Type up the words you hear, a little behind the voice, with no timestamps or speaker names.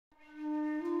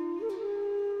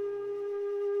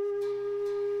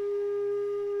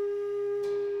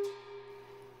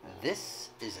This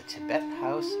is a Tibet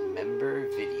House member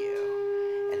video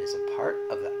and is a part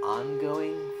of the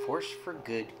ongoing Force for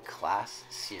Good class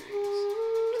series.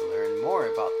 To learn more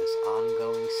about this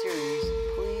ongoing series,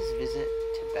 please visit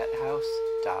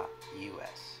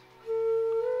tibethouse.us.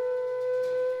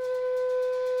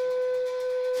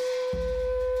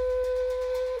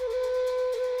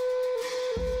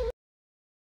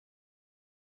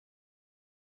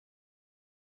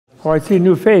 Oh, I see a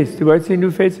new face. Do I see new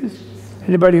faces?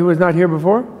 Anybody who was not here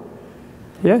before?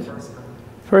 Yes?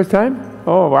 First time?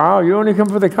 Oh, wow. You only come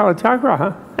for the Kalachakra,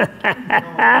 huh?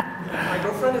 My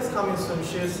girlfriend is coming soon.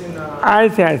 She's in... I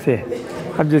see.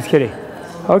 I'm just kidding.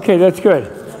 Okay, that's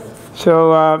good.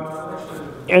 So,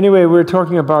 anyway, we're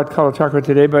talking about Kalachakra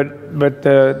today, but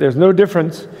there's no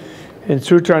difference in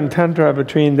Sutra and Tantra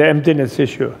between the emptiness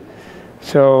issue.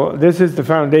 So this is the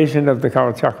foundation of the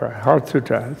Kalachakra, Heart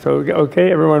Sutra. So,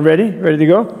 okay, everyone ready? Ready to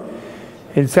go?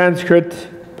 In Sanskrit,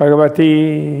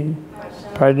 Bhagavati,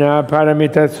 Pajna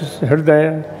Paramita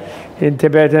Hridaya. In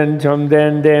Tibetan,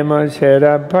 Chomden Dema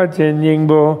Shera Pachin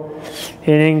Yingbo.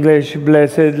 In English,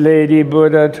 Blessed Lady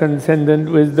Buddha, Transcendent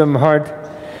Wisdom Heart.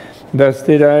 Thus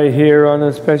did I hear on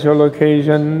a special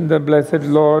occasion, the Blessed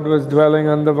Lord was dwelling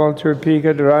on the Vulture Peak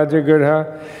at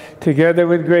Rajagurha, together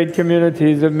with great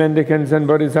communities of mendicants and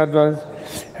bodhisattvas.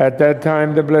 At that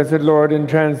time, the Blessed Lord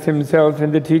entranced himself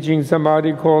in the teaching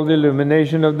samadhi called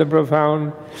illumination of the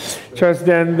profound. Just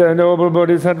then, the noble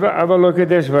bodhisattva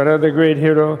Avalokiteshvara, the great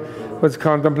hero, was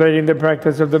contemplating the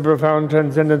practice of the profound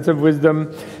transcendence of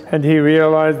wisdom, and he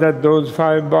realized that those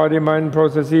 5 body-mind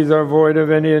processes are void of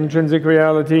any intrinsic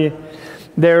reality.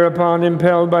 Thereupon,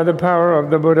 impelled by the power of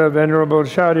the Buddha, Venerable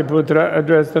Shariputra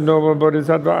addressed the noble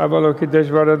Bodhisattva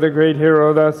Avalokiteshvara, the great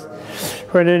hero, thus: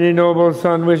 when any noble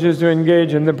son wishes to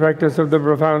engage in the practice of the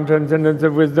profound transcendence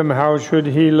of wisdom, how should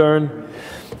he learn?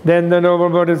 Then the noble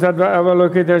Bodhisattva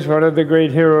Avalokiteshvara, the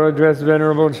great hero, addressed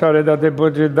Venerable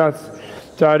Shariputra thus: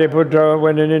 Shariputra,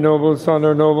 when any noble son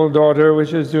or noble daughter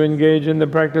wishes to engage in the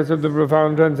practice of the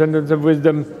profound transcendence of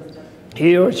wisdom,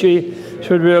 he or she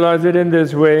should realize it in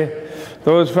this way.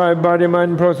 Those 5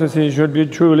 body-mind processes should be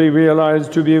truly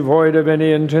realized to be void of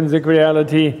any intrinsic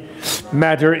reality.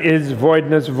 Matter is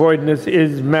voidness, voidness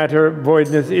is matter,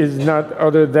 voidness is not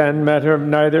other than matter,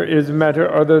 neither is matter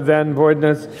other than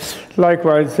voidness.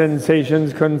 Likewise,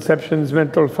 sensations, conceptions,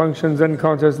 mental functions, and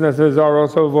consciousnesses are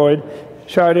also void.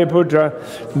 Shariputra,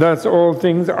 thus all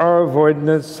things are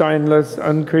voidness, signless,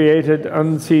 uncreated,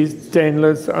 unceased,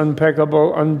 stainless,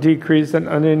 unpeccable, undecreased, and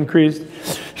unincreased.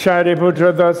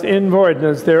 Shariputra, thus in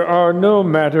voidness there are no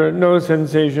matter, no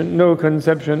sensation, no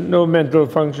conception, no mental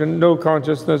function, no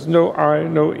consciousness, no eye,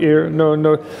 no ear,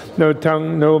 no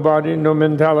tongue, no body, no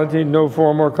mentality, no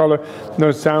form or color,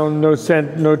 no sound, no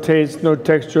scent, no taste, no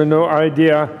texture, no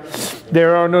idea.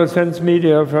 There are no sense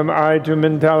media from eye to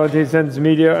mentality sense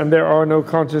media, and there are no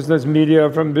consciousness media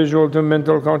from visual to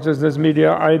mental consciousness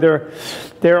media either.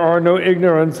 There are no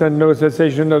ignorance and no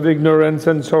cessation of ignorance,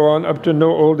 and so on, up to no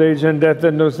old age and death,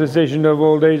 and no cessation of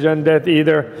old age and death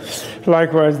either.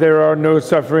 Likewise, there are no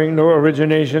suffering, no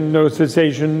origination, no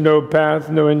cessation, no path,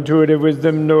 no intuitive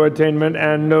wisdom, no attainment,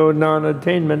 and no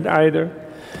non-attainment either.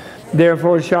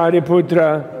 Therefore,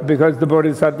 Shariputra, because the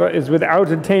Bodhisattva is without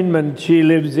attainment, she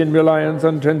lives in reliance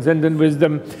on transcendent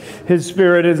wisdom. His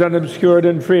spirit is unobscured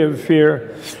and free of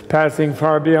fear. Passing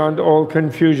far beyond all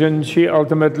confusion, she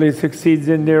ultimately succeeds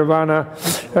in nirvana.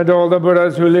 And all the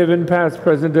Buddhas who live in past,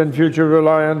 present, and future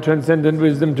rely on transcendent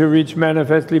wisdom to reach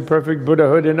manifestly perfect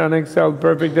Buddhahood and unexcelled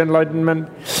perfect enlightenment.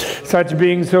 Such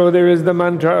being so, there is the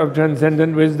mantra of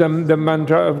transcendent wisdom, the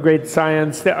mantra of great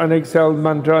science, the unexcelled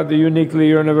mantra, the uniquely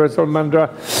universal mantra,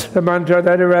 the mantra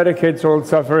that eradicates all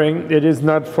suffering. It is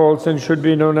not false and should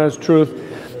be known as truth.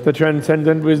 The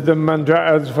transcendent wisdom mantra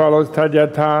as follows: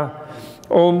 Tadyata,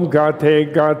 Om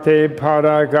Gate Gate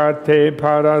Para Gate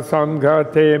Para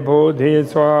Samgate Bodhi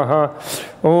Swaha.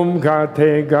 Om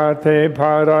Gate Gate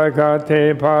Para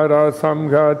Gate Para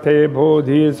Samgate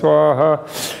Bodhi Swaha.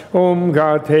 Om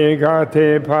Gate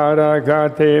Gate Para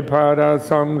Gate Para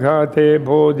Samgate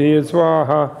Bodhi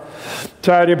Swaha.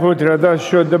 Shariputra, thus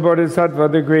should the Bodhisattva,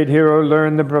 the great hero,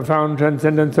 learn the profound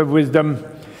transcendence of wisdom.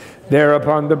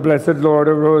 Thereupon the Blessed Lord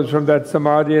arose from that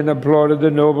samadhi and applauded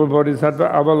the noble Bodhisattva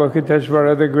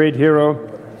Avalokiteshvara, the great hero.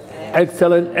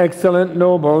 Excellent, excellent,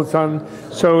 noble son,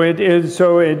 so it is,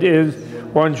 so it is.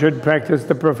 One should practice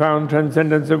the profound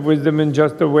transcendence of wisdom in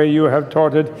just the way you have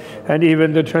taught it, and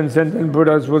even the transcendent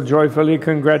Buddhas will joyfully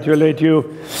congratulate you.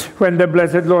 When the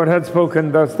Blessed Lord had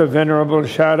spoken thus, the Venerable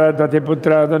Shara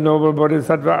Datiputra, the noble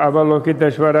Bodhisattva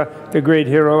Avalokiteshvara, the great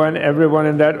hero, and everyone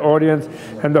in that audience,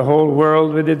 and the whole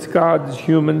world with its gods,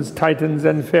 humans, titans,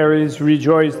 and fairies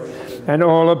rejoiced, and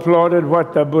all applauded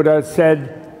what the Buddha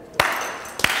said.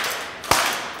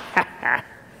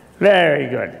 Very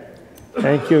good.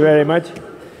 Thank you very much.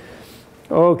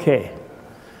 Okay.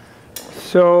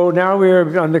 So now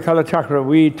we're on the Kalachakra.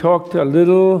 We talked a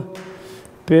little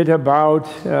bit about,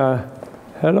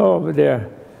 hello over there.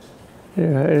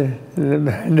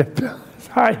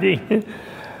 Hiding.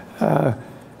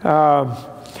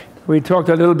 We talked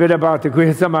a little bit about the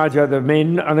Griha Samaja, the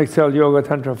main unexcelled Yoga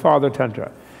Tantra, Father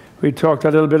Tantra. We talked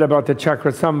a little bit about the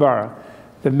Chakra Sambhara,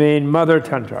 the main Mother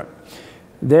Tantra.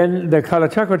 Then the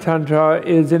Kalachakra Tantra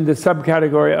is in the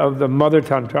subcategory of the Mother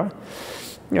Tantra,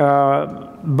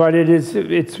 but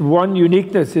its one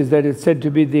uniqueness is that it's said to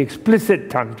be the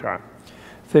explicit Tantra,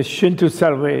 the Shinto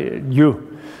Salve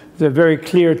Yu, the very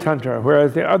clear Tantra,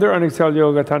 whereas the other unexcelled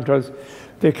Yoga Tantras,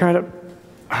 they kind of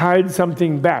hide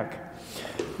something back.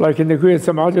 Like in the Griha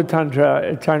Samaja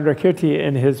Tantra, Chandrakirti,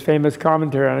 in his famous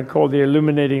commentary on it called The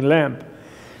Illuminating Lamp,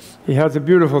 he has a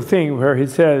beautiful thing where he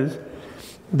says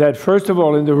that first of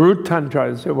all, in the root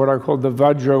tantras, what are called the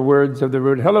Vajra words of the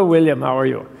root. Hello, William, how are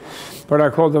you? What are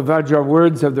called the Vajra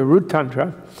words of the root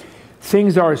tantra,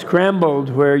 things are scrambled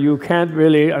where you can't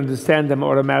really understand them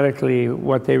automatically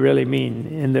what they really mean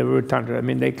in the root tantra. I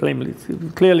mean, they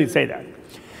clearly say that.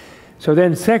 So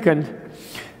then second,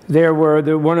 there were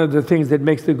one of the things that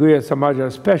makes the Griha Samaja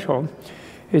special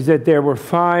is that there were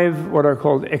 5 what are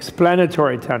called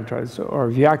explanatory tantras or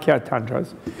Vyakya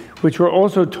tantras, which were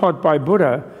also taught by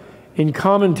Buddha in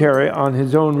commentary on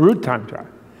his own root tantra.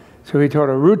 So he taught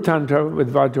a root tantra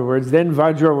with Vajra words, then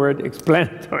Vajra word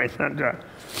explanatory tantra,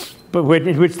 but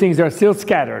in which things are still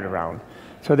scattered around.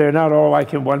 So they're not all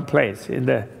like in one place in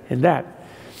that.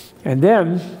 And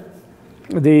then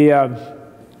the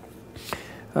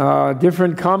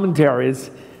different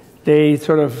commentaries, they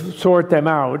sort of sort them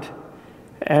out.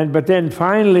 But then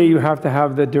finally you have to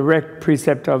have the direct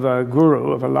precept of a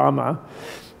guru, of a lama,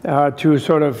 to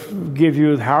sort of give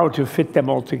you how to fit them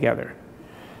all together.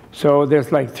 So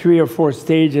there's like 3 or 4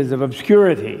 stages of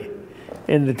obscurity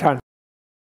in the Tantra.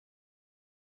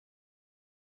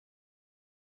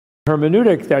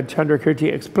 Hermeneutic that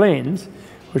Chandrakirti explains,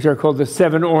 which are called the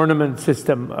 7 ornament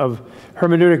system of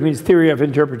hermeneutic, means theory of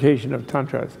interpretation of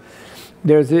Tantras.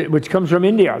 Which comes from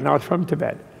India, not from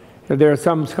Tibet. There are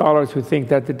some scholars who think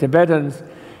that the Tibetans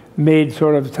made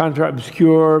sort of Tantra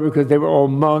obscure because they were all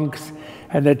monks,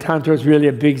 and that Tantra is really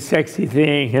a big sexy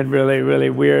thing and really, really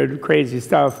weird, crazy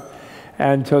stuff.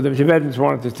 And so the Tibetans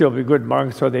wanted to still be good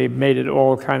monks, so they made it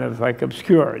all kind of like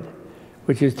obscured,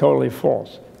 which is totally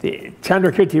false.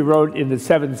 Chandrakirti wrote in the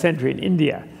 7th century in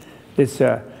India this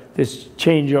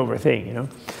changeover thing, you know,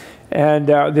 and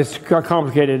this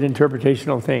complicated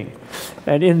interpretational thing.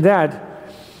 And in that,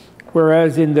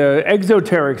 whereas in the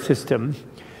exoteric system,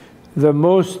 the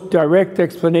most direct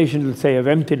explanation, let's say, of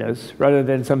emptiness, rather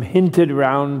than some hinted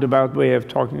roundabout way of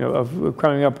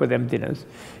coming up with emptiness,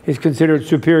 is considered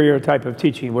superior type of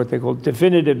teaching, what they call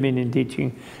definitive meaning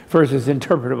teaching versus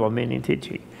interpretable meaning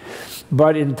teaching.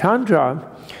 But in Tantra,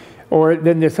 or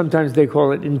then sometimes they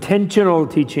call it intentional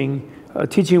teaching,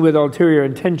 teaching with ulterior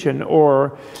intention,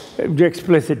 or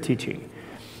explicit teaching.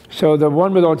 So the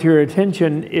one with ulterior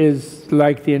intention is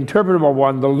like the interpretable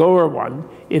one, the lower one,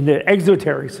 in the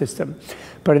exoteric system.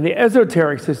 But in the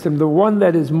esoteric system, the one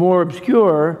that is more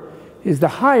obscure is the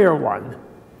higher one.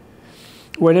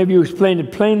 Whenever you explain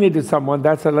it plainly to someone,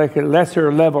 that's like a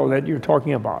lesser level that you're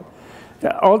talking about.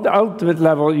 The ultimate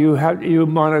level, you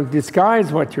want to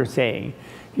disguise what you're saying.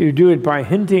 You do it by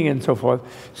hinting and so forth.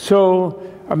 So,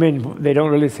 I mean, they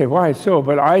don't really say why so,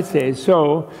 but I say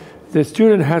so. The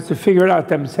student has to figure it out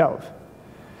themselves.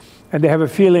 And they have a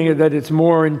feeling that it's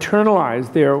more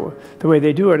internalized the way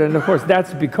they do it. And of course,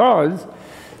 that's because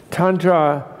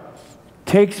Tantra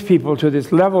takes people to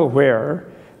this level where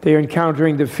they're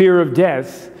encountering the fear of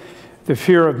death, the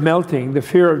fear of melting, the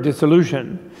fear of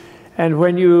dissolution. And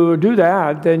when you do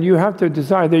that, then you have to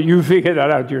decide that you figure that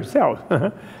out yourself.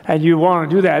 And you want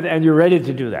to do that, and you're ready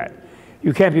to do that.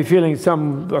 You can't be feeling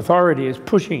some authority is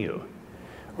pushing you.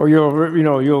 Or you'll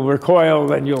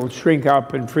recoil and you'll shrink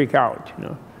up and freak out, you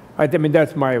know. I mean,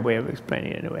 that's my way of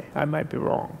explaining it anyway. I might be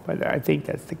wrong, but I think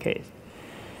that's the case.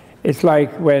 It's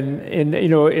like when,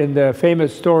 in the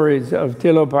famous stories of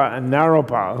Tilopa and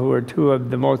Naropa, who are 2 of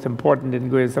the most important in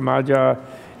Griha Samaja,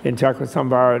 in Chakra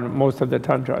Sambhara, and most of the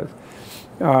Tantras.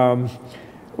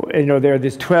 You know, there are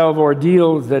these 12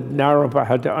 ordeals that Naropa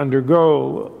had to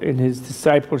undergo in his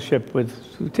discipleship with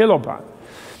Tilopa.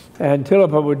 And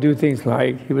Tilopa would do things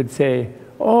like, he would say,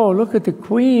 oh, look at the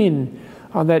queen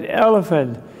on that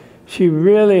elephant. She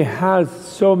really has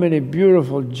so many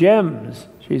beautiful gems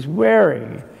she's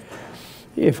wearing.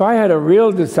 If I had a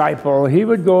real disciple, he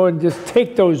would go and just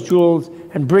take those jewels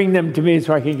and bring them to me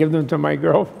so I can give them to my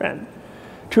girlfriend.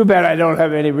 Too bad I don't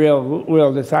have any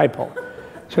real disciple.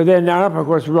 So then Naropa, of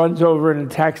course, runs over and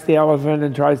attacks the elephant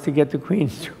and tries to get the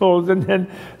queen's jewels, and then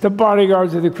the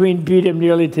bodyguards of the queen beat him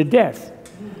nearly to death.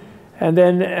 And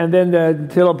then the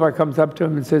Tilopa comes up to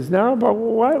him and says, Naropa,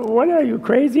 what are you,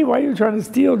 crazy? Why are you trying to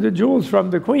steal the jewels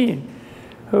from the queen?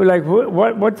 Like,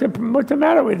 what's the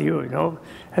matter with you, you know?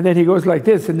 And then he goes like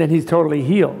this, and then he's totally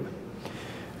healed.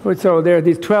 So there are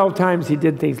these 12 times he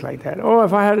did things like that. Oh,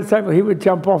 if I had a disciple, he would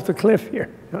jump off the cliff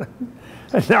here.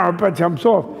 And Naropa jumps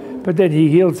off, but then he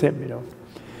heals him, you know.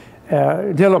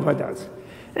 Tilopa does.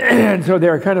 And so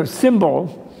they're a kind of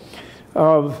symbol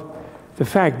of the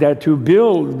fact that to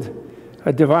build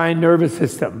a divine nervous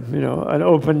system, you know, an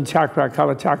open chakra,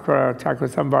 Kalachakra, Chakra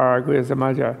Sambhara, Guya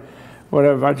Samaja,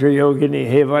 whatever, Vajra Yogini,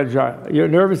 He Vajra, your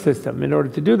nervous system. In order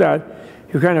to do that,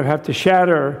 you kind of have to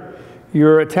shatter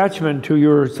your attachment to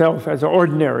yourself as an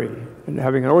ordinary, and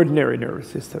having an ordinary nervous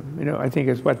system, you know, I think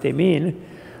is what they mean.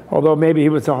 Although maybe he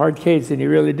was a hard case and he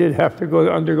really did have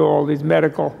to undergo all these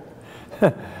medical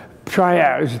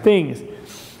triage things.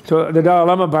 So the Dalai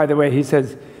Lama, by the way, he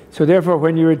says, so therefore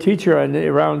when you're a teacher and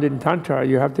around in Tantra,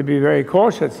 you have to be very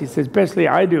cautious. He says, especially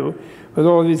I do, with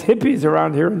all these hippies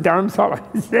around here in Dharamsala.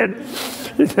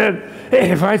 He said,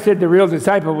 hey, if I said the real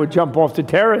disciple would jump off the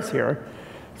terrace here,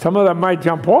 some of them might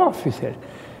jump off, he said.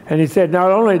 And he said,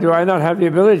 not only do I not have the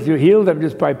ability to heal them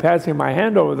just by passing my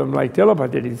hand over them like Tilopa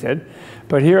did, he said,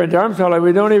 but here in Dharamsala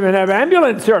we don't even have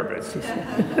ambulance service, he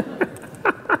said.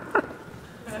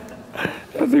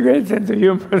 That's a great sense of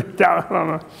humor, the Dalai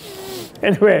Lama.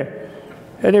 Anyway,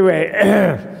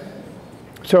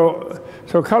 so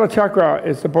Kalachakra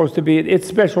is supposed to be its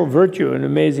special virtue. An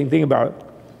amazing thing about it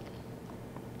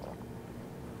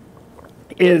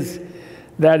is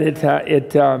that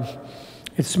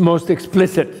it's most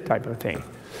explicit type of thing,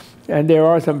 and there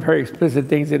are some very explicit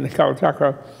things in the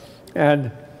Kalachakra,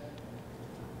 and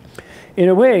in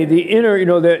a way, the inner, you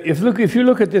know, if you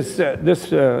look at this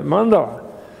mandala,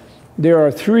 there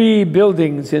are 3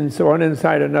 buildings, one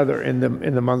inside another in the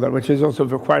mandala, which is also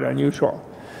quite unusual.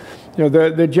 You know,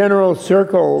 the general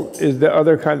circle is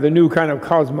the new kind of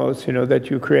cosmos, you know, that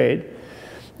you create,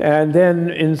 and then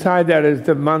inside that is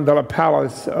the mandala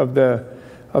palace of the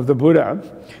Buddha,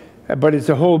 but it's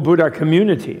a whole Buddha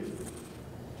community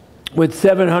with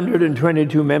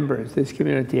 722 members. This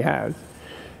community has.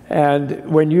 And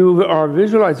when you are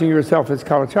visualizing yourself as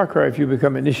Kalachakra, if you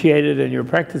become initiated and you're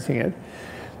practicing it,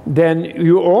 then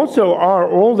you also are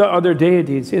all the other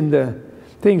deities in the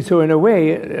thing. So in a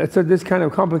way, so this kind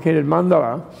of complicated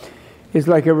mandala is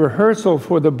like a rehearsal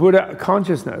for the Buddha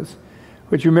consciousness,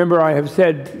 which, remember, I have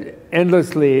said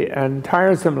endlessly and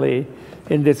tiresomely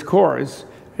in this course,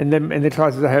 and then in the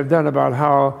classes I have done, about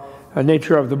how the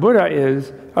nature of the Buddha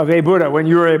is, of a Buddha. When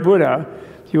you're a Buddha,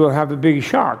 you will have a big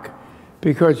shock,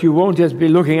 because you won't just be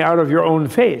looking out of your own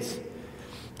face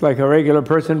like a regular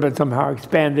person, but somehow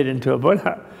expanded into a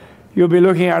Buddha. You'll be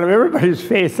looking out of everybody's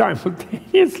face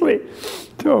simultaneously.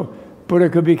 So Buddha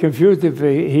could be confused if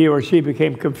he or she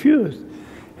became confused,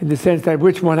 in the sense that,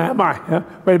 which one am I? Huh?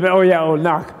 Wait a minute, oh yeah, oh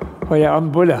knock. Oh yeah,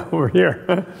 I'm Buddha over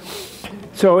here.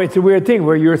 So it's a weird thing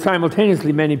where you're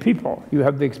simultaneously many people. You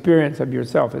have the experience of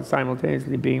yourself as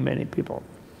simultaneously being many people.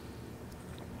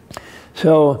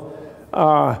 So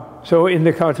in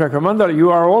the Kalachakra mandala, you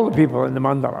are all the people in the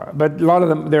mandala. But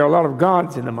there are a lot of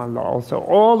gods in the mandala also.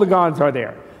 All the gods are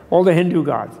there. All the Hindu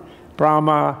gods.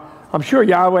 Brahma. I'm sure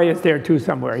Yahweh is there too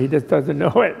somewhere. He just doesn't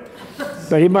know it.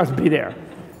 But he must be there.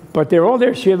 But they're all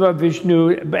there. Shiva,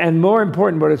 Vishnu. And more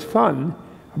important, what is fun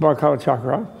about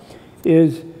Kalachakra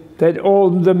is that all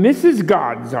the Mrs.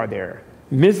 gods are there.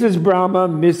 Mrs. Brahma,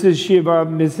 Mrs. Shiva,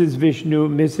 Mrs. Vishnu,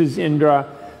 Mrs. Indra.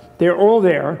 They're all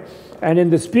there. And in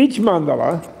the speech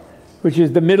mandala, which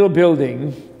is the middle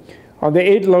building, on the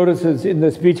 8 lotuses in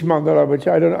the speech mandala, which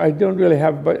I don't really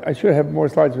have, but I should have more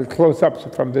slides with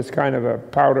close-ups from this kind of a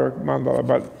powder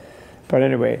mandala, but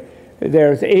anyway,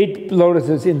 there's 8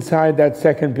 lotuses inside that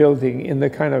second building in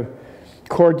the kind of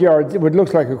courtyard. It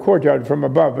looks like a courtyard from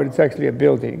above, but it's actually a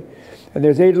building. And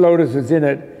there's 8 lotuses in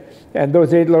it, and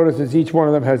those 8 lotuses, each one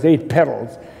of them has 8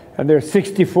 petals. And there are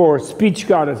 64 speech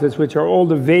goddesses, which are all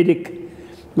the Vedic,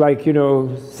 like, you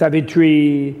know,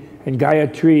 Savitri and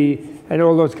Gayatri, and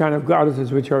all those kind of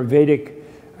goddesses which are Vedic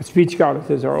speech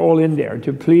goddesses are all in there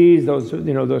to please those,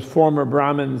 those former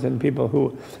Brahmins and people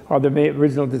who are the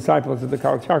original disciples of the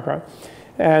Kalachakra.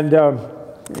 And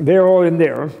they're all in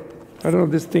there. I don't know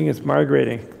if this thing is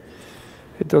migrating.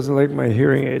 It doesn't like my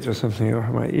hearing aids or something, or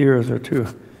my ears are too,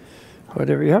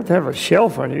 whatever. You have to have a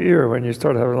shelf on your ear when you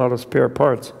start having a lot of spare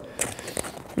parts.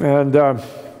 And I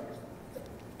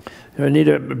need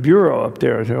a bureau up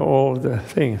there to all the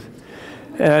things.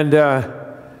 And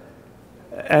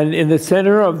in the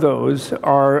center of those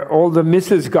are all the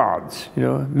Mrs. gods,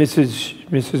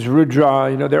 Mrs.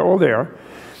 Rudra, they're all there.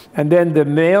 And then the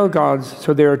male gods,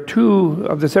 so there are two,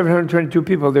 of the 722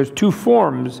 people, there's two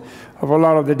forms of a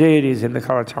lot of the deities in the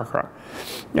Kalachakra.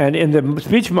 And in the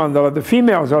speech mandala, the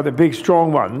females are the big,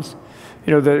 strong ones.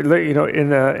 In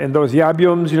those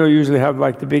yabyums, you usually have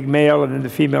like the big male, and then the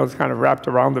female is kind of wrapped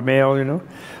around the male,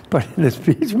 But in the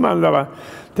speech mandala,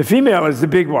 the female is the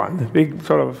big one, the big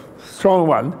sort of strong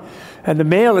one, and the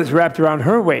male is wrapped around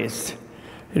her waist.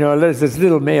 There's this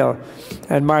little male.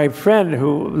 And my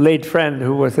late friend,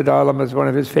 who was the Dalai Lama's one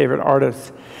of his favorite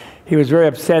artists, he was very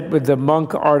upset with the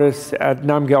monk artists at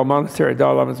Namgyal Monastery,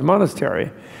 Dalai Lama's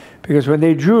monastery, because when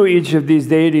they drew each of these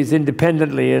deities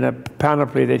independently in a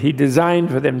panoply that he designed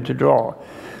for them to draw,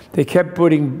 they kept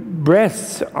putting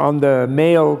breasts on the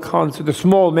the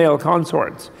small male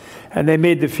consorts, and they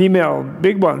made the female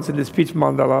big ones in the speech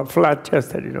mandala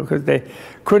flat-chested, because they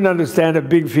couldn't understand a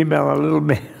big female and a little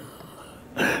male.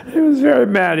 He was very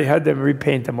mad. He had them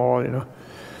repaint them all,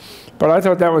 But I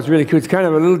thought that was really cool. It's kind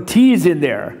of a little tease in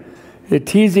there. They're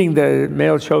teasing the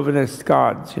male chauvinist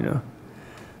gods, They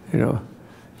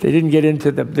didn't get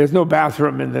into there's no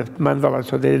bathroom in the mandala,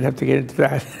 so they didn't have to get into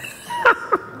that.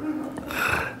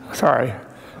 Sorry.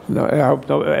 No, I hope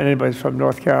anybody's from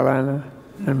North Carolina.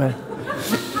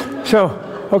 So,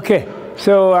 okay.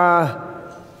 So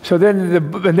then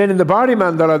in the body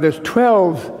mandala, there's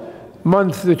 12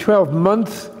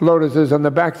 12-month lotuses on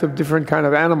the backs of different kind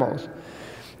of animals.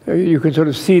 You can sort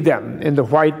of see them in the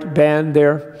white band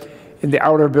there in the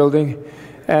outer building.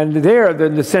 And there,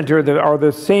 in the center, are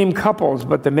the same couples,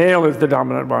 but the male is the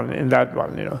dominant one in that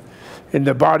one, in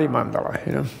the body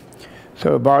mandala,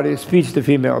 So body, speech the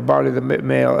female, body the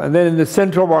male. And then in the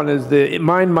central one is the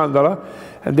mind mandala,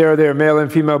 and there are male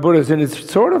and female Buddhas. And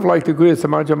it's sort of like the Guhya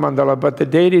Samaja mandala, but the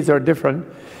deities are different.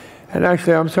 And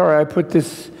actually, I'm sorry, I put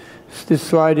this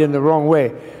slide in the wrong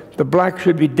way. The black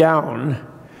should be down,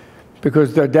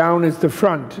 because the down is the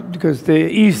front, because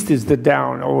the east is the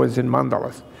down, always in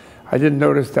mandalas. I didn't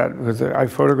notice that because I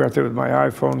photographed it with my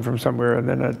iPhone from somewhere, and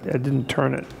then I didn't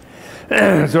turn it.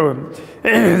 So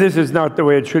this is not the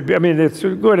way it should be. I mean, it's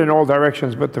good in all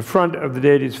directions, but the front of the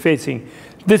deity is facing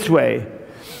this way.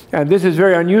 And this is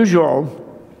very unusual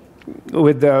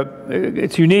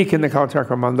it's unique in the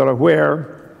Kalachakra mandala,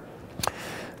 where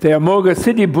the Amoga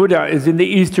Siddhi Buddha is in the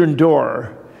eastern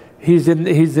door. He's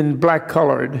in black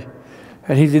colored,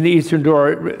 and he's in the eastern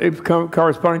door,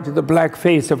 corresponding to the black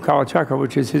face of Kalachakra,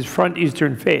 which is his front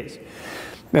eastern face.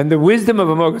 And the wisdom of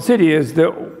Amoga Siddhi is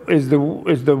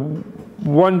the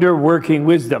wonder-working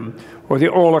wisdom, or the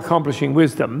all-accomplishing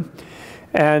wisdom,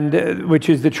 and which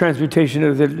is the transmutation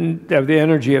of the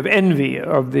energy of envy,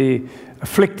 of the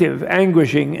afflictive,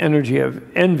 anguishing energy of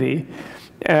envy,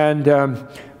 and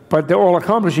but the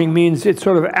all-accomplishing means it's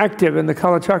sort of active, and the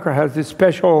Kalachakra has this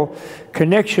special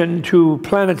connection to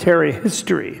planetary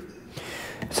history.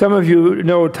 Some of you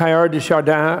know Teilhard de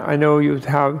Chardin. I know you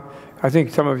have. I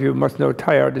think some of you must know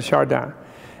Teilhard de Chardin.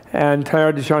 And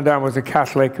Teilhard de Chardin was a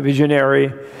Catholic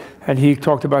visionary, and he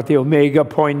talked about the Omega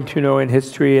point, in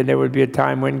history, and there would be a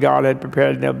time when God had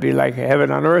prepared, and there would be like heaven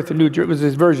on earth. It was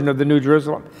his version of the New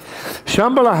Jerusalem.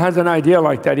 Shambhala has an idea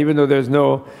like that, even though there's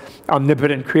no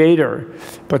omnipotent creator.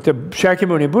 But the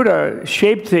Shakyamuni Buddha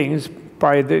shaped things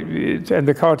and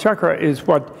the Kalachakra is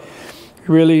what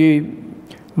really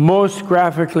most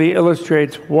graphically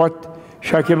illustrates what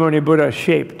Shakyamuni Buddha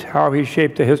shaped, how he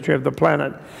shaped the history of the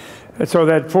planet. And so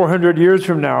that 400 years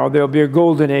from now, there'll be a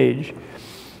golden age,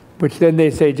 which then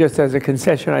they say, just as a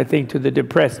concession, I think, to the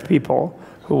depressed people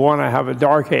who want to have a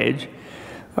dark age,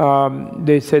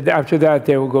 they said after that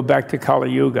they will go back to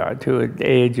Kali Yuga, to an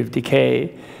age of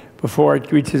decay, before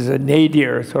it reaches a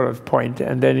nadir sort of point,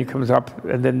 and then it comes up,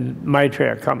 and then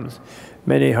Maitreya comes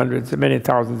many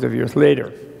thousands of years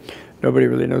later. Nobody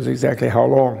really knows exactly how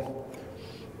long.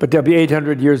 But there'll be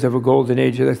 800 years of a golden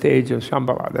age. That's the age of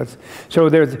Shambhala.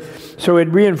 So it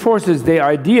reinforces the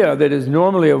idea that is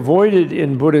normally avoided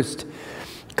in Buddhist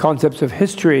concepts of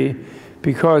history,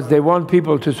 because they want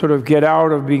people to sort of get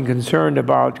out of being concerned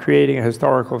about creating a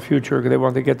historical future. They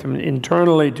want to get them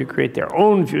internally to create their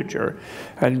own future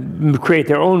and create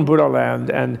their own Buddha land.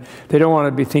 And they don't want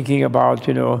to be thinking about,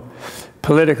 you know,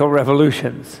 political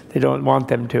revolutions. They don't want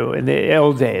them to in the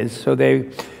old days. So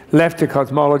they left the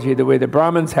cosmology the way the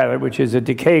Brahmins had it, which is a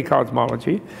decay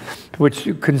cosmology, which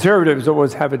conservatives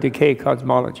always have a decay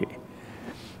cosmology.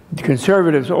 The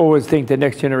conservatives always think the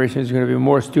next generation is going to be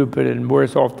more stupid and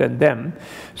worse off than them.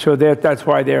 So that's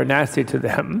why they're nasty to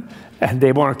them. And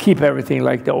they want to keep everything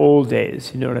like the old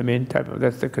days, you know what I mean?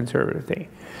 That's the conservative thing.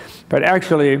 But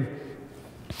actually,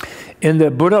 in the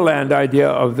Buddha land idea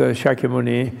of the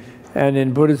Shakyamuni, and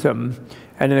in Buddhism,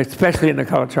 and especially in the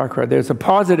Kalachakra, there's a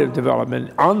positive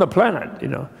development on the planet, you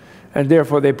know. And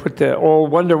therefore they put the all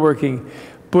wonder-working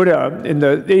Buddha in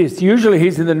the east. Usually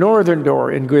he's in the northern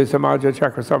door in Guya Samaja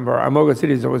Chakrasambhara. Amoga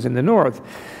Siddhi is always in the north.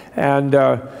 And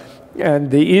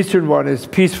the eastern one is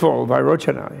peaceful,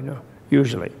 Vairochana, you know,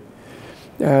 usually.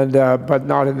 And, but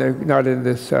not in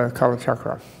this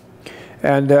Kalachakra.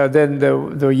 And then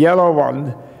the yellow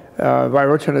one,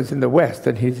 Vairochana is in the west,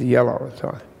 and he's yellow and so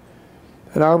on.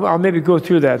 And I'll maybe go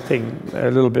through that thing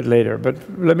a little bit later. But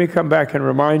let me come back and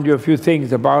remind you a few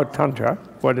things about Tantra,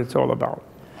 what it's all about.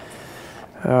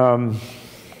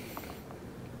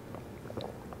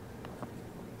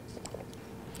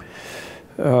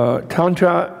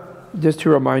 Tantra, just to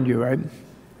remind you, right?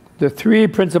 The three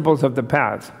principles of the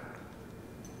path,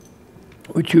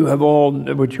 which you all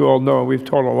know, we've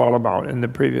taught a lot about in the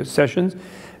previous sessions,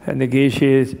 and the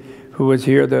Geishis who was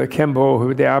here, the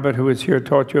Kempo, the abbot who was here,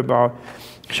 taught you about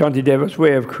Shantideva's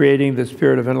way of creating the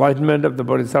spirit of enlightenment of the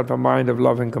Bodhisattva mind of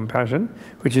love and compassion,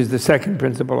 which is the second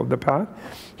principle of the path.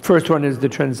 First one is the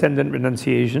transcendent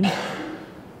renunciation,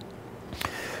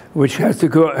 which has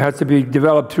to be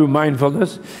developed through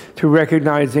mindfulness, through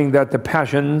recognizing that the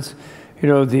passions, you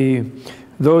know,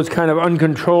 those kind of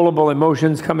uncontrollable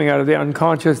emotions coming out of the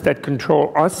unconscious that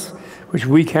control us, which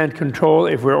we can't control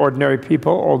if we're ordinary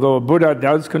people, although a Buddha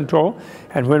does control.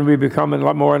 And when we become a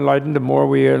lot more enlightened, the more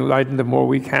we are enlightened, the more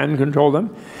we can control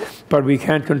them. But we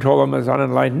can't control them as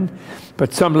unenlightened.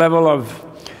 But some level of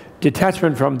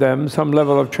detachment from them, some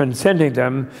level of transcending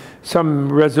them, some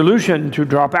resolution to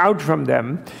drop out from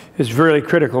them is very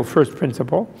critical, first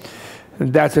principle.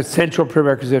 And that's an essential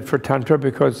prerequisite for Tantra,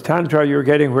 because Tantra you're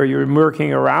getting where you're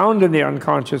working around in the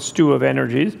unconscious stew of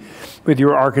energies with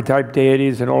your archetype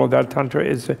deities and all of that. Tantra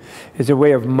is a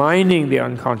way of mining the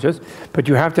unconscious, but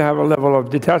you have to have a level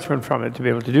of detachment from it to be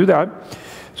able to do that.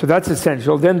 So that's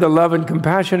essential. Then the love and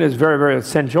compassion is very, very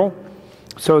essential,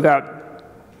 so that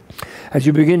as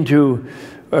you begin to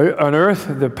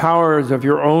unearth the powers of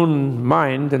your own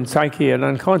mind and psyche and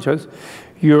unconscious,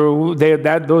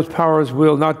 those powers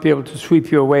will not be able to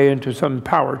sweep you away into some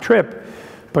power trip,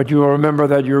 but you will remember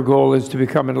that your goal is to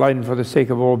become enlightened for the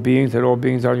sake of all beings, that all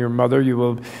beings are your mother. You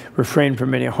will refrain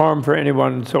from any harm for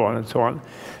anyone, and so on and so on.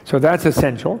 So that's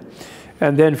essential.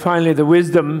 And then finally, the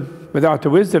wisdom. Without the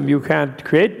wisdom, you can't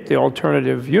create the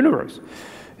alternative universe.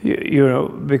 You know,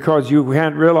 because you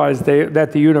can't realize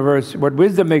that the universe, what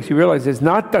wisdom makes you realize is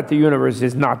not that the universe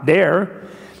is not there.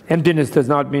 Emptiness does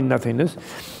not mean nothingness.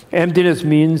 Emptiness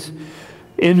means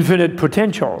infinite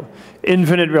potential,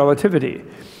 infinite relativity.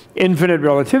 Infinite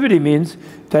relativity means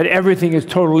that everything is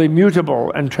totally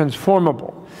mutable and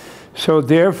transformable. So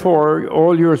therefore,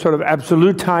 all your sort of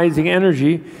absolutizing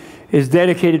energy is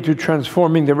dedicated to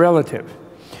transforming the relative.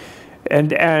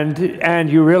 And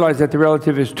you realize that the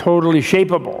relative is totally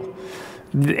shapeable.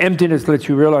 The emptiness lets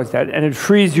you realize that, and it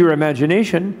frees your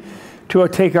imagination to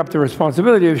take up the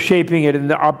responsibility of shaping it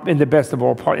into the best of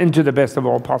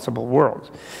all possible worlds,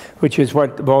 which is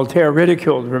what Voltaire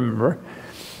ridiculed. Remember,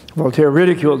 Voltaire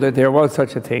ridiculed that there was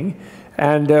such a thing,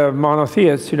 and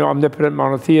monotheists, you know, omnipotent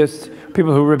monotheists,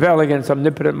 people who rebel against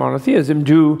omnipotent monotheism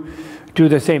do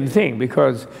the same thing,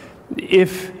 because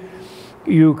if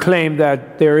you claim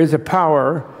that there is a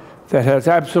power that has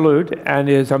absolute and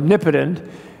is omnipotent,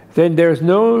 then there is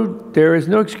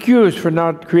no excuse for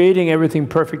not creating everything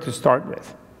perfect to start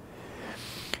with.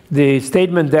 The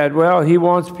statement that, well, he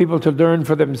wants people to learn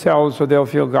for themselves so they'll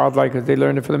feel godlike as they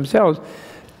learn it for themselves,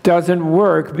 doesn't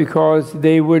work, because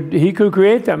he could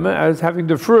create them as having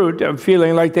the fruit of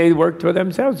feeling like they worked for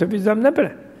themselves if he's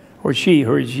omnipotent, or she,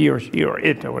 or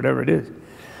it, or whatever it is.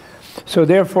 So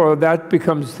therefore, that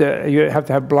becomes you have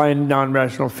to have blind,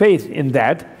 non-rational faith in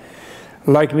that.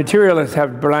 Like materialists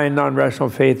have blind, non-rational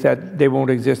faith that they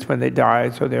won't exist when they die,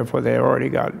 so therefore they already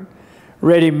got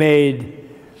ready-made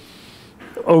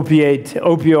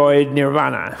opioid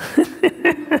nirvana.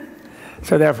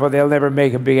 So therefore they'll never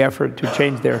make a big effort to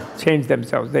change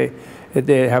themselves. that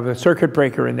they have a circuit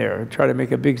breaker in there, try to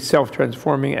make a big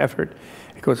self-transforming effort.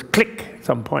 It goes click at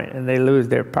some point, and they lose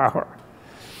their power.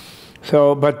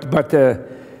 So, but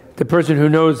the person who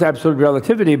knows absolute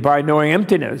relativity by knowing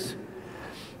emptiness,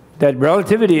 that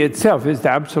relativity itself is the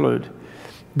absolute,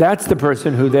 that's the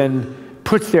person who then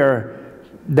puts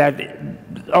that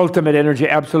ultimate energy,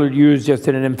 absolute used just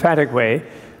in an emphatic way,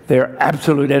 their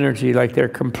absolute energy, like their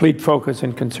complete focus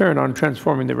and concern on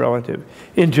transforming the relative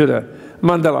into the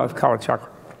mandala of Kalachakra.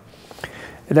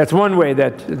 And that's one way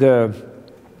that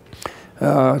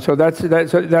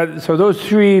so those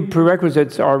three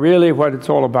prerequisites are really what it's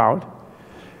all about.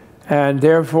 And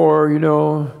therefore, you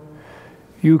know,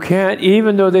 you can't,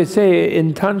 even though they say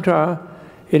in Tantra,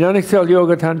 in Unexcelled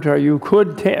Yoga Tantra, you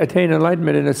could attain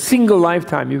enlightenment in a single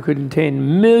lifetime. You could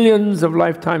attain millions of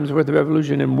lifetimes worth of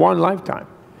evolution in one lifetime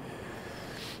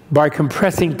by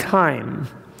compressing time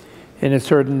in a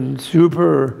certain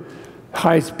super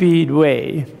high-speed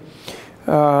way.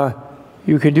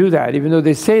 You can do that, even though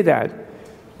they say that.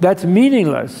 That's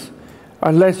meaningless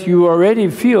unless you already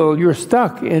feel you're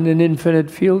stuck in an infinite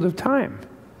field of time.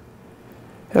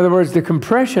 In other words, the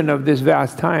compression of this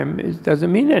vast time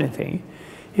doesn't mean anything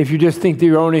if you just think that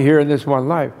you're only here in this one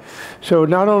life. So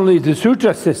not only the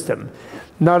sutra system,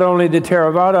 not only the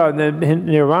Theravada and the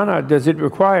Nirvana does it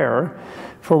require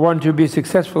for one to be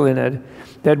successful in it,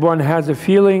 that one has a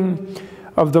feeling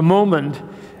of the moment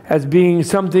as being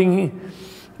something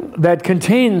that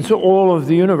contains all of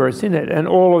the universe in it. And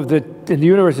the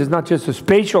universe is not just a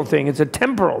spatial thing, it's a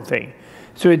temporal thing.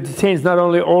 So it contains not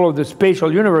only all of the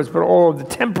spatial universe, but all of the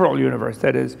temporal universe,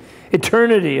 that is,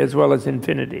 eternity as well as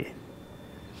infinity.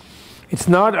 It's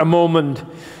not a moment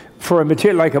for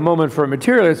like a moment for a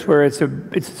materialist where it's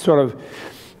an escapist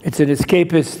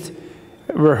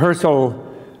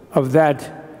rehearsal of that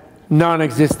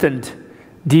non-existent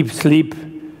deep sleep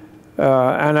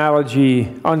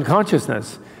analogy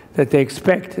unconsciousness that they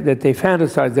expect, that they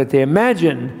fantasize, that they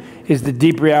imagine is the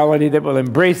deep reality that will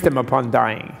embrace them upon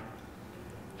dying.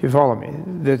 You follow me?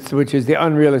 Which is the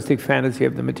unrealistic fantasy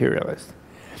of the materialist.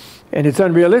 And it's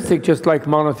unrealistic, just like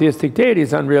monotheistic deity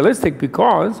is unrealistic,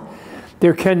 because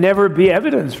there can never be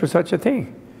evidence for such a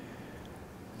thing.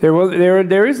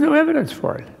 There is no evidence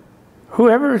for it.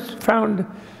 Whoever found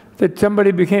that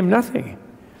somebody became nothing?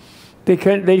 They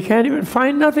can't even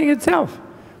find nothing itself,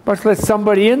 much less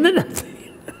somebody in the nothing.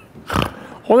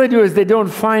 All they do is they don't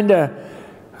find a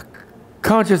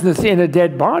consciousness in a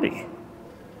dead body.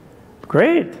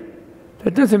 Great.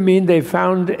 That doesn't mean they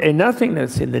found a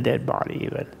nothingness in the dead body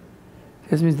even.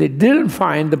 This means they didn't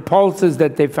find the pulses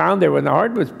that they found there when the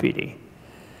heart was beating.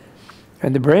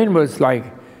 And the brain was like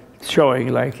showing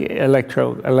like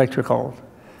electrical.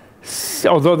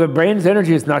 Although the brain's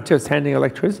energy is not just handling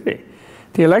electricity.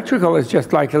 The electrical is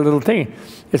just like a little thing.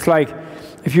 It's like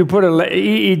if you put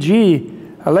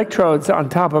EEG electrodes on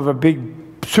top of a big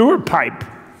sewer pipe,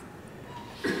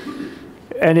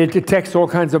 and it detects all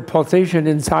kinds of pulsation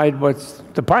inside what's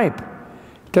the pipe.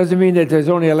 It doesn't mean that there's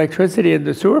only electricity in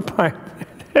the sewer pipe.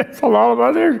 There's a lot of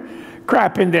other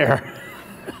crap in there,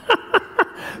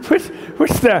 which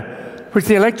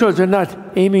the electrodes are not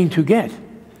aiming to get.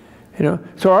 You know?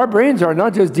 So our brains are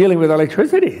not just dealing with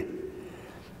electricity.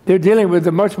 They're dealing with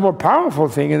the much more powerful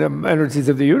thing in the energies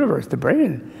of the universe, the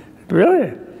brain.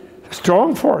 Really.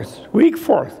 Strong force, weak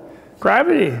force,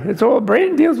 gravity. It's all, the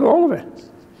brain deals with all of it.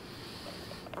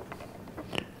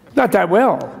 Not that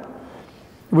well.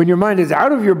 When your mind is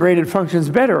out of your brain, it functions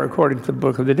better, according to the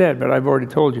Book of the Dead, but I've already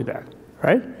told you that,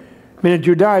 right? The minute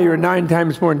you die, you're 9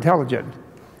 times more intelligent.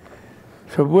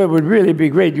 So it would really be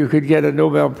great. You could get a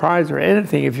Nobel Prize or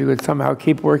anything if you could somehow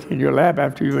keep working in your lab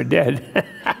after you were dead.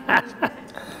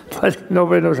 But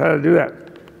nobody knows how to do that.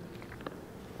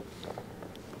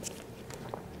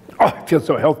 Oh, I feel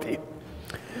so healthy.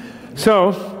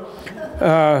 So,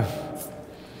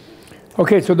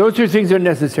 okay, so those two things are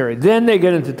necessary. Then they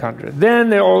get into Tantra. Then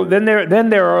there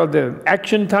are the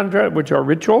action Tantra, which are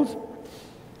rituals,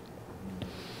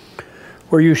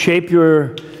 where you shape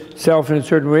yourself in a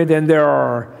certain way. Then there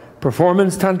are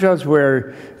performance Tantras,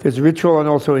 where there's ritual and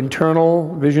also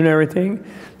internal visionary thing.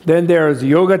 Then there's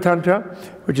Yoga Tantra,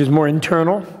 which is more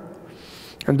internal.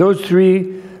 And those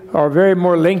three are very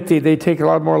more lengthy. They take a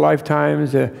lot more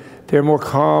lifetimes. They're more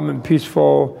calm and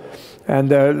peaceful. And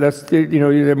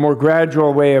they're more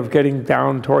gradual way of getting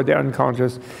down toward the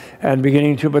unconscious and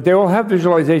beginning to, but they all have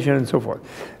visualization and so forth.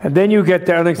 And then you get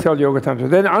the unexcelled Yoga Tantra.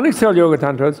 Then unexcelled Yoga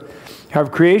Tantras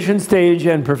have creation stage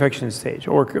and perfection stage,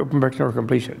 or perfection or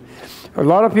completion. A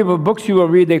lot of people, books you will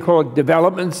read, they call it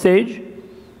development stage.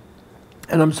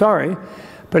 And I'm sorry,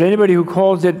 but anybody who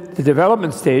calls it the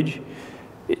development stage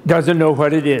doesn't know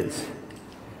what it is.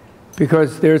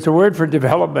 because there's a word for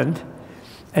development,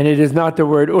 and it is not the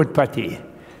word utpatti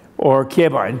or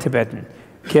keba in Tibetan.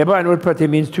 Keba and utpatti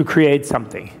means to create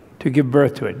something, to give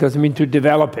birth to it. It doesn't mean to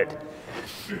develop it.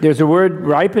 There's a word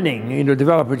ripening,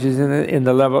 develop, which is in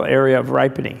the level area of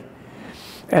ripening.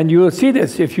 And you will see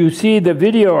this. If you see the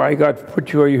video I got put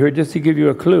for you here, just to give you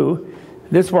a clue,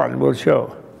 this one will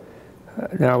show.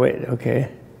 Now wait,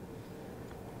 okay.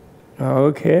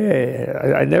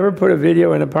 Okay, I never put a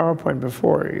video in a PowerPoint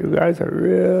before. You guys are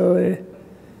really...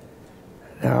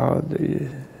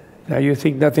 Now you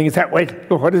think nothing is that. Wait,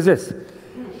 what is this?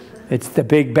 It's the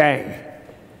Big Bang.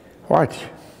 Watch.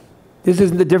 This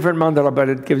isn't a different mandala, but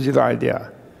it gives you the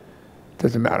idea.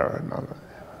 Doesn't matter.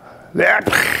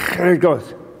 There it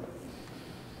goes.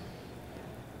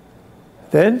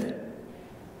 Then,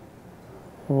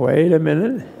 wait a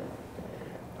minute.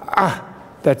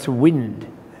 That's wind,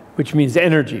 which means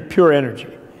energy, pure energy.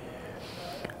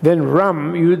 Then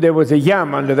ram, there was a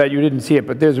yam under that, you didn't see it,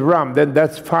 but there's ram, then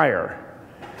that's fire.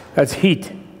 That's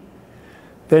heat.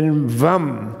 Then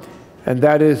vam, and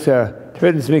that is,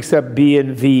 Tibetans mix up B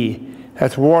and V,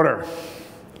 that's water.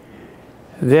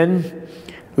 Then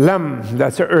lam,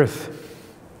 that's earth.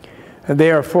 And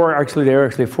they are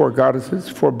actually four goddesses,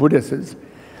 four Buddhesses.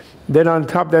 Then on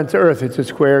top, that's earth, it's a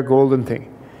square golden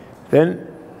thing. Then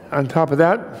on top of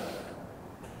that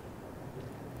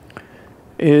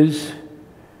is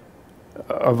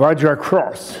a Vajra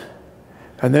cross,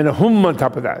 and then a hum on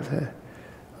top of that, a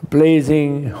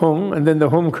blazing hum, and then the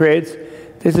hum creates,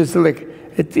 this is like,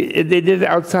 they did it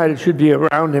outside, it should be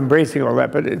around embracing all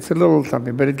that, but it's a little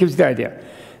something, but it gives you the idea.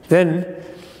 Then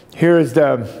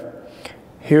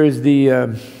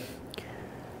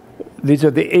these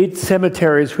are the 8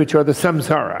 cemeteries, which are the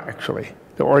samsara, actually,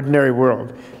 the ordinary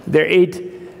world. They're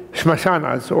 8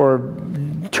 shmashanas, or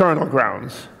charnel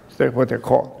grounds, that's what they're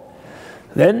called.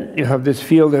 Then you have this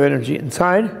field of energy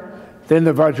inside, then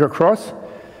the Vajra cross,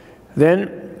 then,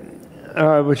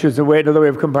 which is another way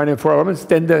of combining 4 elements,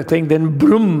 then the thing, then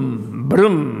brum,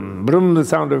 brum, brum, the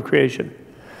sound of creation.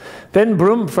 Then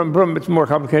brum, from brum, it's more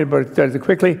complicated, but it does it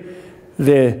quickly,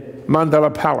 the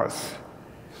mandala palace.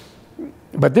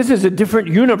 But this is a different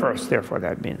universe, therefore,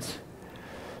 that means.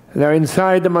 Now,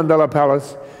 inside the mandala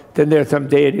palace, then there are some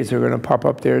deities who are going to pop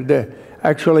up there.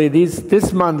 Actually, this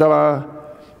mandala,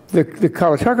 the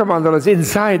Kalachakra mandala is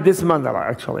inside this mandala,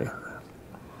 actually.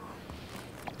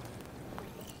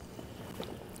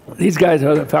 These guys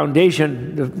are the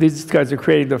foundation. These guys are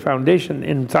creating the foundation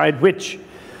inside the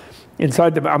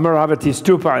Amaravati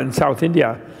Stupa in South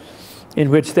India, in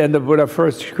which then the Buddha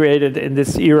first created in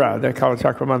this era, the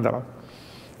Kalachakra mandala.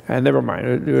 And never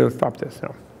mind, we'll stop this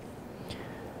now.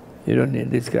 You don't need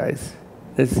these guys.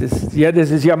 This is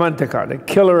Yamantaka, the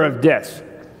killer of death.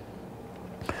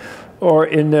 Or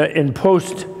in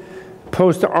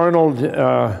post-Arnold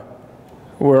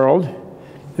world,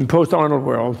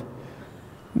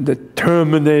 the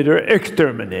Terminator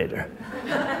Exterminator.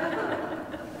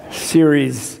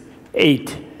 Series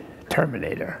 8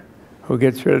 Terminator, who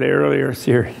gets rid of the earlier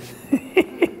series.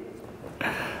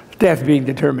 Death being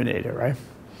the Terminator, right?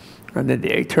 And then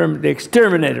the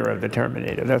exterminator of the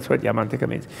Terminator. That's what Yamantaka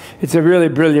means. It's a really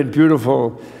brilliant,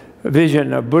 beautiful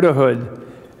vision of Buddhahood,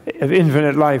 of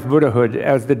infinite life Buddhahood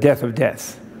as the death of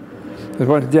death. Because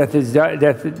once death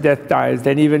dies,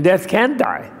 then even death can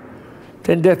die.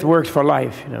 Then death works for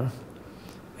life,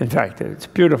 In fact, it's a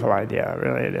beautiful idea,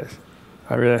 really it is.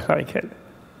 I really like it.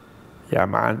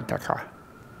 Yamantaka.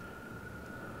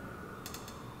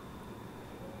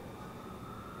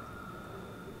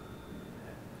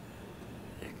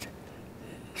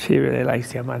 She really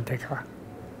likes Yamantaka.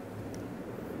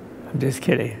 I'm just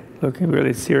kidding. Looking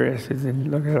really serious.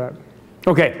 Look at that.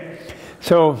 Okay,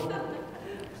 so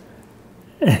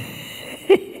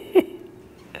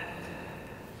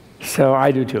so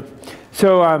I do too.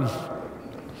 So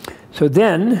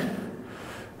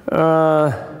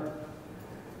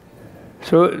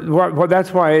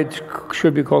that's why it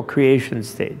should be called creation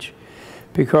stage,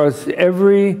 because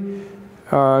every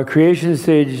creation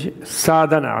stage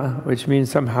sadhana, which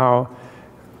means somehow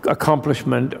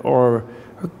accomplishment or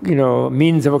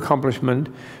means of accomplishment,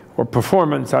 or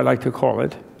performance, I like to call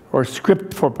it, or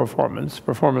script for performance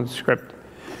script,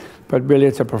 but really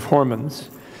it's a performance,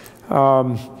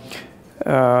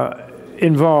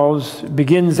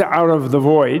 begins out of the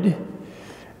void,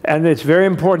 and it's very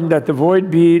important that the void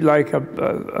be like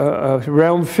a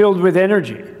realm filled with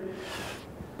energy,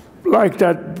 like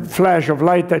that flash of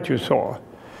light that you saw.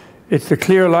 It's the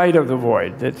clear light of the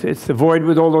void. It's the void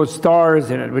with all those stars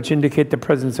in it, which indicate the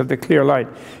presence of the clear light.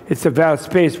 It's a vast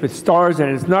space with stars in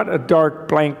it. It's not a dark,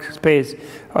 blank space,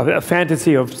 a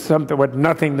fantasy of something, what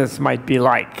nothingness might be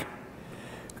like.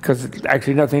 because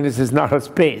actually nothingness is not a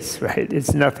space, right?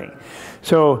 It's nothing.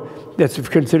 So that's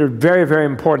considered very, very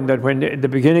important that when at the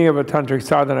beginning of a tantric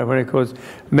sadhana, when it goes,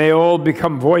 may all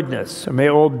become voidness, or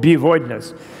may all be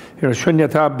voidness,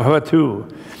 shunyata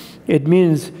bhavatu, it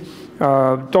means,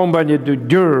 tongbanya du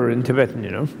dur in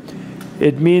Tibetan,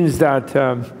 It means that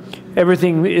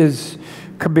everything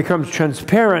becomes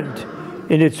transparent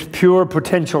in its pure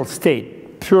potential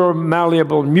state, pure,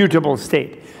 malleable, mutable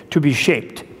state, to be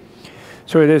shaped.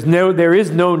 So there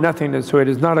is no nothingness, so it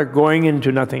is not a going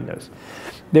into nothingness.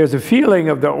 There's a feeling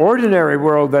of the ordinary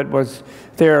world that was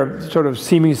there, sort of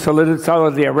seeming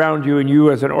solidly around you, and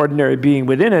you as an ordinary being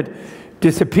within it,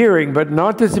 disappearing, but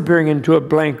not disappearing into a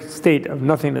blank state of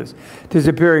nothingness,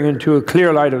 disappearing into a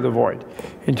clear light of the void,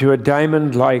 into a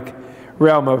diamond-like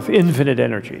realm of infinite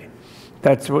energy.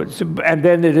 That's what, and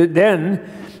then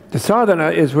the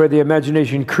sadhana is where the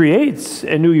imagination creates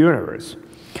a new universe.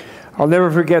 I'll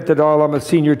never forget the Dalai Lama's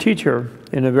senior teacher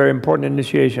in a very important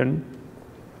initiation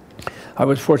I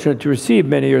was fortunate to receive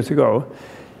many years ago.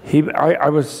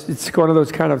 It's one of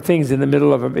those kind of things in the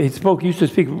middle of he used to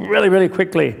speak really, really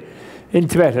quickly in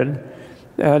Tibetan,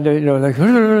 and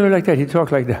like that. He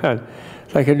talked like that,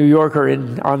 like a New Yorker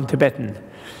on Tibetan,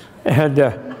 and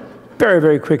very,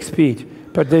 very quick speech.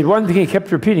 But the one thing he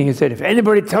kept repeating, he said, if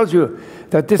anybody tells you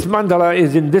that this mandala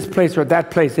is in this place or that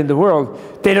place in the world,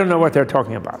 they don't know what they're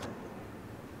talking about.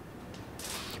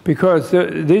 Because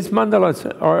these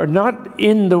mandalas are not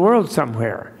in the world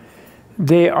somewhere.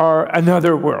 They are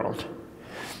another world.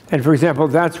 And for example,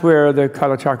 that's where the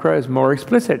Kalachakra is more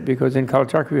explicit, because in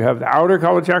Kalachakra you have the outer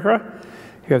Kalachakra,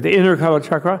 you have the inner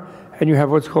Kalachakra, and you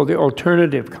have what's called the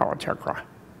alternative Kalachakra.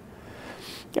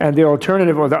 And the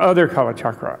alternative, or the other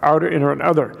Kalachakra, outer, inner, and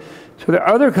other. So the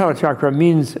other Kalachakra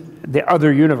means the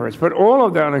other universe, but all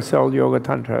of the unexcelled Yoga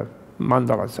Tantra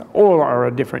mandalas, all are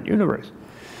a different universe.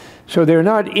 So they're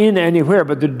not in anywhere,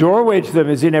 but the doorway to them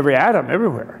is in every atom,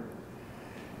 everywhere.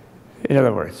 In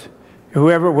other words,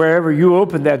 wherever you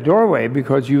open that doorway,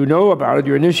 because you know about it,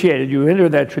 you're initiated, you enter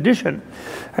that tradition,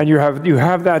 and you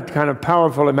have that kind of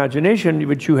powerful imagination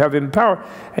which you have in power.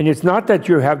 And it's not that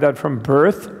you have that from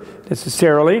birth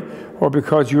necessarily, or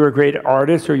because you're a great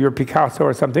artist, or you're Picasso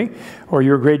or something, or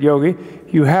you're a great yogi.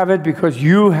 You have it because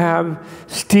you have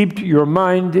steeped your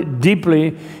mind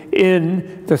deeply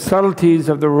in the subtleties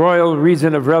of the royal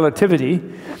reason of relativity,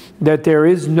 that there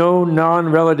is no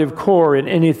non-relative core in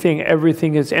anything.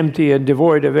 Everything is empty and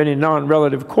devoid of any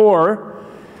non-relative core.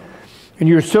 And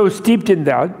you're so steeped in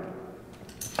that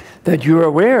you're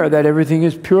aware that everything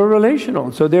is pure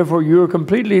relational. So therefore you're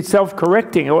completely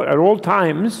self-correcting at all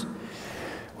times.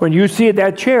 When you see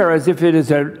that chair as if it is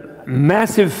a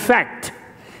massive fact,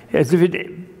 as if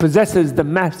it possesses the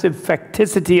massive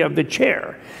facticity of the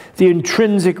chair, the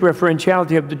intrinsic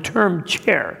referentiality of the term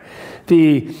chair,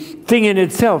 the thing in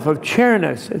itself of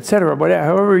chairness, etc.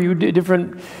 However you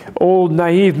different old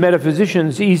naive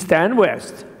metaphysicians, East and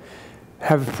West,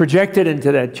 have projected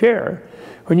into that chair.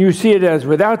 When you see it as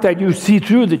without that, you see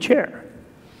through the chair.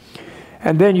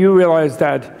 And then you realize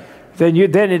that then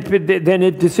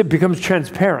it becomes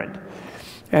transparent.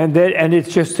 And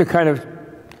it's just a kind of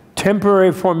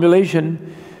temporary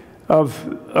formulation of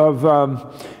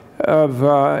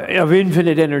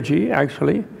infinite energy,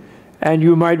 actually. And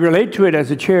you might relate to it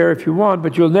as a chair if you want,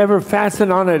 but you'll never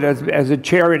fasten on it as a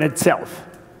chair in itself.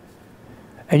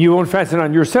 And you won't fasten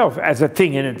on yourself as a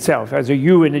thing in itself, as a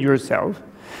you in yourself,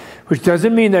 which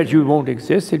doesn't mean that you won't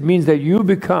exist. It means that you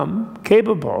become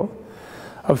capable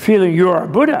of feeling you are a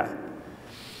Buddha.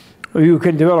 Or you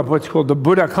can develop what's called the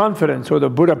Buddha confidence, or the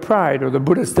Buddha pride, or the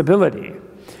Buddha stability.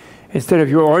 Instead of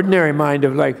your ordinary mind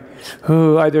of like,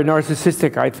 oh, either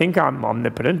narcissistic, I think I'm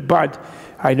omnipotent, but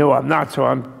I know I'm not, so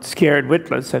I'm scared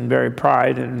witless and very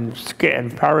pride and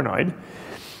paranoid.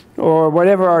 Or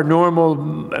whatever our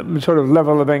normal sort of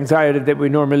level of anxiety that we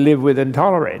normally live with and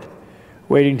tolerate.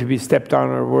 Waiting to be stepped on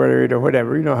or worried or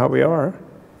whatever. You know how we are.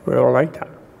 We're all like that,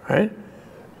 right?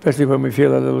 Especially when we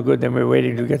feel a little good, then we're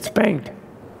waiting to get spanked.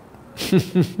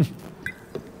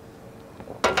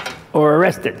 Or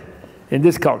arrested in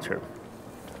this culture.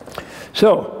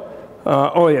 So,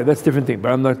 oh yeah, that's a different thing,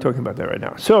 but I'm not talking about that right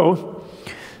now. So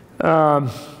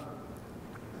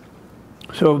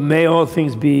may all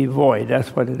things be void. That's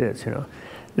what it is, you know.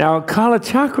 Now,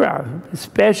 Kalachakra,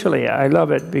 especially, I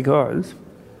love it because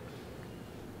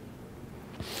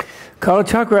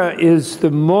Kalachakra is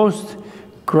the most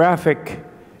graphic,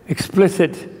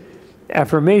 explicit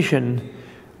affirmation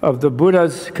of the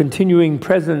Buddha's continuing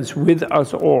presence with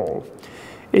us all.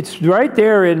 It's right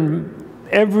there in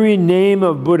every name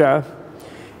of Buddha,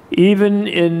 even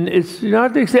in, it's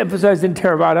not emphasized in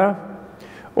Theravada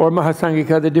or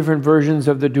Mahasangika, the different versions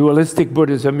of the dualistic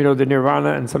Buddhism, you know, the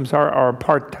nirvana and samsara are a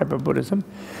part type of Buddhism.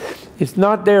 It's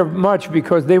not there much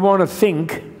because they want to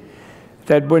think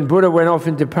that when Buddha went off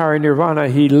into parinirvana,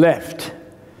 he left.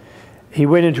 He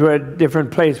went into a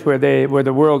different place where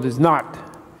the world is not.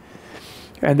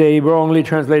 And they will only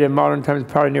translate in modern times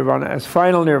parinirvana as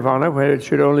final nirvana, where it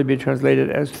should only be translated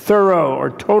as thorough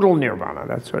or total nirvana.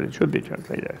 That's what it should be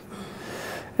translated as.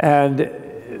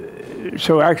 And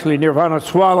so actually nirvana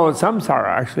swallows samsara,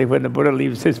 actually, when the Buddha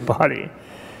leaves his body.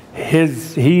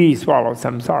 He swallows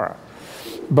samsara.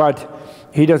 But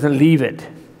he doesn't leave it.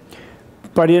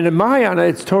 But in Mahayana,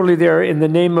 it's totally there in the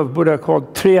name of Buddha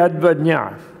called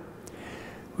Triyadvajna,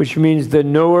 which means the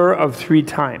knower of 3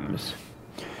 times.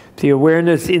 The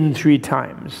awareness in 3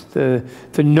 times. The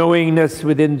knowingness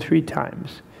within 3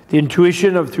 times. The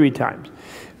intuition of 3 times.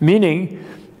 Meaning,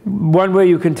 one way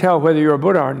you can tell whether you're a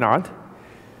Buddha or not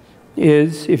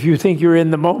is if you think you're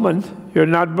in the moment, you're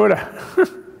not Buddha.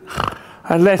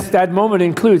 Unless that moment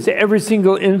includes every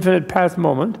single infinite past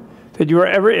moment that you are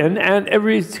ever in, and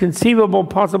every conceivable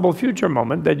possible future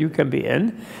moment that you can be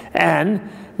in, and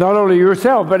not only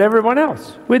yourself, but everyone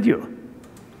else with you.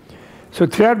 So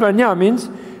Triyadvajna means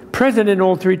present in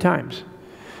all 3 times.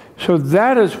 So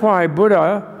that is why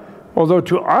Buddha, although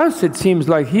to us it seems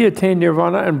like he attained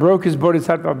nirvana and broke his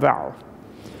bodhisattva vow,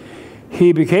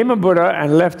 he became a Buddha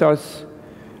and left us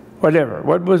whatever.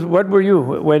 What were you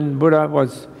when Buddha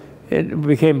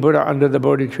became Buddha under the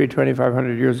Bodhi tree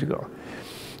 2,500 years ago?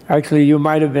 Actually, you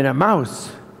might have been a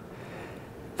mouse.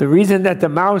 The reason that the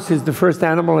mouse is the first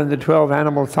animal in the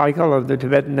 12-animal cycle of the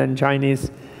Tibetan and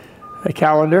Chinese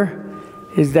calendar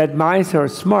is that mice are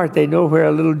smart. They know where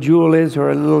a little jewel is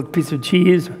or a little piece of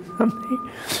cheese or something.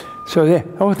 So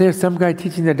there's some guy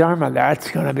teaching the Dharma.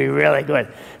 That's going to be really good.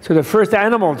 So the first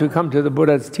animal to come to the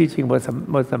Buddha's teaching was a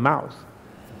mouse,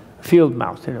 a field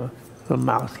mouse, you know. The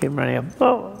mouse came running up.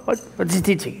 Oh, what's he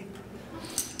teaching?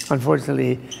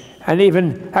 Unfortunately, and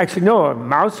even, actually no, a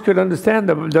mouse could understand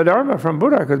the Dharma from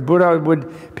Buddha, because Buddha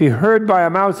would be heard by a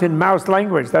mouse in mouse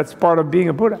language. That's part of being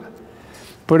a Buddha.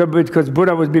 Because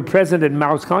Buddha would be present in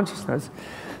mouse consciousness,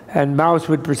 and mouse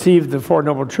would perceive the 4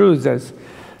 Noble Truths as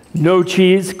no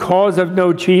cheese, cause of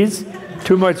no cheese,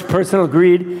 too much personal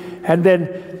greed, and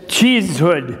then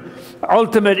cheesehood,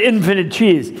 ultimate infinite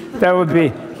cheese. That would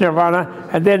be nirvana.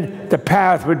 And then the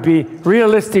path would be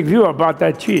realistic view about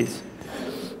that cheese.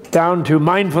 Down to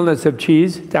mindfulness of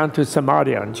cheese, down to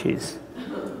samadhi on cheese.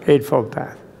 Eightfold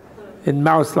path. In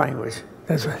mouse language.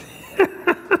 That's right.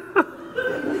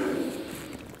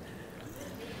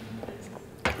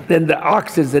 Then the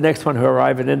ox is the next one who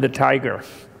arrived, and then the tiger.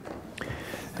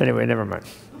 Anyway, never mind.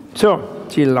 So,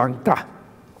 Chilangta.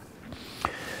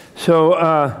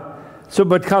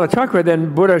 But Kalachakra,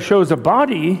 then Buddha shows a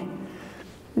body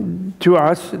to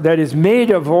us that is made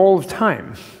of all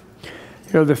time.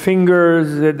 You know, the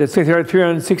fingers, the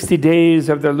 360 days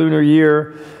of the lunar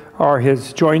year are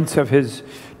his joints of his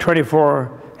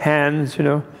 24 hands, you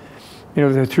know,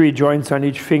 the 3 joints on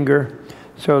each finger,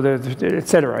 so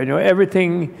etc. You know,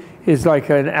 everything is like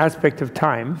an aspect of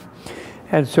time.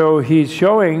 And so he's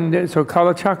showing, so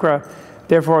Kalachakra,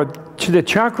 therefore, the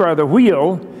chakra, the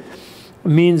wheel,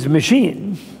 means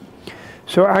machine.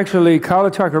 So actually,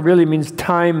 Kalachakra really means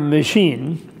time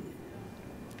machine.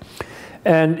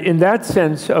 And in that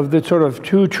sense of the sort of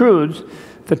 2 truths,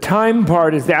 the time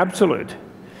part is the absolute.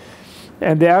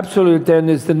 And the absolute then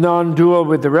is the non-dual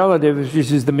with the relative,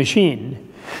 which is the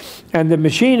machine. And the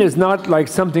machine is not like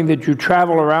something that you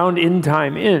travel around in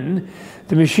time in.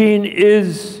 The machine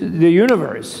is the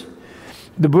universe.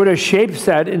 The Buddha shapes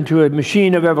that into a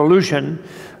machine of evolution,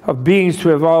 of beings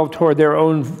to evolve toward their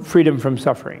own freedom from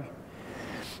suffering.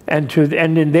 And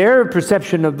in their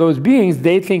perception of those beings,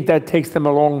 they think that takes them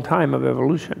a long time of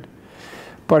evolution.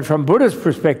 But from Buddha's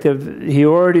perspective, he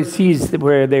already sees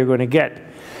where they're going to get.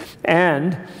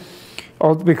 And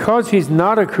because he's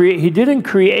not a creator, he didn't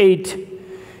create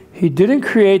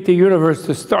the universe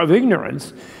to starve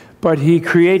ignorance, but he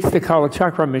creates the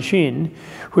Kalachakra machine,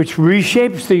 which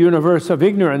reshapes the universe of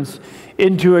ignorance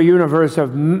into a universe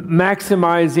of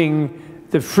maximizing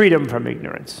the freedom from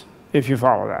ignorance, if you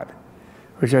follow that,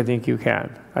 which I think you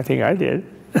can. I think I did.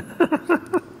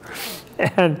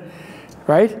 And,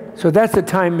 right? So that's the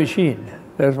time machine.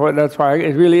 That's why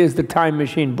it really is the time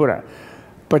machine Buddha.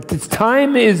 But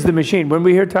time is the machine. When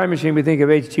we hear time machine, we think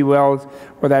of H.G. Wells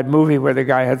or that movie where the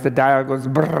guy has the dial, goes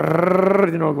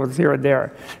brrrr, goes here and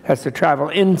there, has to travel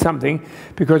in something,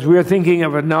 because we're thinking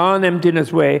of a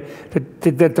non-emptiness way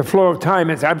that the flow of time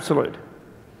is absolute.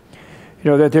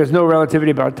 You know, that there's no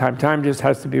relativity about time. Time just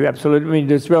has to be absolute. I mean,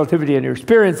 there's relativity in your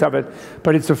experience of it,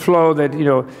 but it's a flow that, you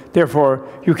know, therefore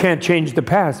you can't change the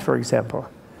past, for example.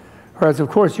 Whereas, of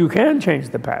course, you can change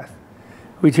the past.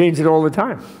 We change it all the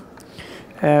time.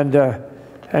 And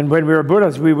when we're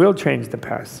Buddhas, we will change the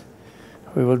past.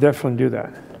 We will definitely do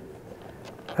that.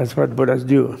 That's what Buddhas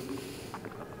do.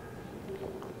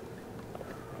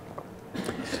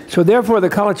 So therefore, the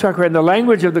Kalachakra and the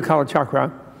language of the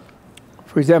Kalachakra,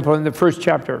 for example, in the first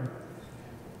chapter,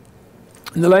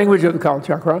 in the language of the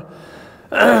Kalachakra,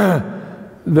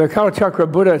 the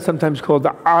Kalachakra Buddha is sometimes called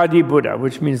the Adi Buddha,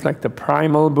 which means like the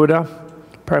primal Buddha,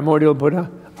 primordial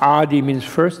Buddha. Adi means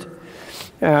first.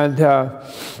 And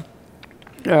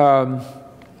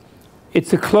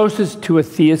it's the closest to a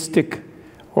theistic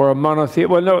or a monotheistic.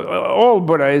 Well, no, all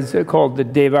Buddha is called the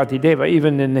Devati Deva.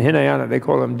 Even in the Hinayana, they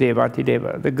call him Devati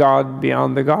Deva, the God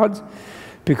beyond the gods.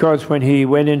 Because when he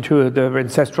went into the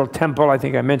ancestral temple, I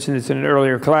think I mentioned this in an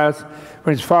earlier class,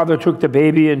 when his father took the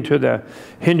baby into the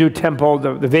Hindu temple,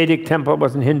 the Vedic temple, it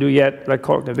wasn't Hindu yet, I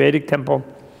call it the Vedic temple,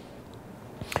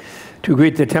 to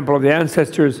greet the temple of the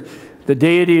ancestors, the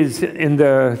deities in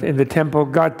the temple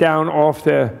got down off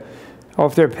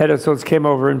their pedestals, came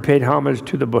over and paid homage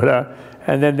to the Buddha,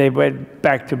 and then they went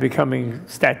back to becoming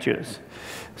statues.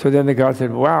 So then the god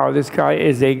said, wow, this guy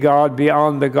is a god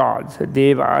beyond the gods, a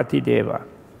Deva Ati Deva,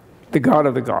 the god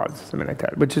of the gods, something like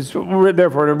that, which is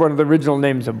therefore one of the original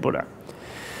names of Buddha.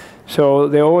 So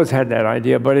they always had that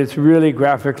idea, but it's really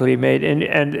graphically made,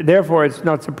 and therefore it's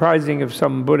not surprising if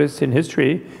some Buddhists in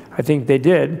history, I think they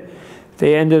did,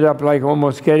 they ended up like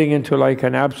almost getting into like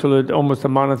an absolute, almost a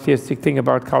monotheistic thing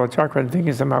about Kalachakra and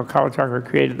thinking somehow Kalachakra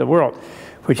created the world,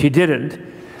 which he didn't.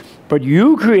 But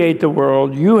you create the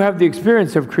world, you have the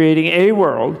experience of creating a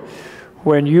world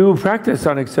when you practice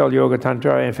on Exile Yoga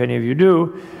Tantra, if any of you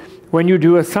do, when you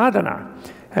do a sadhana.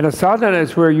 And a sadhana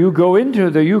is where you go into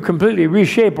you completely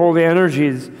reshape all the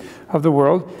energies of the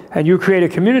world, and you create a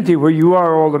community where you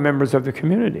are all the members of the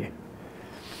community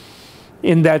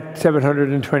in that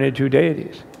 722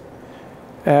 deities.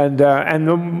 And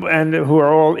who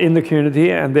are all in the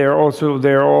community, and they're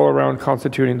all around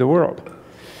constituting the world.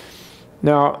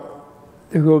 Now,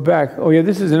 to go back, oh yeah,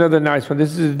 this is another nice one.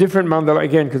 This is a different mandala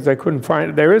again, because I couldn't find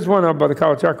it. There is one up by the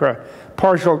Kalachakra,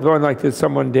 partial going like this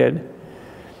someone did.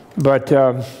 But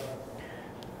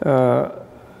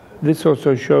this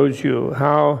also shows you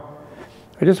how,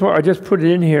 I just put it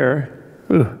in here.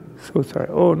 Ugh, so sorry.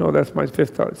 Oh no, that's my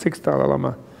sixth Dalai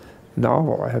Lama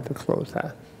novel. I had to close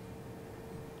that.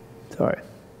 Sorry.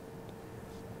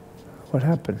 What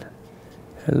happened?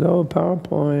 Hello,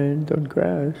 PowerPoint, don't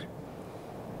crash.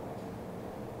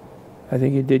 I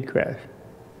think it did crash.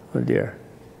 Oh dear.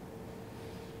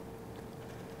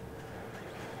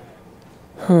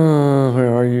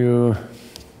 Where are you?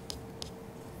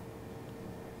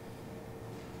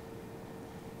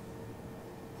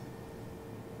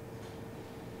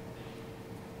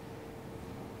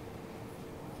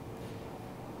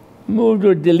 Moved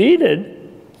or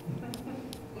deleted?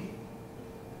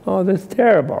 Oh, that's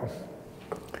terrible.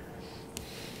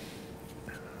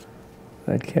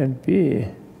 That can't be.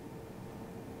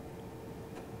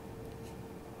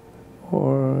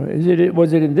 Or is it?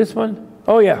 Was it in this one?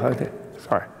 Oh yeah. Okay.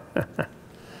 Sorry.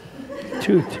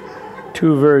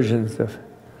 two versions of.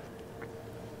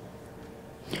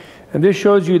 And this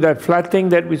shows you that flat thing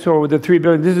that we saw with the 3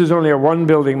 buildings. This is only a 1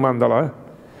 building mandala.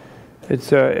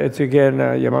 It's again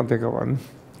a Yamantaka one.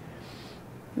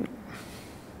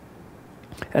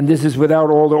 And this is without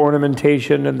all the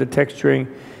ornamentation and the texturing.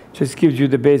 Just gives you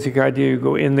the basic idea. You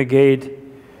go in the gate.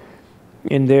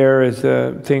 In there is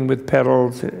a thing with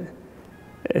petals.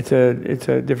 It's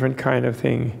a different kind of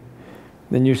thing.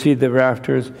 Then you see the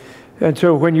rafters. And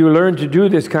so when you learn to do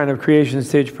this kind of creation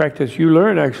stage practice, you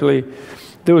learn actually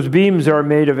those beams are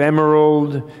made of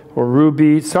emerald or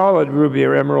ruby, solid ruby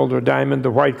or emerald or diamond, the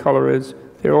white color is.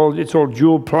 It's all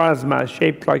jewel plasma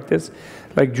shaped like this,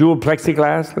 like jewel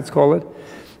plexiglass, let's call it.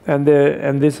 And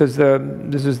this is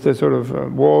the sort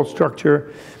of wall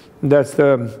structure. That's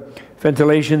the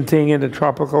ventilation thing in the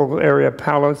tropical area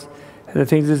palace. And the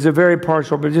things, this is a very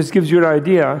partial, but it just gives you an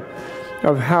idea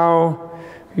of how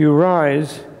you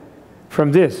rise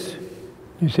from this,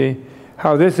 you see.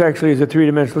 How this actually is a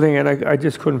 3-dimensional thing, and I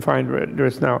just couldn't find it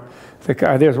just now.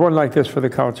 There's one like this for the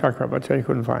Kalachakra, but I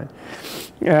couldn't find.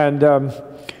 And,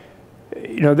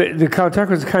 you know, the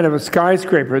Kalachakra is kind of a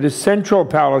skyscraper, this central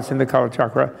palace in the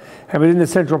Kalachakra, and within the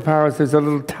central palace there's a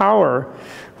little tower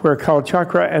where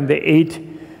Kalachakra and the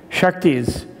 8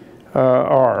 Shaktis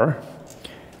are,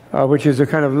 which is a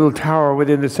kind of little tower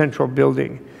within the central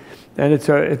building. And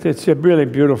it's a really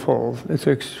beautiful, it's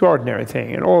an extraordinary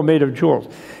thing, and all made of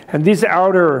jewels. And these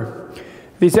outer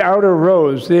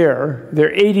rows there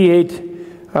are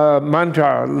 88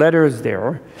 mantra letters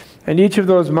there, and each of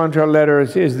those mantra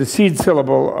letters is the seed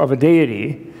syllable of a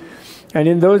deity. And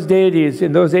in those deities,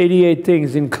 in those 88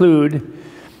 things include,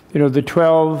 the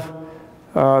 12,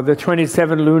 the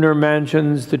 27 lunar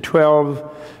mansions, the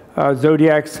 12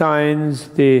 zodiac signs,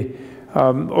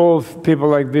 all people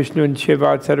like Vishnu and Shiva,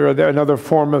 etc. Another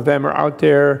form of them are out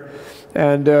there,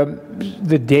 and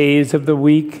the days of the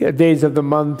week, days of the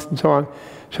month, and so on.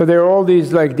 So there are all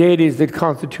these like deities that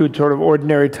constitute sort of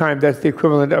ordinary time. That's the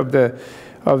equivalent of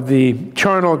the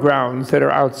charnel grounds that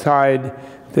are outside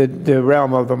the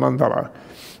realm of the mandala.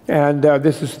 And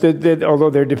this is, although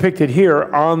they're depicted here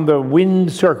on the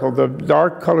wind circle, the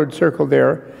dark colored circle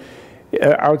there,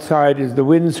 outside is the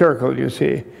wind circle, you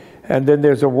see. And then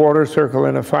there's a water circle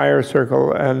and a fire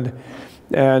circle, and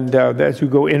as you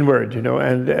go inward,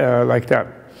 and like that.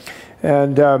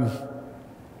 And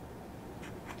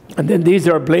then these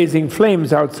are blazing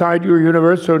flames outside your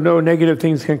universe, so no negative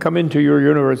things can come into your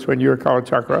universe when you're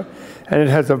Kalachakra. And it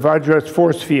has a Vajra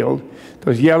force field.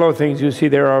 Those yellow things you see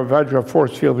there are a Vajra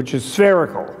force field, which is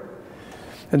spherical.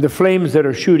 And the flames that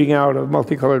are shooting out of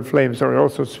multicolored flames are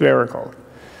also spherical,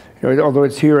 although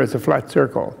it's here as a flat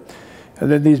circle.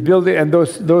 And then these buildings, and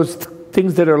those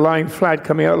things that are lying flat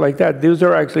coming out like that, those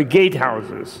are actually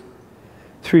gatehouses,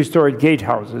 3-storied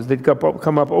gatehouses that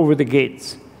come up over the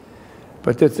gates.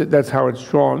 But that's how it's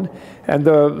drawn. And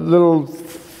the little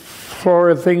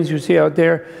floral things you see out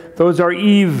there, those are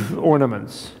eave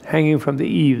ornaments hanging from the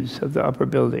eaves of the upper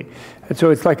building. And so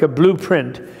it's like a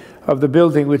blueprint of the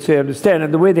building which they understand.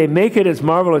 And the way they make it is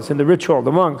marvelous in the ritual.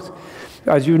 The monks,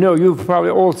 as you know, you've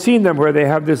probably all seen them where they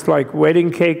have this like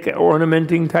wedding cake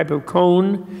ornamenting type of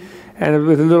cone, and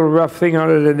with a little rough thing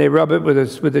on it, and they rub it with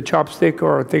a chopstick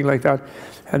or a thing like that,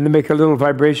 and they make a little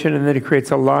vibration, and then it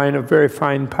creates a line of very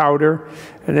fine powder.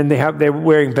 And then they're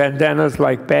wearing bandanas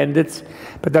like bandits,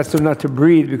 but that's not to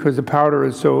breathe because the powder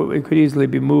is so it could easily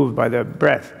be moved by the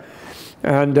breath.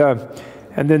 And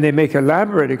then they make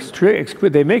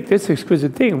they make this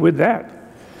exquisite thing with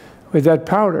that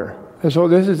powder. And so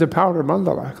this is a powder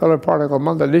mandala, color particle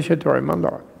mandala, initiatory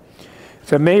mandala.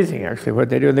 It's amazing, actually, what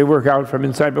they do. And they work out from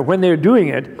inside. But when they're doing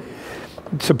it,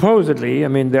 supposedly,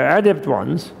 the adept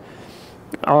ones,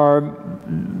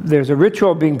 there's a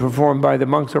ritual being performed by the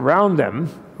monks around them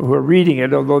who are reading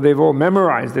it, although they've all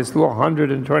memorized this little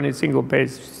 120 single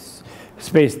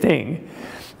space thing.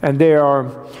 And they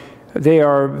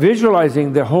are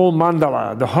visualizing the whole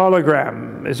mandala. The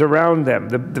hologram is around them,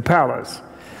 the palace.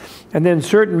 And then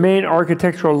certain main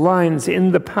architectural lines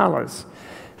in the palace,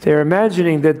 they're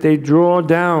imagining that they draw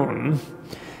down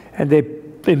and they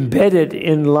embed it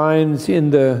in lines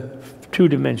in the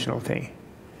two-dimensional thing.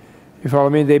 You follow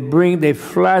me? They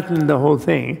flatten the whole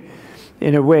thing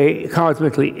in a way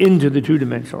cosmically into the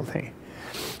two-dimensional thing.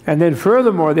 And then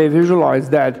furthermore, they visualize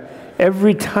that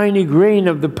every tiny grain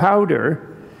of the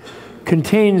powder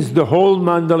contains the whole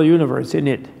mandala universe in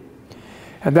it.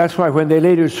 And that's why when they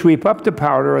later sweep up the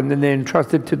powder and then they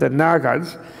entrust it to the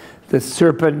nagas, the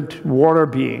serpent water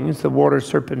beings, the water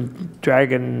serpent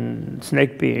dragon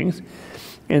snake beings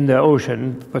in the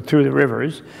ocean, but through the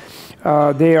rivers,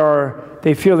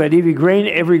 they feel that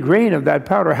every grain of that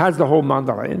powder has the whole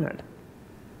mandala in it.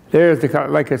 There's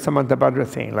like a Samantabhadra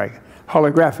thing, like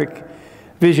holographic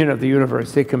vision of the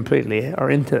universe. They completely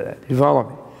are into that. You follow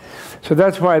me? So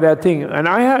that's why that thing, and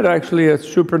I had actually a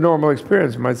supernormal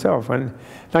experience myself in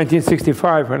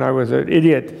 1965 when I was an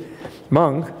idiot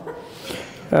monk,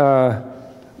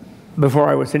 before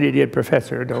I was an idiot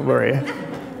professor, don't worry.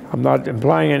 I'm not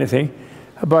implying anything.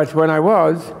 But when I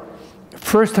was,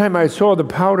 first time I saw the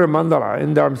powder mandala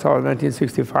in Dharamsala in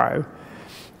 1965,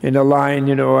 in a line,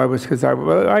 because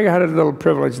I had a little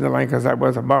privilege in the line because I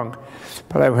was a monk,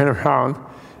 but I went around,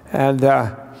 and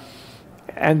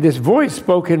this voice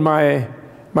spoke in my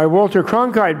Walter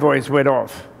Cronkite voice went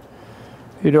off,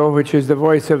 which is the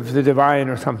voice of the divine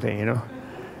or something,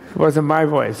 It wasn't my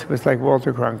voice. It was like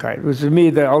Walter Cronkite. It was to me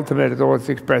the ultimate. It always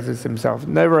expresses himself.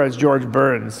 Never as George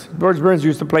Burns. George Burns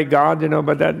used to play God,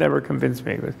 but that never convinced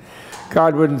me.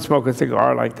 God wouldn't smoke a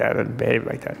cigar like that and behave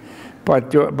like that.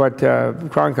 But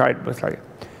Cronkite was like it.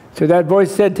 So that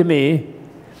voice said to me,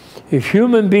 if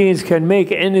human beings can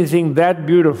make anything that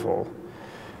beautiful,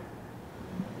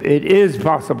 it is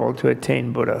possible to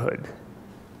attain Buddhahood.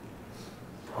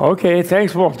 Okay,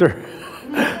 thanks, Walter.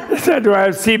 Do I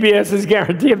have CBS's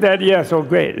guarantee of that? Yes, oh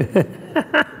great.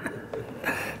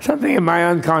 Something in my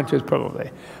unconscious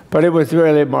probably. But it was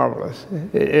really marvelous.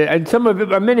 And some of it,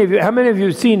 many of you, how many of you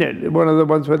have seen it? One of the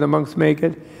ones where the monks make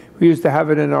it. We used to have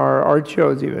it in our art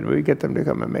shows even. We get them to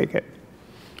come and make it.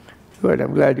 Good,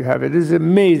 I'm glad you have it. It is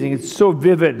amazing. It's so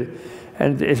vivid,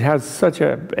 and it has such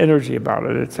an energy about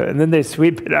it. And then they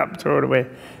sweep it up, throw it away,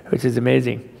 which is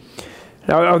amazing.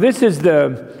 Now this is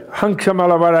the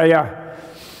Hankshamalavaraya.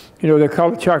 You know, the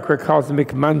Kalachakra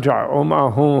cosmic mantra, Om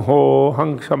Ahum Ho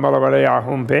Hankshamalavaraya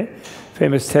Humpe,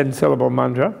 famous 10-syllable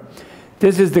mantra.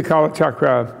 This is the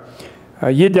Kalachakra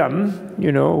Yidam,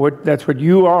 you know, that's what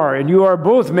you are. And you are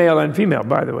both male and female,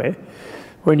 by the way,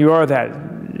 when you are that.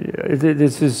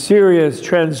 This is serious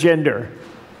transgender.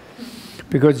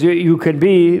 Because you can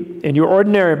be, in your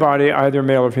ordinary body, either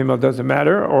male or female, doesn't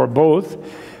matter, or both.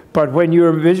 But when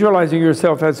you're visualizing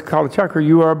yourself as Kalachakra,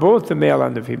 you are both the male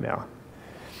and the female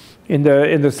in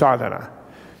the sadhana.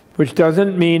 Which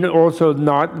doesn't mean also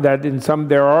not that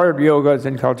there are yogas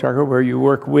in Kalachakra where you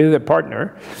work with a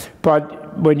partner,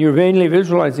 but when you're vainly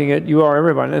visualizing it, you are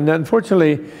everyone. And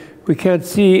unfortunately, we can't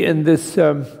see in this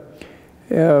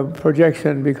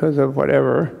projection because of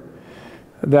whatever,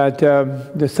 that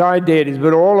the side deities,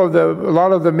 but a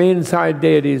lot of the main side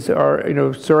deities are, you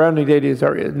know, surrounding deities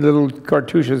are in little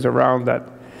cartouches around that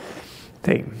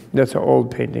thing. That's an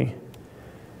old painting.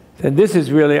 And this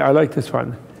is really, I like this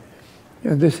one.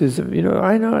 And this is, you know,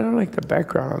 I don't like the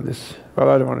background on this. Well,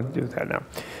 I don't want to do that now.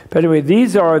 But anyway,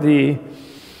 this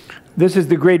is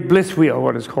the Great Bliss Wheel,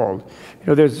 what it's called. You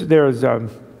know, there's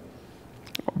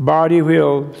body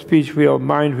wheel, speech wheel,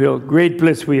 mind wheel, Great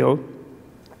Bliss Wheel,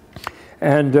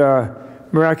 and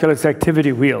miraculous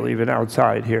activity wheel, even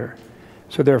outside here.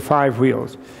 So there are 5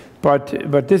 wheels.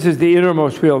 But this is the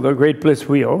innermost wheel, the Great Bliss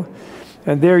Wheel.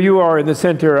 And there you are in the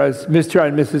center as Mr.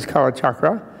 and Mrs.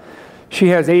 Kalachakra. She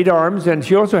has 8 arms, and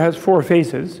she also has 4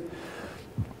 faces.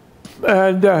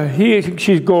 And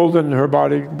she's golden, her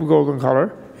body golden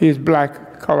color. He's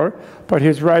black color, but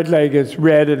his right leg is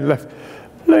red and left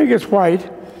leg is white.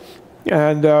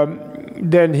 And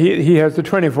then he has the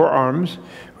 24 arms,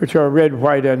 which are red,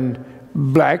 white, and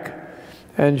black.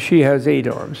 And she has 8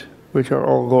 arms, which are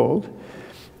all gold.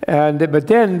 But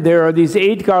then there are these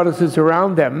 8 goddesses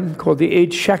around them called the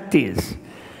 8 Shaktis,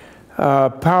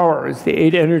 powers, the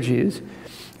 8 energies.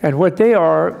 And what they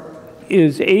are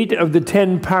is 8 of the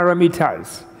 10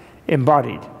 paramitas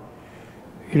embodied.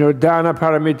 You know, Dana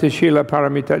Paramita, Shila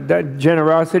Paramita,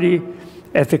 generosity,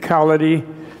 ethicality,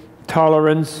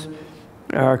 tolerance,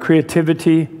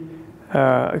 creativity,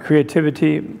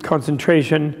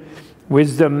 concentration,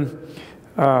 wisdom,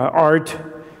 art,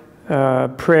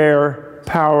 prayer,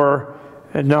 power,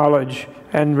 and knowledge,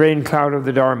 and rain cloud of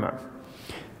the Dharma.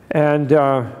 And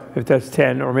if that's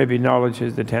 10, or maybe knowledge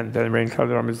is the 10th, then rain cloud of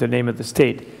the Dharma is the name of the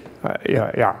state.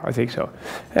 Yeah, I think so.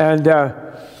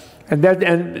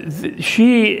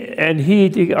 She and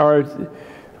he are.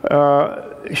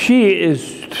 She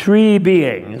is 3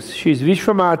 beings. She's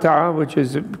Vishwamata, which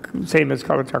is the same as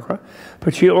Kalachakra,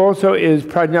 but she also is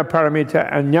Prajna Paramita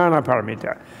and Jnana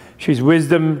Paramita. She's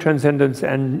wisdom, transcendence,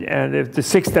 and the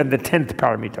 6th and the 10th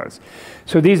paramitas.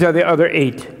 So these are the other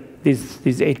 8,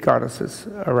 these 8 goddesses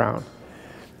around.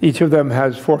 Each of them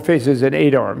has 4 faces and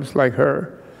 8 arms, like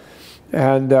her.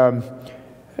 And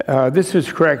this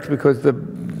is correct because the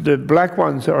black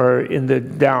ones are in the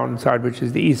down side, which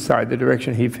is the east side, the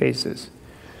direction he faces.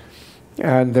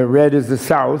 And the red is the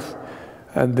south,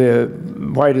 and the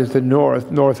white is the north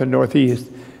and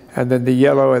northeast, and then the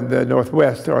yellow and the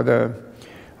northwest are the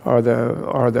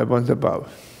ones above.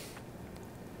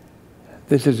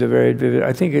 This is a very vivid.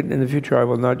 I think in the future I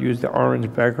will not use the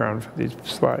orange background for these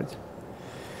slides.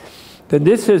 Then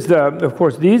this is of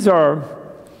course, these are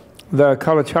the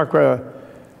Kalachakra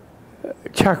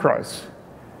chakras,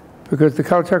 because the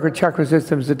Kalachakra chakra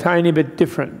system is a tiny bit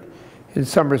different in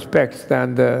some respects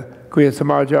than the Guhya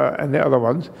Samaja and the other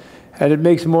ones. And it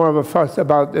makes more of a fuss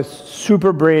about this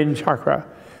super brain chakra,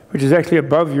 which is actually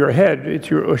above your head. It's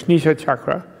your Ushnisha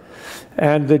chakra.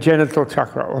 And the genital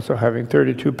chakra, also having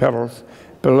 32 petals,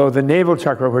 below the navel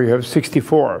chakra, where you have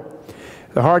 64.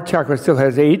 The heart chakra still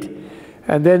has 8.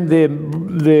 And then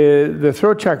the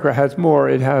throat chakra has more.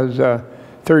 It has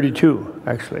 32,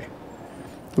 actually,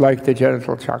 like the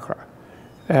genital chakra.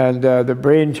 And the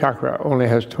brain chakra only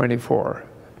has 24,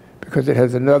 because it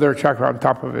has another chakra on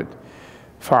top of it,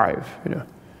 5, you know.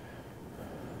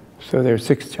 So there are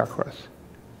 6 chakras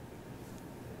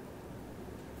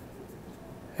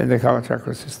in the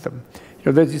Kalachakra system. You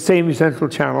know, there's the same central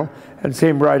channel and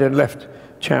same right and left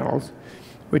channels,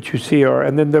 which you see are,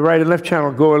 and then the right and left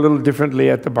channel go a little differently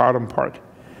at the bottom part.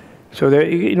 So there,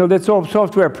 you know, that's all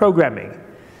software programming.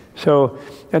 So,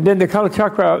 and then the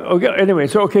Kalachakra, okay, anyway,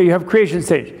 so okay, you have creation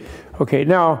stage. Okay,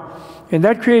 now, in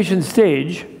that creation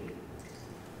stage,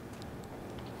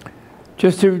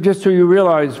 just so you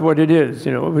realize what it is,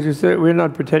 you know, which is that we're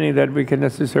not pretending that we can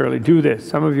necessarily do this.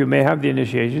 Some of you may have the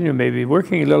initiation, you may be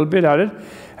working a little bit at it,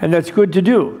 and that's good to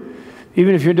do.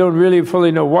 Even if you don't really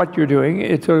fully know what you're doing,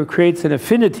 it sort of creates an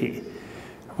affinity.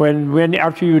 When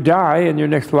after you die in your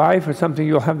next life or something,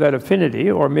 you'll have that affinity,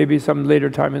 or maybe some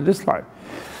later time in this life.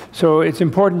 So it's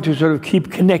important to sort of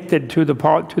keep connected to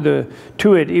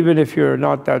it, even if you're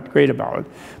not that great about it.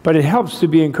 But it helps to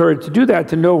be encouraged to do that,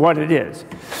 to know what it is.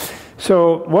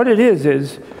 So what it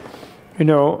is, you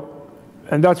know,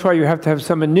 and that's why you have to have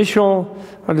some initial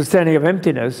understanding of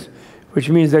emptiness, which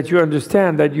means that you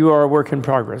understand that you are a work in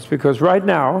progress. Because right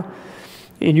now,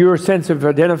 in your sense of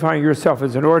identifying yourself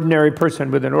as an ordinary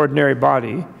person with an ordinary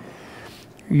body,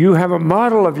 you have a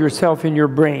model of yourself in your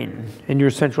brain, in your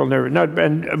central nervous,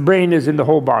 and brain is in the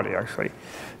whole body, actually.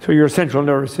 So your central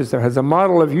nervous system has a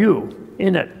model of you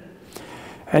in it.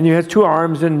 And you have 2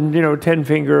 arms and, you know, 10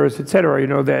 fingers, etc., you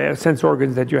know, the sense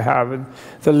organs that you have, and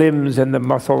the limbs and the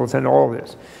muscles and all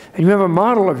this. And you have a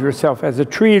model of yourself as a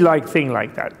tree-like thing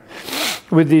like that,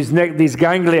 with these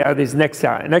ganglia, these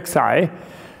nexi,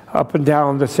 up and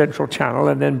down the central channel,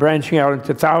 and then branching out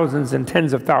into thousands and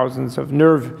tens of thousands of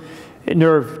nerve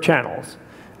channels,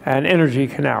 and energy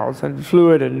canals, and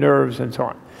fluid and nerves, and so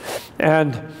on.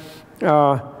 And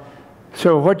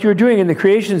so what you're doing in the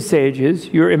creation stage is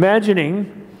you're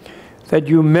imagining that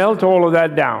you melt all of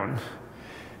that down.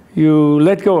 You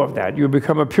let go of that. You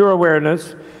become a pure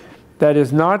awareness that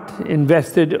is not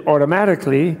invested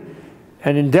automatically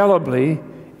and indelibly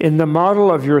in the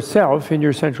model of yourself in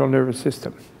your central nervous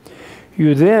system.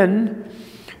 You then,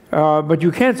 but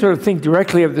you can't sort of think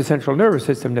directly of the central nervous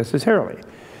system necessarily.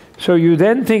 So you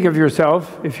then think of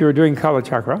yourself, if you're doing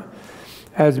Kalachakra,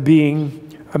 as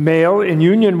being a male in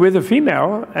union with a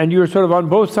female, and you're sort of on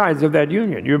both sides of that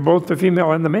union. You're both the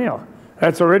female and the male.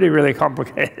 That's already really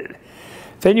complicated.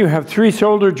 Then you have 3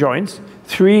 shoulder joints,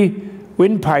 3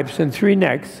 windpipes, and 3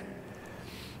 necks.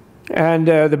 And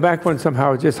the back one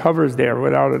somehow just hovers there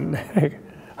without a neck.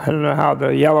 I don't know how,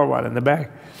 the yellow one in the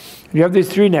back. You have these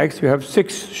 3 necks, you have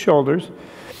 6 shoulders,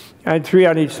 and 3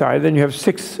 on each side. Then you have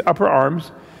 6 upper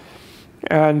arms,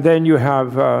 and then you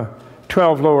have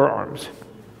 12 lower arms.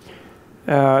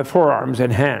 Forearms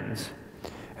and hands,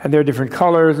 and they're different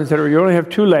colors, etc. You only have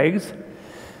 2 legs,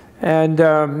 and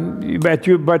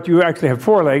but you actually have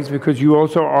 4 legs because you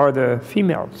also are the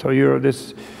female. So you're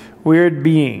this weird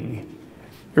being.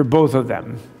 You're both of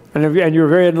them, and you're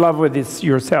very in love with this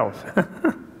yourself.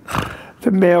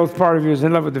 The male part of you is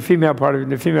in love with the female part of you,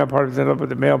 and the female part of you is in love with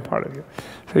the male part of you.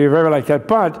 So you're very like that.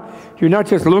 But you're not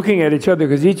just looking at each other,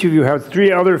 because each of you has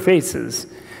 3 other faces,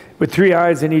 with 3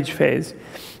 eyes in each face.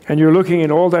 And you're looking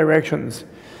in all directions.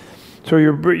 So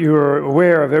you're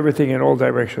aware of everything in all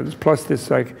directions. Plus this,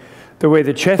 like, the way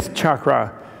the chest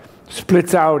chakra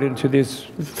splits out into this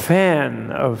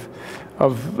fan of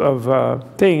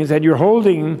things. And you're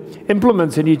holding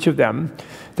implements in each of them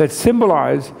that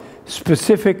symbolize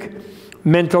specific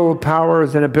mental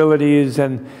powers and abilities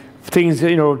and things,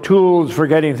 you know, tools for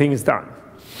getting things done.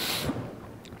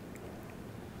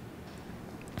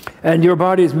 And your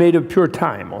body is made of pure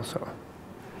time also.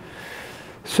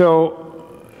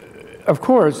 So, of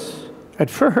course, at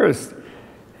first,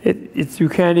 you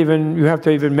have to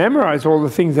even memorize all the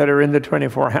things that are in the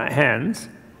 24 hands.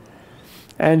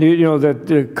 And you know,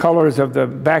 the colors of the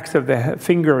backs of the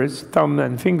fingers, thumb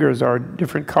and fingers, are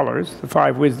different colors, the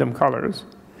 5 wisdom colors.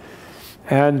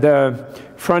 And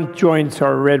front joints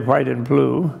are red, white, and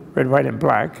blue, red, white, and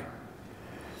black.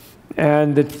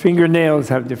 And the fingernails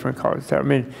have different colors. I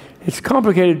mean, it's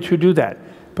complicated to do that.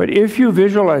 But if you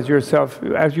visualize yourself,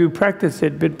 as you practice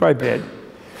it bit by bit,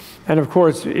 and of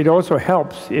course it also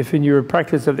helps if in your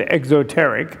practice of the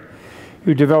exoteric,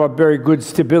 you develop very good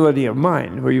stability of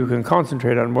mind, where you can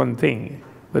concentrate on one thing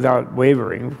without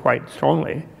wavering quite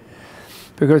strongly.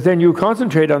 Because then you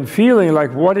concentrate on feeling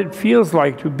like what it feels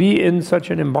like to be in such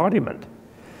an embodiment.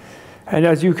 And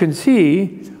as you can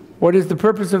see, what is the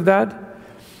purpose of that?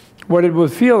 What it will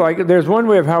feel like, there's one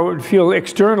way of how it would feel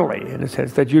externally, in a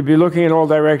sense, that you'd be looking in all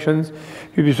directions,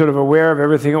 you'd be sort of aware of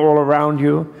everything all around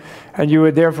you, and you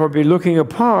would therefore be looking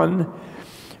upon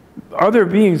other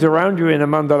beings around you in a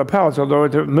mandala palace, although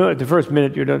at the first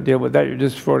minute you don't deal with that, you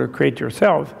just sort of create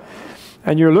yourself.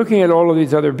 And you're looking at all of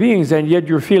these other beings, and yet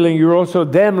you're feeling you're also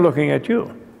them looking at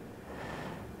you.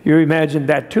 You imagine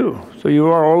that too, so you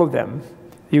are all of them.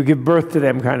 You give birth to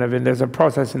them, kind of, and there's a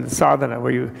process in the sadhana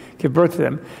where you give birth to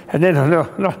them. And then,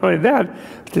 not only that,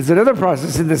 there's another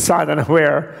process in the sadhana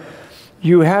where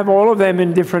you have all of them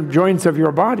in different joints of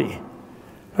your body,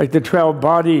 like the 12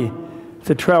 body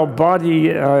the 12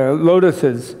 body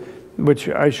lotuses, which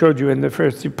I showed you in the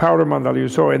first powder mandala you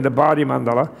saw in the body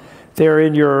mandala. They're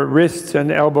in your wrists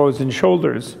and elbows and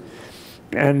shoulders,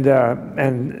 and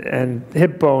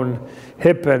hip bone,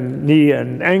 hip and knee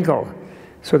and ankle.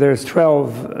 So there's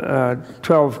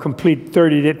 12 complete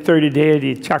 30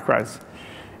 deity chakras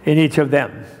in each of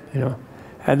them, you know.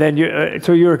 And then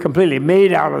so you're completely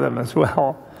made out of them as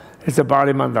well. It's a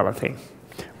body mandala thing,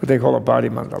 what they call a body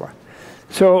mandala.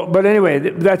 So, but anyway,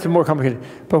 that's more complicated.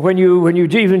 But when you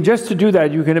even just to do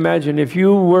that, you can imagine if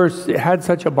you had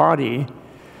such a body,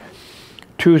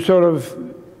 to sort of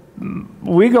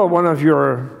wiggle one of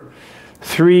your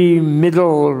 3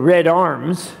 middle red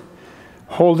arms,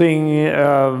 holding you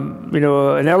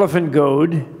know, an elephant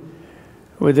goad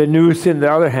with a noose in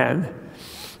the other hand,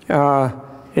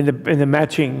 in the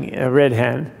matching red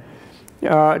hand,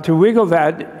 to wiggle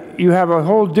that, you have a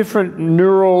whole different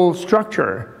neural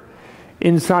structure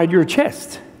inside your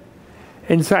chest,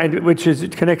 which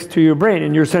connects to your brain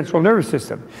and your central nervous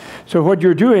system. So what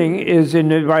you're doing is,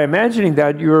 by imagining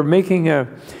that, you're making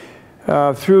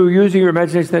through using your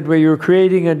imagination that way, you're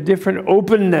creating a different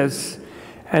openness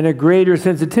and a greater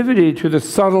sensitivity to the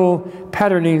subtle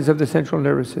patternings of the central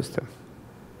nervous system.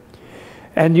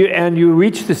 And you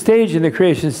reach the stage in the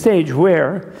creation stage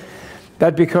where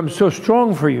that becomes so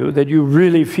strong for you that you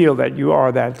really feel that you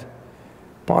are that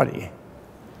body.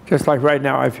 Just like right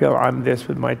now I feel I'm this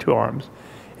with my 2 arms.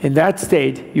 In that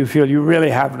state, you feel you really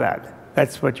have that.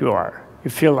 That's what you are. You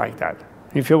feel like that.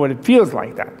 You feel what it feels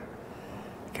like that.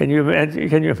 Can you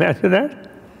imagine that?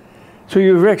 So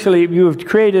you've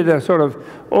created a sort of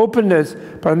openness,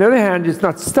 but on the other hand, it's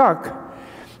not stuck,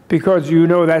 because you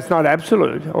know that's not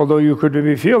absolute, although you could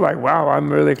maybe feel like, wow,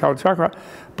 I'm really Kalachakra,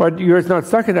 but it's not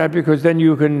stuck in that, because then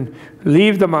you can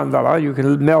leave the mandala, you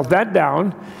can melt that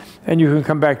down, and you can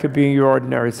come back to being your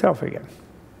ordinary self again.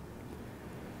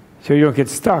 So you don't get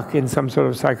stuck in some sort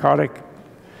of psychotic,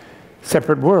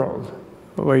 separate world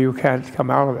where you can't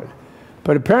come out of it.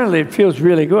 But apparently it feels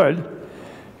really good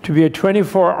to be a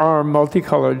 24-arm,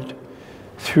 multicolored,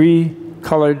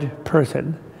 3-colored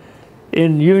person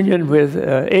in union with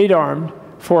 8-armed,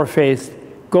 4-faced,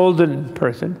 golden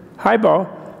person. Hi, Bo,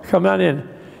 come on in.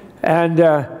 And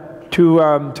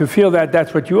to feel that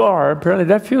that's what you are, apparently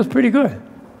that feels pretty good.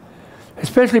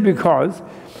 Especially because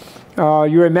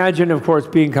you imagine, of course,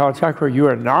 being Kalachakra, you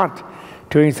are not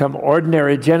doing some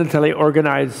ordinary genitally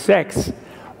organized sex.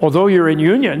 Although you're in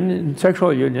union, in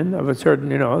sexual union of a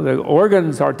certain, you know, the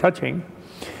organs are touching,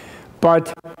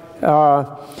 but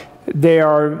what they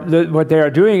are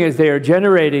doing is they are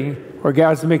generating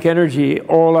orgasmic energy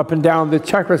all up and down the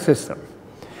chakra system.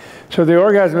 So the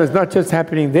orgasm is not just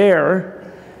happening there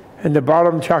in the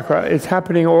bottom chakra, it's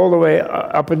happening all the way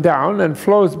up and down and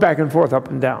flows back and forth up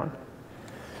and down.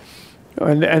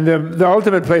 And the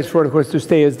ultimate place for it, of course, to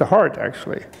stay is the heart,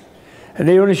 actually. And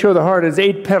they only show the heart as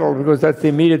 8 petals because that's the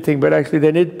immediate thing, but actually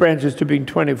then it branches to being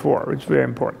 24, which is very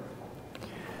important,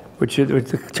 which the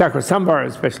chakra samvara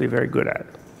is especially very good at.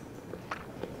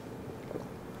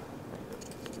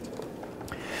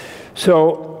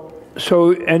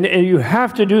 And you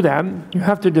have to do that, you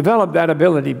have to develop that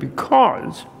ability,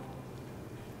 because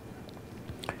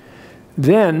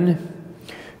then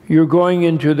you're going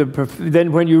into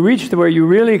then when you reach where you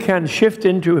really can shift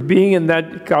into being in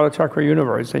that Kalachakra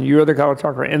universe, and you're the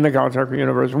Kalachakra in the Kalachakra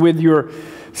universe with your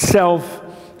self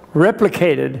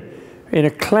replicated in a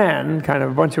clan, kind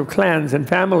of a bunch of clans and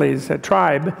families, a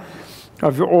tribe,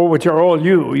 which are all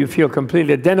you. You feel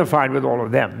completely identified with all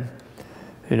of them,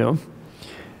 you know.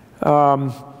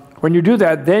 When you do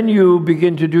that, then you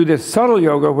begin to do this subtle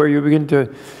yoga where you begin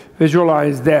to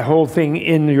visualize that whole thing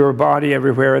in your body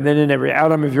everywhere, and then in every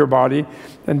atom of your body,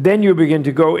 and then you begin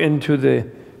to go into the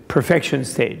perfection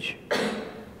stage.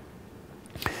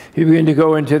 You begin to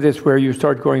go into this where you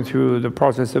start going through the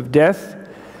process of death,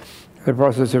 the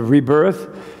process of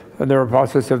rebirth, and the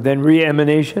process of then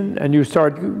re-emanation, and you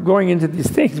start going into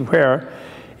these things where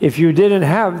if you didn't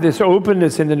have this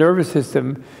openness in the nervous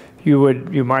system,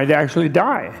 you might actually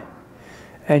die.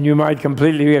 And you might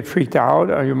completely get freaked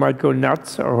out, or you might go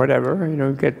nuts, or whatever, you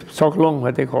know, get soklong,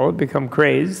 what they call it, become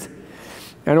crazed.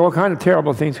 And all kinds of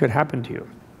terrible things could happen to you.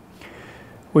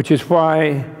 Which is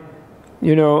why,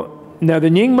 you know, now the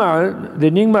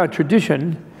Nyingma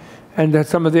tradition, and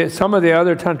some of the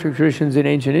other tantric traditions in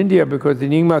ancient India, because the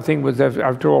Nyingma thing was,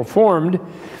 after all, formed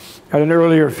at an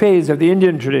earlier phase of the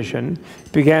Indian tradition,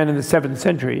 began in the 7th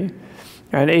century.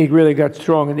 And it really got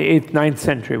strong in the 8th, 9th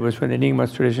century was when the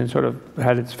Nyingma tradition sort of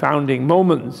had its founding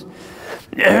moments.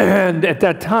 And at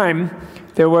that time,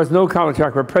 there was no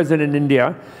Kalachakra present in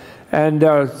India, and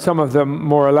some of the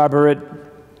more elaborate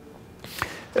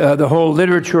the whole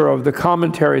literature of the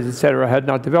commentaries, etc., had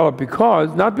not developed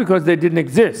not because they didn't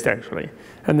exist, actually,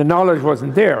 and the knowledge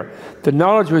wasn't there. The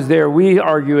knowledge was there, we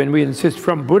argue and we insist,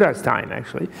 from Buddha's time,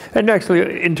 actually. And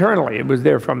actually, internally, it was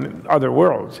there from other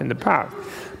worlds in the past.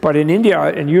 But in India,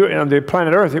 on the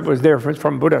planet Earth, it was there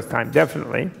from Buddha's time,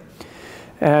 definitely.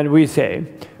 And we say,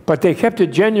 but they kept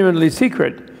it genuinely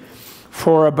secret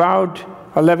for about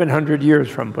 1100 years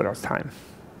from Buddha's time.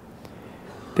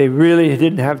 They really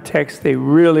didn't have text. They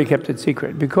really kept it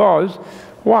secret. Because,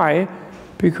 why?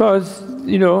 Because,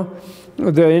 you know,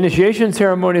 the initiation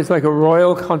ceremony is like a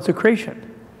royal consecration.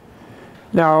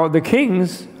 Now, the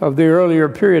kings of the earlier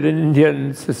period in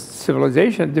Indian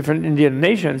civilization, different Indian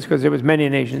nations, because there was many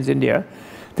nations in India,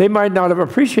 they might not have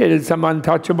appreciated some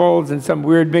untouchables and some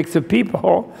weird mix of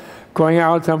people going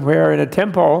out somewhere in a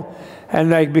temple and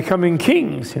like becoming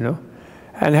kings, you know,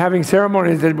 and having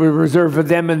ceremonies that were reserved for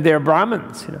them and their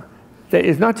Brahmins, you know.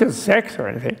 It's not just sex or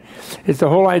anything. It's the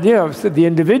whole idea of the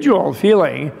individual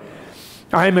feeling,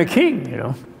 I'm a king, you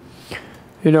know.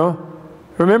 You know,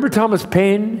 remember Thomas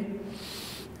Paine,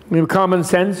 Common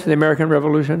Sense, the American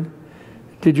Revolution?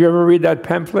 Did you ever read that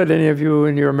pamphlet, any of you,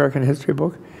 in your American history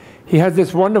book? He has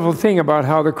this wonderful thing about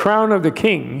how the crown of the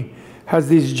king has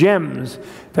these gems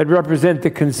that represent the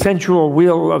consensual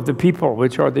will of the people,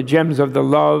 which are the gems of the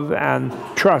love and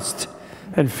trust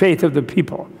and faith of the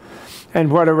people.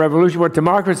 And what a revolution, what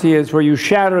democracy is, where you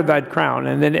shatter that crown,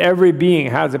 and then every being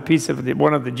has a piece of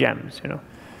one of the gems, you know,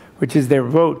 which is their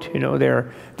vote, you know,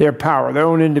 their power, their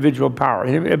own individual power.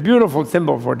 A beautiful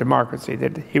symbol for democracy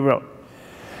that he wrote.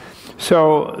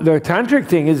 So the tantric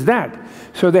thing is that.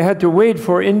 So they had to wait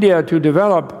for India to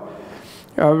develop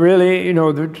really, you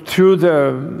know, through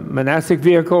the monastic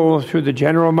vehicle, through the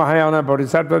general Mahayana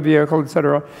Bodhisattva vehicle,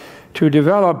 etc., to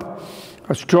develop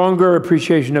a stronger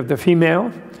appreciation of the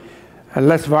female, a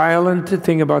less violent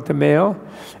thing about the male,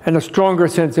 and a stronger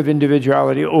sense of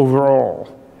individuality overall,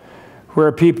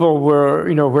 where people were,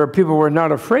 you know, where people were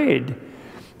not afraid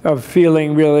of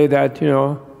feeling really that, you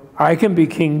know, I can be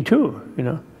king too, you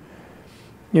know.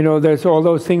 You know, there's all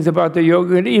those things about the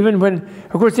yoga, and even when,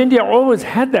 of course, India always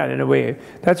had that in a way.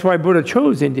 That's why Buddha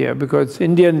chose India, because the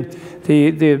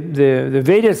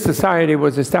Vedist society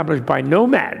was established by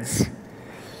nomads.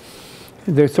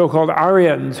 The so-called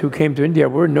Aryans who came to India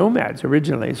were nomads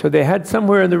originally. So they had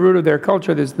somewhere in the root of their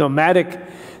culture this nomadic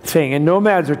thing. And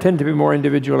nomads tend to be more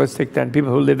individualistic than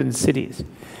people who live in cities.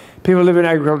 People who live in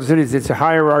agricultural cities, it's a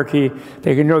hierarchy.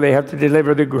 They can know they have to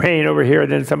deliver the grain over here,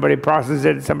 and then somebody processes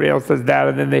it, and somebody else does that,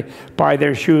 and then they buy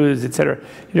their shoes, etc.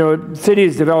 You know,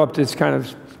 cities developed this kind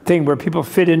of thing where people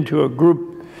fit into a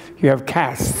group. You have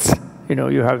castes. You know,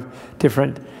 you have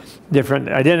different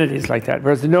identities like that.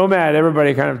 Whereas the nomad,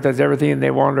 everybody kind of does everything, and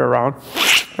they wander around,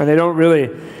 and they don't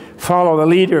really follow the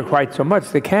leader quite so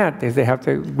much. They can't, because they have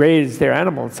to raise their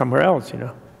animals somewhere else, you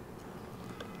know.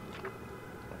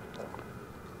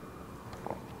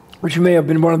 Which may have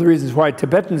been one of the reasons why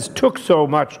Tibetans took so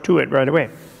much to it right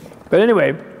away. But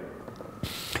anyway,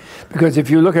 because if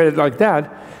you look at it like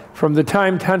that, from the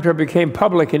time Tantra became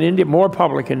public in India, more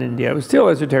public in India, it was still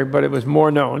esoteric, but it was more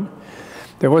known.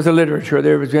 There was a literature,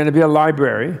 there was going to be a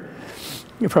library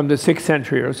from the 6th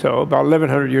century or so, about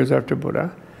 1100 years after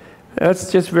Buddha.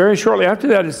 That's just very shortly after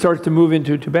that, it starts to move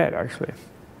into Tibet, actually.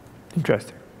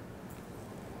 Interesting.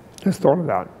 Just thought of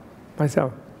that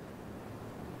myself.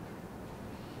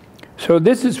 So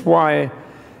this is why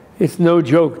it's no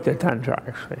joke, the Tantra,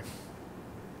 actually.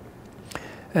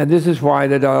 And this is why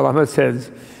the Dalai Lama says,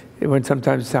 when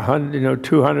sometimes 100,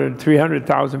 200,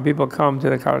 300,000 people come to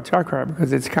the Kalachakra,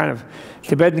 because it's kind of,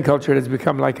 Tibetan culture has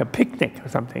become like a picnic or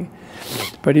something.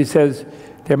 But he says,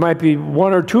 there might be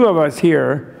 1 or 2 of us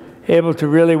here able to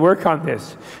really work on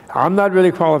this. I'm not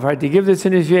really qualified to give this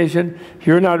initiation.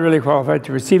 You're not really qualified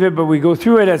to receive it, but we go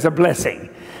through it as a blessing.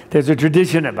 There's a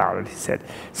tradition about it, he said.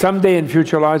 Someday in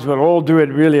future lives, we'll all do it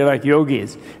really like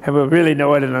yogis, and we'll really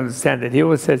know it and understand it. He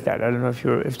always says that. I don't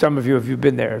know if some of you, if you've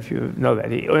been there, if you know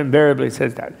that. He invariably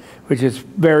says that, which is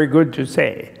very good to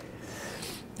say.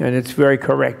 And it's very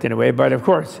correct in a way. But of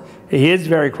course, he is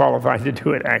very qualified to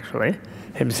do it, actually,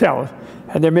 himself.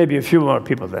 And there may be a few more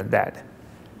people than that,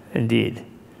 indeed.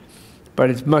 But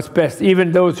it's much best,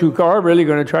 even those who are really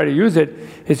going to try to use it,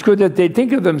 it's good that they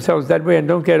think of themselves that way and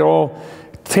don't get all,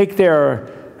 take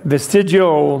their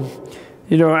vestigial,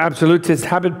 absolutist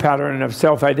habit pattern of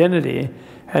self-identity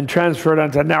and transfer it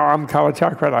onto, now I'm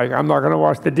Kalachakra, like I'm not going to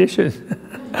wash the dishes.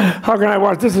 How can I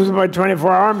wash dishes with my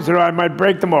 24 arms? I might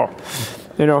break them all.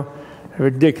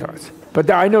 Ridiculous. But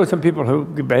I know some people who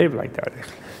behave like that.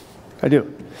 I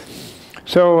do.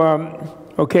 So,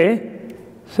 okay.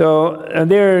 So, and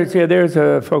there's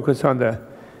a focus on the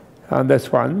on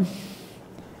this one.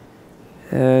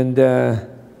 And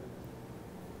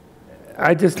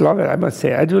I just love it, I must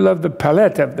say. I do love the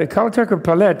palette, of the Kalachakra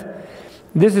palette.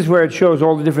 This is where it shows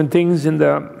all the different things in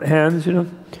the hands, you know.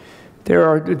 There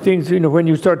are things, you know, when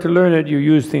you start to learn it, you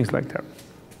use things like that.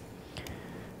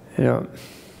 You know.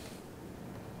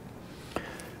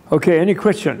 Okay, any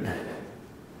question?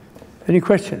 Any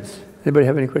questions? Anybody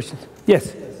have any questions?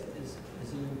 Yes? Is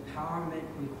empowerment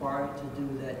required to do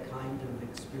that kind of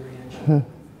experiential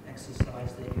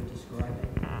exercise that you're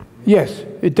describing? Yes,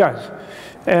 it does.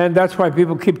 And that's why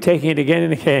people keep taking it again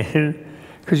and again,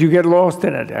 because you get lost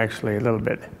in it, actually, a little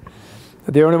bit.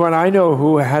 The only one I know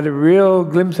who had a real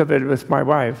glimpse of it was my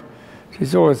wife.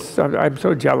 She's always, I'm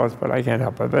so jealous, but I can't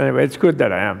help it. But anyway, it's good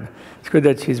that I am. It's good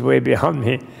that she's way beyond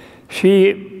me.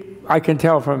 I can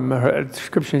tell from her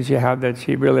description she had that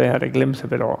she really had a glimpse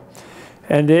of it all.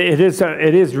 And it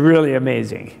is really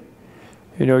amazing.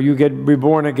 You know, you get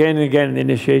reborn again and again in the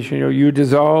initiation. You know, you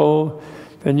dissolve,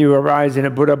 then you arise in a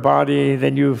Buddha body,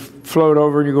 then you float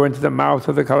over and you go into the mouth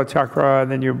of the Kalachakra,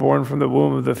 and then you're born from the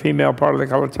womb of the female part of the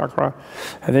Kalachakra,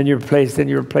 and then you're placed in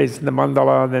the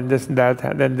mandala, and then this and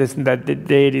that, the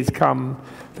deities come,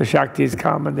 the Shaktis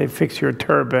come, and they fix your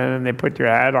turban, and they put your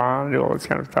hat on, and all this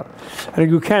kind of stuff. And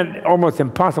you can't, almost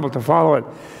impossible to follow it,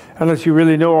 unless you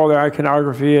really know all the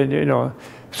iconography, and you know.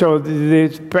 So,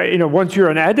 you know, once you're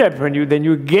an adept, then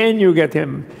you get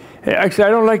him. Actually, I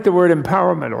don't like the word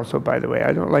empowerment also, by the way.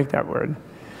 I don't like that word.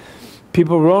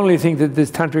 People wrongly think that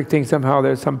this tantric thing, somehow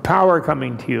there's some power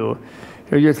coming to you.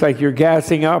 You're just like you're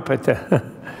gassing up at the,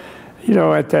 you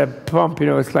know, at the pump, you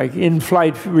know, it's like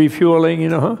in-flight refueling, you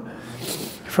know,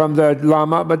 from the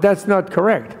Lama, but that's not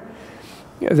correct.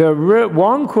 The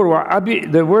Wang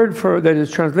Kurwa, the word that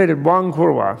is translated Wang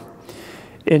Kurwa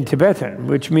in Tibetan,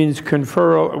 which means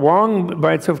conferral. Wang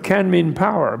by itself can mean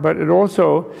power, but it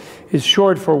also is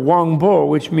short for Wangbo,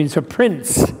 which means a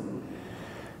prince.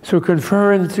 So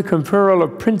conferral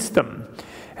of princedom.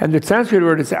 And the Sanskrit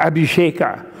word is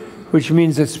abhisheka, which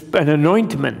means an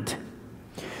anointment.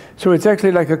 So it's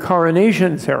actually like a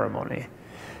coronation ceremony.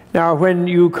 Now, when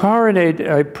you coronate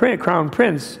a crown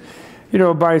prince, you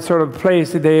know, by sort of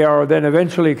place, they are then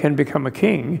eventually can become a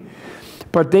king.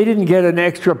 But they didn't get an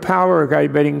extra power by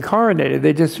being coronated.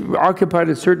 They just occupied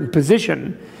a certain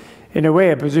position, in a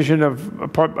way, a position of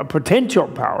a potential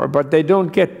power, but they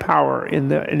don't get power in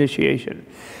the initiation.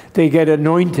 They get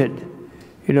anointed,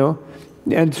 you know.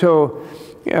 And so,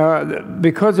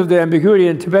 because of the ambiguity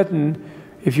in Tibetan,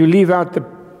 if you leave out the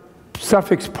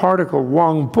suffix particle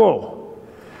Wangpo,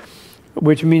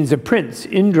 which means a prince,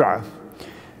 Indra,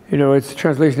 you know, it's a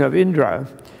translation of Indra,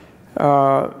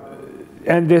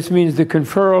 and this means the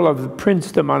conferral of the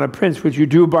princedom on a prince, which you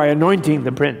do by anointing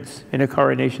the prince in a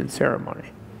coronation ceremony,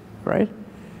 right?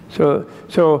 So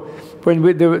when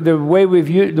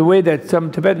the way that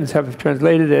some Tibetans have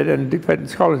translated it, and Tibetan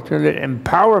scholars translate it,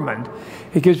 empowerment,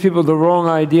 it gives people the wrong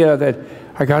idea that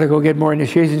I got to go get more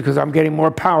initiations because I'm getting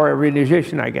more power every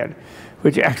initiation I get,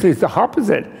 which actually is the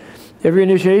opposite. Every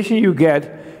initiation you get,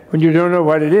 when you don't know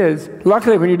what it is,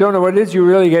 luckily when you don't know what it is, you're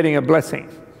really getting a blessing.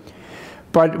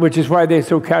 But which is why they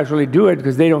so casually do it,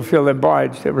 because they don't feel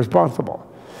obliged, they're responsible.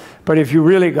 But if you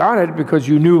really got it because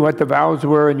you knew what the vows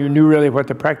were and you knew really what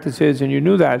the practice is and you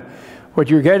knew that, what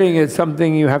you're getting is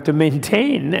something you have to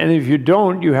maintain, and if you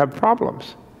don't, you have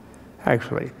problems,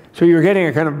 actually. So you're getting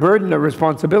a kind of burden of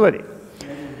responsibility.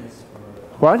 Readiness for,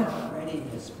 what?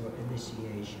 Readiness for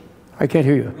initiation. I can't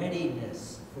hear you.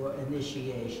 Readiness for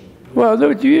initiation. Well,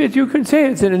 you can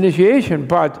say it's an initiation,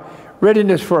 but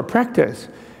readiness for a practice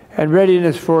and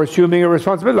readiness for assuming a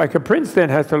responsibility. Like a prince then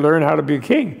has to learn how to be a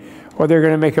king, or they're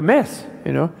going to make a mess,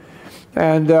 you know.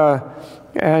 And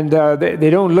they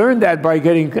don't learn that by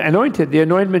getting anointed. The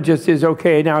anointment just is,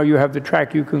 okay, now you have the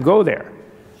track, you can go there,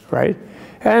 right?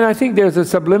 And I think there's a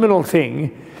subliminal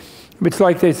thing. It's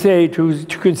like they say, to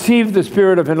conceive the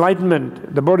spirit of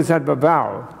enlightenment, the Bodhisattva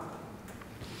vow,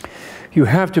 you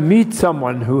have to meet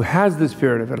someone who has the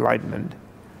spirit of enlightenment.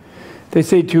 They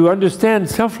say to understand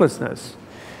selflessness,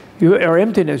 or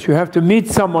emptiness, you have to meet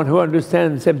someone who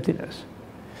understands emptiness.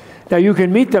 Now you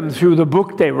can meet them through the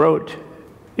book they wrote,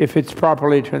 if it's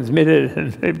properly transmitted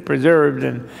and preserved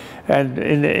and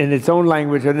in its own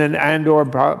language, or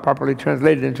properly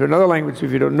translated into another language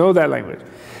if you don't know that language.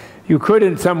 You could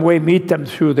in some way meet them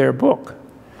through their book,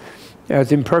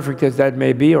 as imperfect as that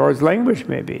may be, or as language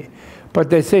may be. But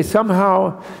they say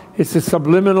somehow it's a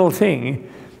subliminal thing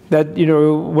that, you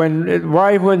know,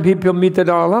 when people meet the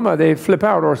Dalai Lama, they flip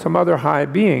out, or some other high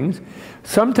beings.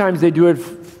 Sometimes they do it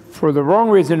for the wrong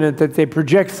reason, that they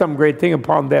project some great thing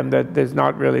upon them that is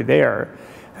not really there,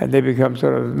 and they become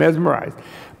sort of mesmerized.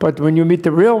 But when you meet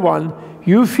the real one,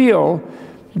 you feel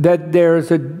that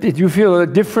you feel a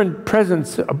different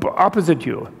presence opposite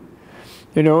you.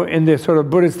 You know, in this sort of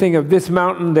Buddhist thing of this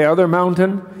mountain, the other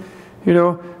mountain, you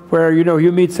know, where, you know,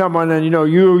 you meet someone and, you know,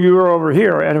 you're over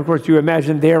here, and of course you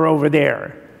imagine they're over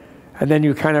there. And then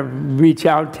you kind of reach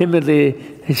out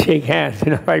timidly and shake hands,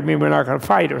 you know, like, I mean, we're not going to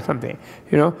fight or something,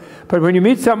 you know. But when you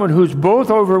meet someone who's both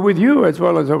over with you as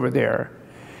well as over there,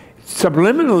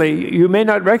 subliminally, you may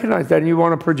not recognize that, and you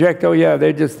want to project, oh yeah,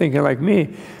 they're just thinking like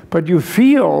me. But you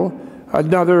feel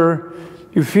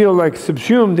you feel like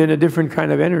subsumed in a different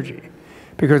kind of energy.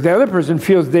 Because the other person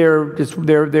feels they're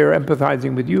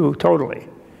empathizing with you totally.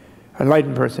 An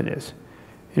enlightened person is.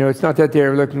 You know, it's not that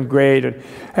they're looking great.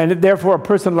 And therefore, a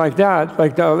person like that,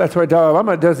 that's why Dalai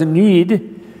Lama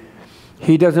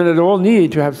he doesn't at all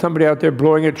need to have somebody out there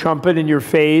blowing a trumpet in your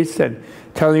face and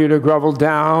telling you to grovel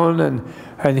down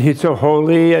and he's so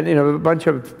holy, and, you know, a bunch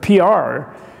of PR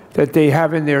that they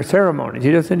have in their ceremonies.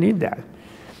 He doesn't need that.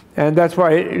 And that's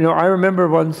why, you know, I remember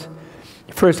once,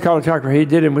 first Kalachakra he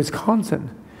did in Wisconsin.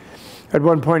 At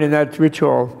one point in that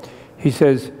ritual, he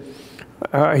says,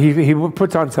 he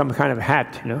puts on some kind of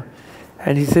hat, you know,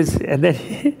 and he says, and then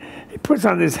he puts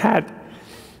on this hat,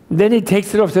 then he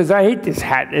takes it off, says, I hate this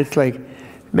hat. It's like,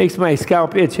 makes my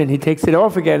scalp itch, and he takes it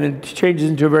off again and changes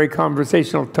into a very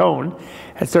conversational tone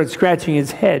and starts scratching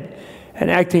his head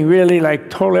and acting really like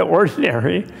totally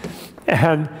ordinary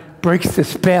and breaks the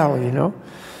spell, you know.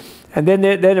 And then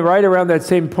right around that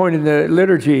same point in the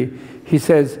liturgy, he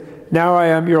says, now I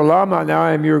am your Lama, now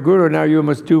I am your Guru, now you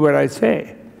must do what I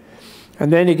say.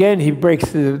 And then again, he breaks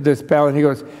the spell and he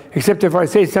goes, except if I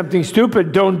say something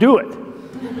stupid, don't do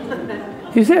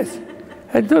it. He says.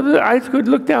 And I could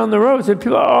look down the road and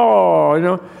people, oh, you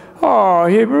know, oh,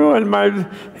 he ruined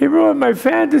my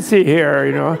fantasy here,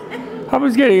 you know. I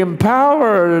was getting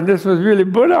empowered, and this was really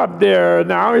Buddha up there.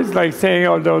 Now he's like saying,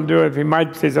 oh, don't do it. He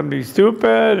might say something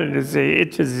stupid, and he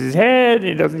itches his head, and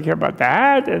he doesn't care about the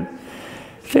hat. And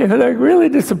they're like really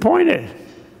disappointed.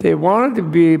 They wanted to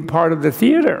be part of the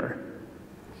theater.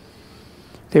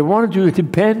 They wanted to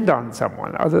depend on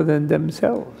someone other than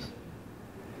themselves.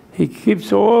 He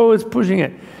keeps always pushing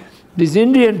it. These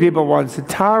Indian people want the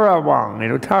Tara Wang, you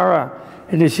know, Tara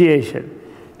initiation,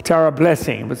 Tara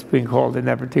blessing, what's being called in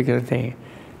that particular thing.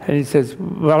 And he says,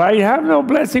 well, I have no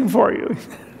blessing for you.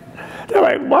 They're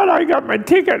like, what? I got my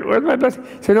ticket. Where's my blessing?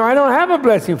 He said, no, I don't have a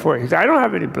blessing for you. He said, I don't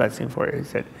have any blessing for you. He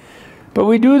said, but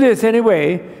we do this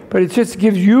anyway, but it just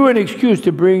gives you an excuse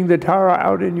to bring the Tara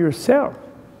out in yourself,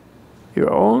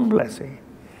 your own blessing.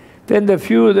 Then a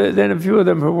few of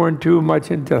them who weren't too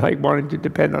much into like wanting to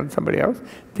depend on somebody else,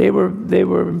 they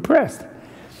were impressed.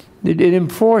 It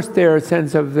enforced their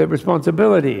sense of the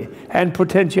responsibility and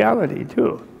potentiality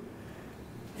too.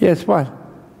 Yes, what?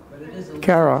 But it is a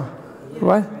Carol,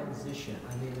 what? Transition.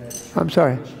 I mean, I'm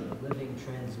sorry. Living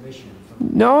transmission.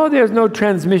 No, there's no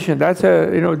transmission. That's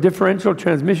a differential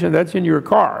transmission. That's in your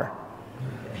car.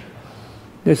 Okay.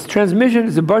 This transmission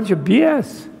is a bunch of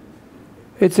BS.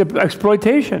 It's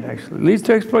exploitation, actually. It leads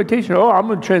to exploitation. Oh, I'm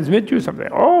going to transmit you something.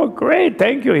 Oh, great,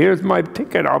 thank you. Here's my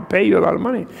ticket. I'll pay you a lot of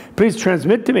money. Please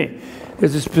transmit to me.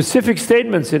 There's a specific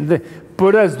statements in the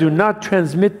Buddhas do not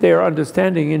transmit their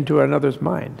understanding into another's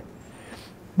mind.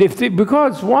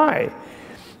 Because why?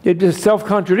 It is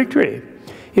self-contradictory.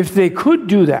 If they could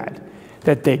do that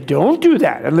they don't do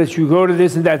that unless you go to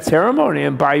this and that ceremony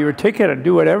and buy your ticket and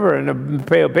do whatever and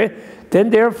pay, then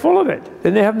they're full of it.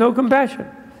 Then they have no compassion.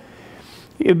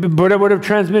 Buddha would have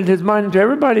transmitted his mind to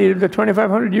everybody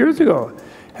 2,500 years ago,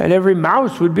 and every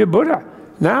mouse would be a Buddha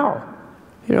now.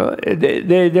 You know,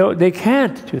 they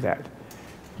can't do that.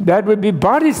 That would be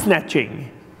body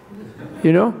snatching.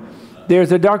 You know,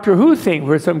 there's a Doctor Who thing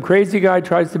where some crazy guy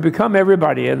tries to become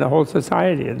everybody in the whole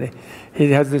society, and he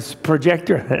has this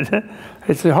projector.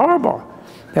 It's horrible.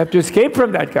 They have to escape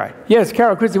from that guy. Yes,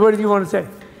 Carol, Christy, what did you want to say?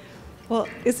 Well,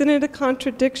 isn't it a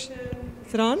contradiction?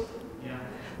 Is it on? Yeah.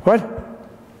 What?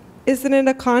 Isn't it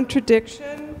a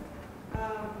contradiction?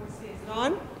 Let's see, is it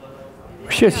on?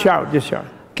 Just shout, just shout.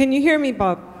 Can you hear me,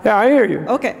 Bob? Yeah, I hear you.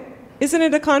 Okay. Isn't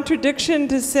it a contradiction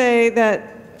to say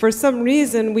that for some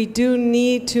reason we do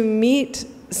need to meet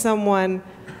someone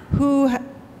who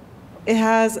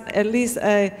has at least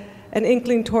an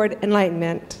inkling toward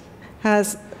enlightenment?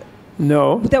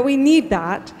 No. That we need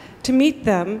that to meet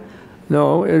them.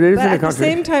 No, it isn't But a at the contradiction.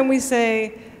 same time we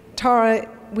say Tara,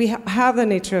 we have the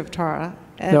nature of Tara.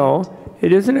 No,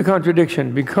 it isn't a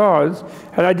contradiction because,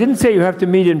 and I didn't say you have to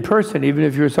meet in person even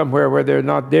if you're somewhere where they're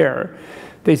not there.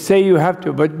 They say you have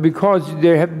to, but because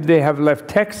they have left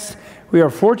texts, we are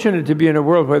fortunate to be in a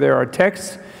world where there are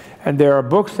texts and there are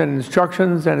books and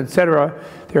instructions and etc.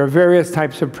 There are various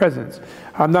types of presence.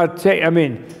 I'm not saying, I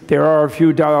mean, there are a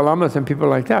few Dalai Lamas and people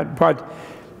like that, but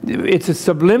it's a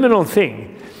subliminal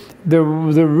thing. The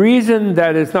reason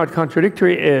that it's not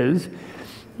contradictory is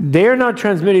they're not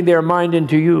transmitting their mind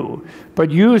into you,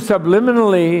 but you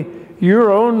subliminally,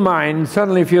 your own mind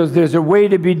suddenly feels there's a way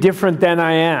to be different than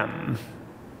I am.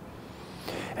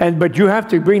 But you have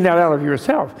to bring that out of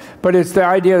yourself. But it's the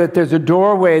idea that there's a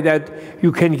doorway that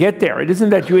you can get there. It isn't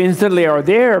that you instantly are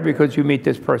there because you meet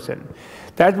this person.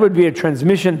 That would be a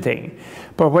transmission thing.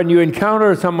 But when you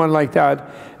encounter someone like that,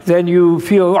 then you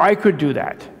feel, I could do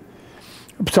that.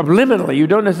 Subliminally, you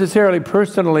don't necessarily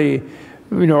personally,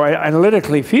 you know,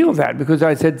 analytically feel that, because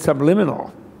I said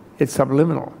subliminal. It's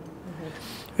subliminal.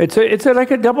 It's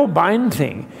like a double bind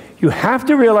thing. You have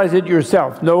to realize it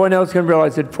yourself. No one else can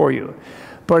realize it for you.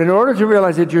 But in order to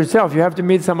realize it yourself, you have to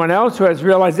meet someone else who has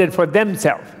realized it for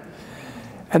themselves.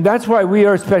 And that's why we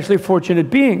are especially fortunate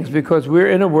beings, because we're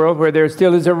in a world where there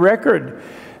still is a record.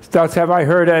 Thus have I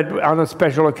heard on a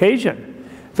special occasion.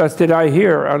 Thus did I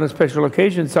hear on a special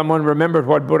occasion someone remembered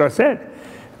what Buddha said.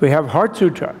 We have Heart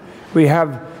Sutra. We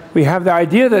have the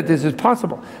idea that this is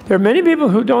possible. There are many people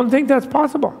who don't think that's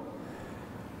possible.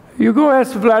 You go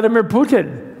ask Vladimir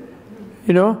Putin,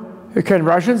 you know, can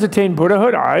Russians attain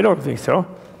Buddhahood? I don't think so.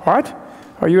 What?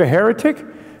 Are you a heretic?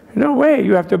 No way,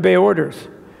 you have to obey orders.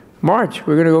 March,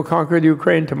 we're going to go conquer the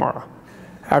Ukraine tomorrow,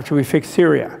 after we fix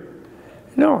Syria.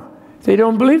 No, they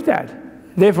don't believe that.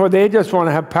 Therefore, they just want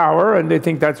to have power, and they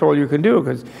think that's all you can do,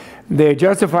 because they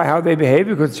justify how they behave,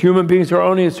 because human beings are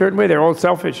only a certain way. They're all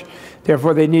selfish.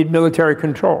 Therefore, they need military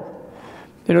control.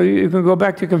 You know, you can go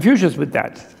back to Confucius with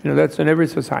that. You know, that's in every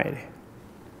society.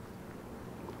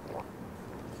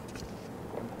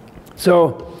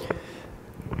 So,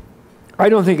 I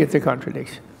don't think it's a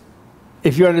contradiction,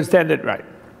 if you understand it right.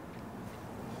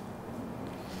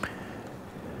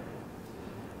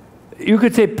 You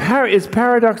could say, is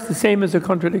paradox the same as a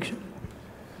contradiction?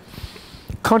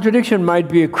 Contradiction might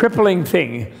be a crippling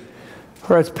thing,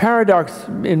 whereas paradox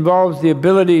involves the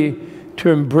ability to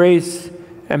embrace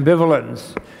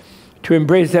ambivalence, to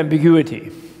embrace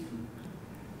ambiguity.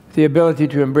 The ability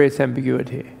to embrace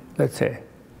ambiguity, let's say.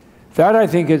 That, I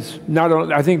think, is not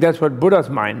only, I think that's what Buddha's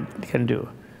mind can do,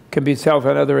 can be self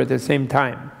and other at the same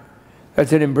time.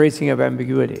 That's an embracing of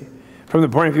ambiguity, from the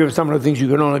point of view of someone who thinks you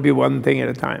can only be one thing at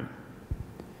a time.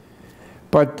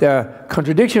 But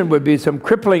contradiction would be some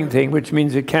crippling thing, which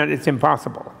means it's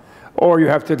impossible. Or you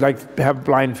have to have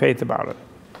blind faith about it,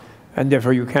 and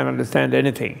therefore you can't understand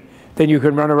anything. Then you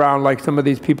can run around like some of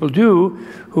these people do,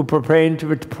 who pretend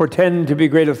to be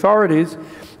great authorities,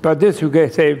 but who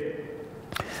say,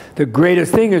 the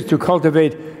greatest thing is to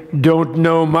cultivate don't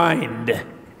know mind.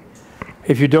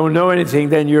 If you don't know anything,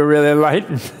 then you're really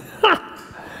enlightened.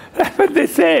 That's what they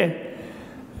say.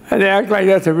 And they act like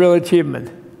that's a real achievement.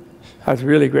 That's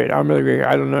really great. I'm really great.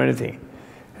 I don't know anything.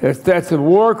 That's the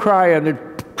war cry, and the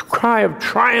cry of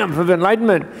triumph of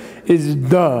enlightenment is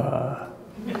duh.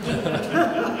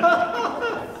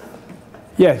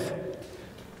 Yes?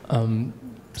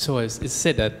 So it's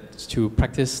said that to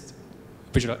practice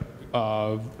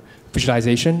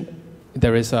visualization,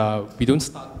 we don't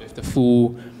start with the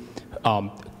full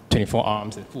 24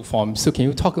 arms and full form. So can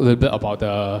you talk a little bit about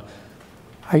the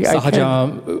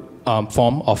Sahaja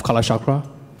form of Kalachakra?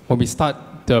 When we start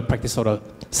the practice of the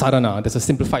sadhana, there's a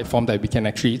simplified form that we can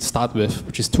actually start with,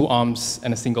 which is 2 arms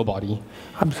and a single body.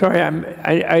 I'm sorry,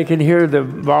 I can hear the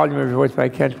volume of your voice, but I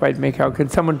can't quite make out. Can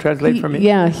someone translate for me?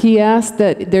 Yeah, he asked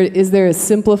that is there a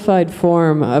simplified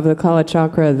form of the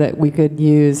Kalachakra that we could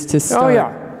use to start? Oh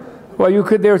yeah. Well, you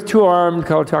could. There's 2-armed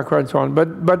Kalachakra and so on,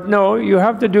 but no, you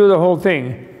have to do the whole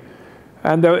thing.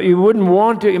 And you wouldn't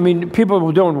want to. I mean, people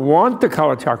who don't want the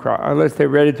Kalachakra unless they're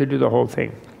ready to do the whole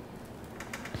thing.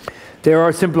 There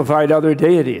are simplified other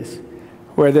deities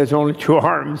where there's only 2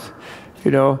 arms,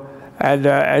 you know, and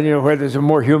you know, where there's a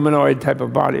more humanoid type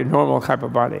of body, normal type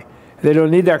of body. They don't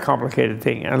need that complicated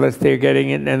thing unless they're getting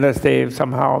it, unless they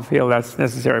somehow feel that's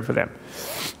necessary for them.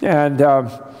 And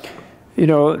you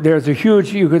know, there's a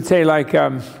huge, you could say, like,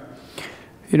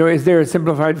 you know, is there a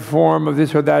simplified form of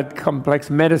this or that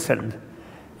complex medicine?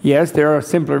 Yes, there are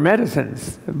simpler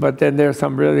medicines, but then there are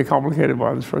some really complicated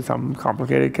ones for some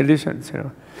complicated conditions, you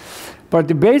know.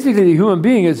 But basically, the human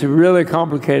being is a really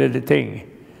complicated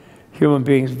thing. Human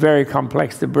beings, very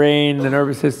complex. The brain, the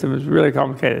nervous system is really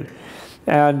complicated.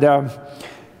 And,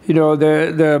 you know,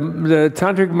 the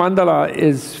Tantric mandala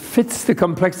fits the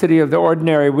complexity of the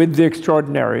ordinary with the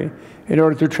extraordinary in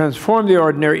order to transform the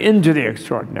ordinary into the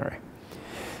extraordinary.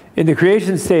 In the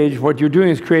creation stage, what you're doing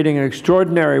is creating an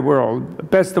extraordinary world,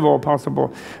 best of all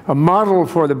possible, a model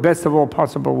for the best of all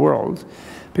possible worlds.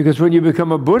 Because when you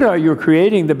become a Buddha, you're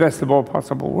creating the best of all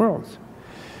possible worlds.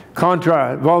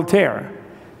 Contra Voltaire,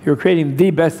 you're creating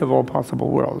the best of all possible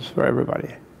worlds for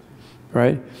everybody,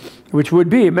 right? Which would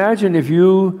be, imagine if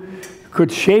you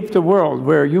could shape the world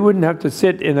where you wouldn't have to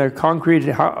sit in a concrete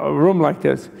room like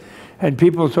this and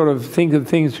people sort of think of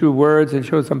things through words and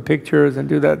show some pictures and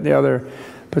do that and the other.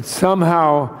 But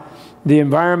somehow the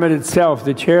environment itself,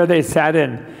 the chair they sat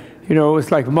in, you know, it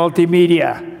was like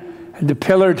multimedia. And the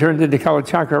pillar turned into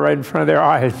Kalachakra right in front of their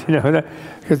eyes, you know,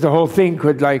 because the whole thing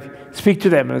could like speak to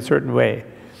them in a certain way.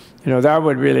 You know, that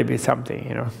would really be something,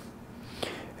 you know.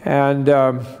 And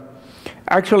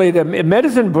actually the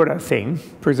medicine Buddha thing,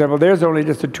 for example, there's only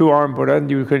just a two-armed Buddha, and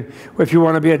you could, if you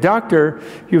want to be a doctor,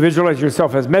 you visualize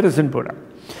yourself as medicine Buddha.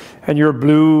 And you're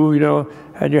blue, you know,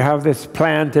 and you have this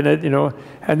plant in it, you know,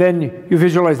 and then you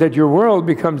visualize that your world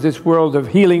becomes this world of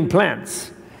healing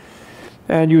plants.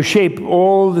 And you shape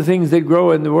all the things that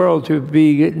grow in the world to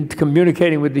be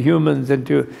communicating with the humans and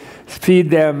to feed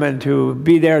them and to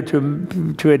be there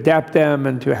to adapt them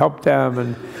and to help them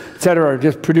and etc.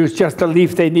 Just produce just the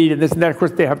leaf they need and this and that. Of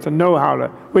course, they have to know how to,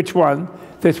 which one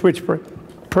which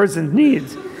person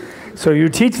needs. So you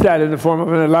teach that in the form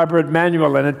of an elaborate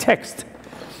manual and a text,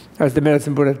 as the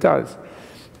medicine Buddha does.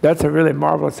 That's a really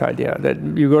marvelous idea, that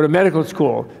you go to medical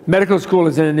school. Medical school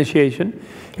is an initiation.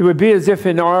 It would be as if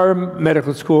in our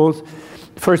medical schools,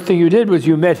 the first thing you did was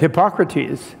you met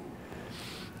Hippocrates.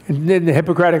 And then the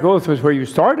Hippocratic Oath was where you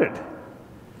started.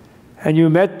 And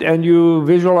you met and you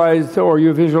visualized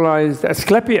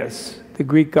Asclepius, the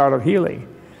Greek god of healing.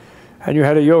 And you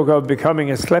had a yoga of becoming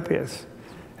Asclepius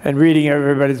and reading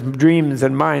everybody's dreams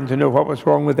and mind to know what was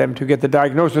wrong with them, to get the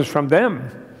diagnosis from them,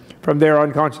 from their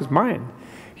unconscious mind.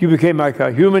 You became like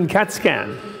a human CAT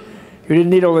scan. You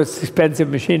didn't need all this expensive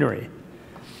machinery.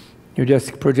 You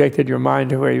just projected your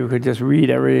mind to where you could just read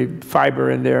every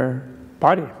fiber in their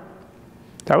body.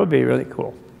 That would be really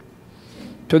cool.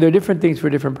 So there are different things for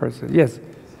different persons. Yes,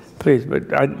 please, but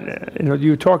you know,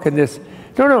 you talk in this.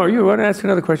 No, you want to ask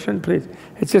another question, please?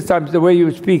 It's just the way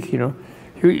you speak, you know.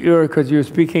 Because you're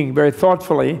speaking very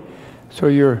thoughtfully, so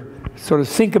you're sort of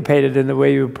syncopated in the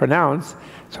way you pronounce,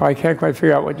 so I can't quite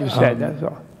figure out what you said, that's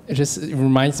all. It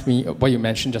reminds me of what you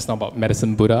mentioned just now about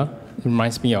medicine Buddha. It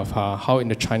reminds me of how in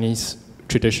the Chinese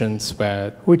traditions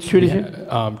where... Which tradition?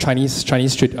 Chinese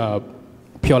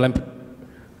Pure Land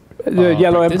the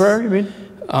Yellow practice. Emperor, you mean?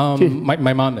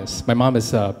 My mom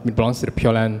belongs to the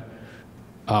Pure Land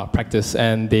practice,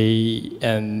 and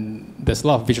there's a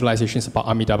lot of visualizations about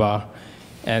Abhidharma,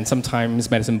 and sometimes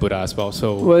medicine Buddha as well.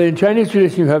 So well, in Chinese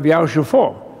tradition you have Yao Shu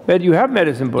Fo. You have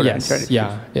medicine Buddha in Chinese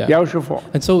yeah. Yao Shu Fo.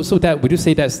 And so that, would you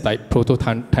say that's like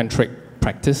proto-tantric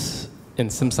practice in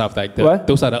some sort of like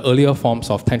those are the earlier forms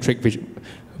of tantric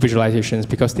visualizations,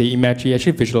 because they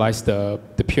actually visualize the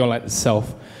Pure Land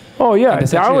itself. Oh yeah,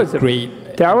 Taoism.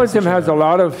 Taoism has a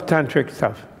lot of tantric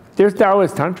stuff. There's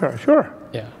Taoist Tantra, sure.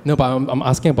 Yeah. No, but I'm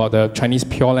asking about the Chinese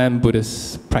Pure Land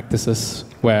Buddhist practices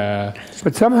where...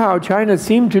 But somehow China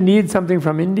seemed to need something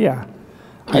from India.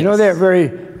 Yes. I know they're very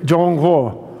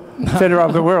Zhonghuo, center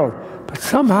of the world. But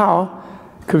somehow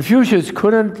Confucius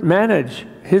couldn't manage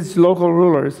his local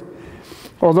rulers.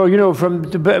 Although, you know,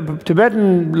 from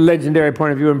Tibetan legendary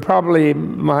point of view, and probably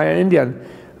Indian,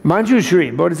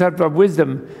 Manjushri, Bodhisattva of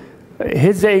wisdom,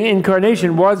 his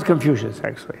incarnation was Confucius,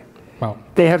 actually. Wow.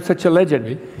 They have such a legend.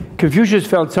 Really? Confucius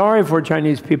felt sorry for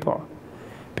Chinese people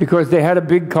because they had a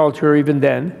big culture even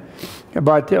then,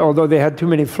 but although they had too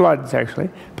many floods, actually,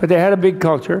 but they had a big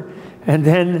culture, and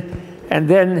then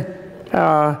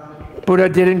Buddha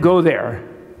didn't go there.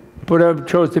 Buddha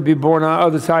chose to be born on the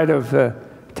other side of the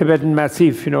Tibetan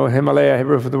Massif, you know, Himalaya,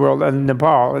 roof of the world, and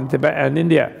Nepal, and Tibet, and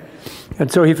India.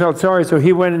 And so he felt sorry, so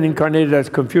he went and incarnated as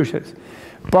Confucius.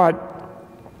 But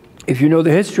if you know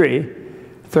the history,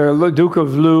 the Duke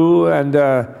of Lu and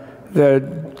the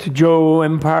Zhou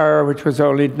Empire, which was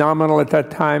only nominal at that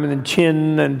time, and then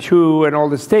Qin and Chu and all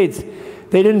the states,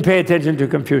 they didn't pay attention to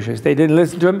Confucius. They didn't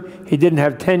listen to him. He didn't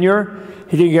have tenure.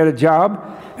 He didn't get a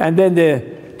job. And then the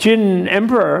Qin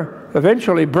Emperor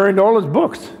eventually burned all his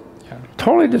books.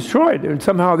 Totally destroyed, and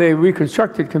somehow they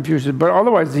reconstructed Confucius, but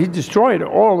otherwise he destroyed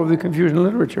all of the Confucian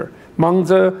literature.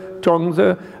 Mengzi,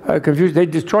 Zhuangzi, Confucius, they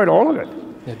destroyed all of it.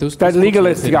 Yeah, that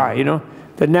legalist guy, you know,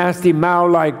 the nasty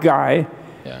Mao-like guy,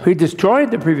 he destroyed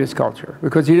the previous culture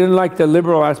because he didn't like the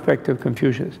liberal aspect of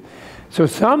Confucius. So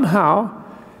somehow,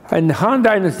 in Han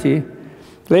Dynasty,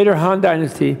 later Han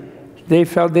Dynasty, they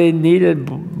felt they needed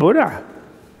Buddha.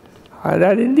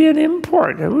 That Indian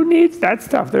import, who needs that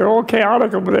stuff? They're all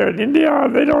chaotic over there in India.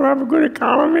 They don't have a good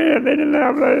economy, and they didn't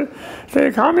have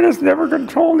the communists never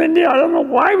controlled India. I don't know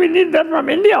why we need that from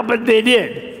India, but they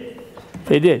did.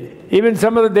 They did. Even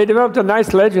they developed a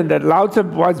nice legend that Lao Tzu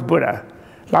was Buddha.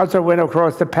 Lao Tzu went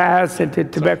across the pass into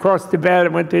Tibet, crossed Tibet,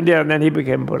 and went to India, and then he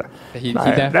became Buddha.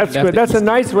 That's good. That's a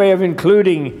nice way of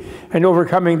including and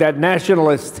overcoming that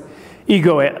nationalist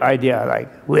ego idea, like,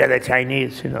 we're the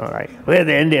Chinese, like, we're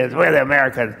the Indians, we're the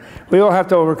Americans. We all have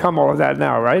to overcome all of that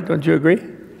now, right? Don't you agree?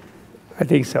 I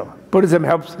think so. Buddhism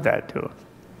helps with that, too.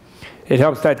 It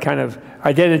helps that kind of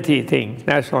identity thing,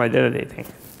 national identity thing.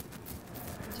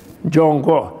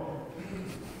 Zhongguo,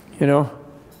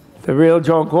 the real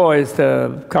Zhongguo is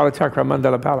the Kalachakra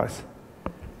Mandala Palace.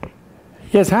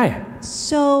 Yes, hi.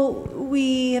 So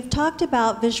we have talked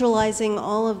about visualizing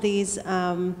all of these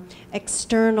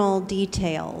external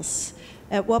details.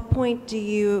 At what point do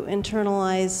you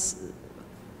internalize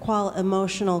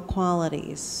emotional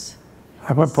qualities?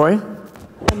 At what point?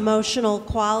 Emotional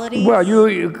qualities? Well,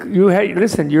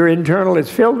 listen, your internal is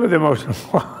filled with emotional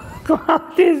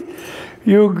qualities.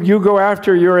 You go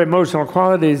after your emotional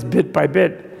qualities bit by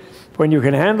bit when you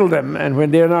can handle them and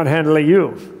when they're not handling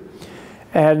you.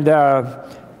 And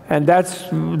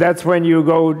that's when you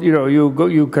go,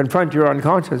 you confront your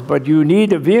unconscious, but you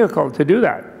need a vehicle to do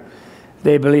that,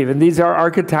 they believe. And these are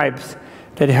archetypes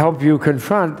that help you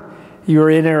confront your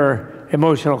inner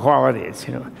emotional qualities,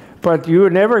 But you're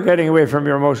never getting away from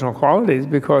your emotional qualities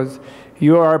because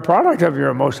you are a product of your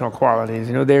emotional qualities.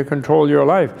 They control your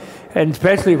life. And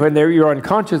especially when you're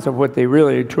unconscious of what they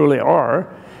really, truly are,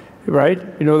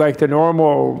 right? Like the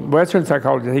normal Western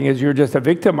psychology thing is you're just a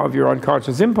victim of your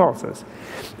unconscious impulses.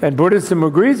 And Buddhism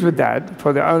agrees with that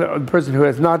for the person who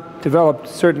has not developed a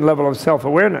certain level of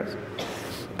self-awareness.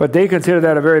 But they consider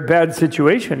that a very bad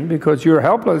situation because you're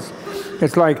helpless.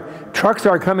 It's like trucks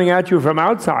are coming at you from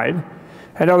outside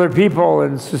and other people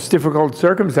in difficult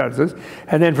circumstances.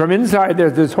 And then from inside,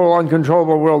 there's this whole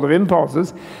uncontrollable world of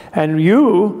impulses. And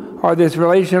you are this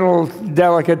relational,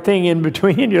 delicate thing in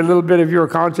between, your little bit of your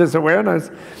conscious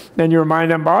awareness and your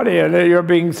mind and body. And you're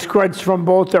being scratched from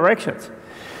both directions.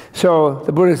 So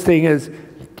the Buddhist thing is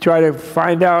try to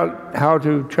find out how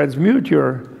to transmute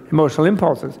your emotional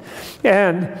impulses.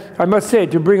 And I must say,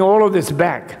 to bring all of this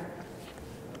back,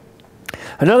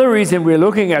 another reason we're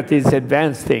looking at these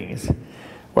advanced things,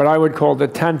 what I would call the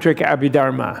Tantric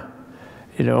Abhidharma,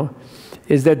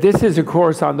 is that this is a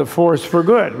course on the force for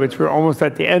good, which we're almost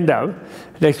at the end of.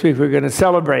 Next week we're going to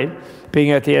celebrate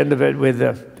being at the end of it with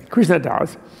the Krishna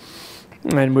Das,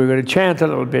 and we're going to chant a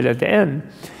little bit at the end.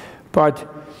 But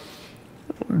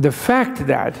the fact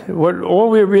that all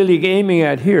we're really aiming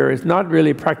at here is not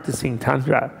really practicing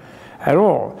Tantra at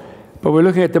all, but we're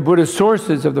looking at the Buddhist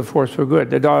sources of the force for good.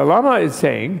 The Dalai Lama is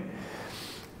saying,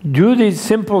 do these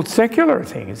simple secular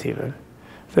things even,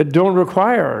 that don't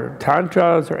require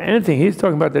tantras or anything. He's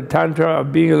talking about the tantra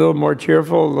of being a little more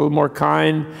cheerful, a little more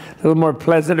kind, a little more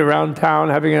pleasant around town,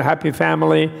 having a happy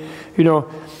family,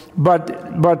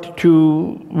 but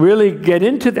to really get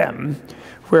into them,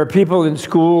 where people in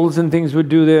schools and things would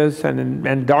do this,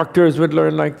 and doctors would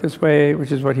learn like this way,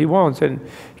 which is what he wants, and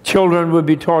children would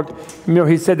be taught.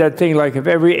 He said that thing like if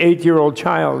every 8-year-old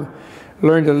child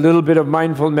learned a little bit of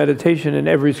mindful meditation in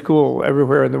every school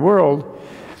everywhere in the world,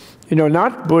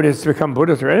 not Buddhists become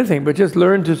Buddhists or anything, but just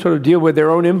learn to sort of deal with their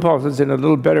own impulses in a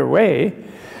little better way,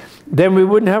 then we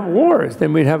wouldn't have wars.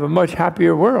 Then we'd have a much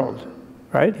happier world,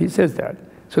 right? He says that.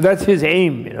 So that's his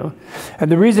aim,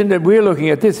 And the reason that we're looking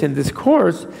at this in this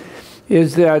course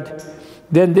is that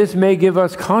then this may give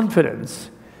us confidence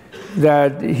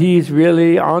that he's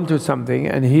really onto something,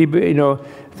 and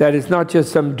that it's not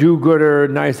just some do-gooder,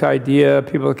 nice idea,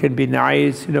 people can be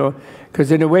nice,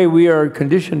 because in a way we are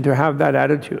conditioned to have that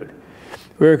attitude.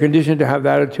 We're conditioned to have the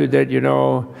attitude that,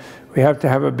 we have to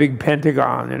have a big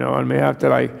Pentagon, and we have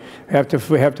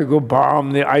to go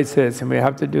bomb the ISIS, and we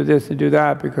have to do this and do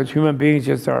that because human beings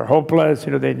just are hopeless,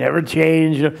 they never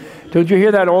change. Don't you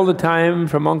hear that all the time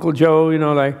from Uncle Joe,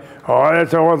 like, oh,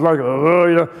 that's always like,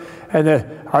 oh, and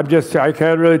I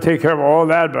can't really take care of all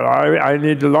that, but I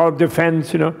need a lot of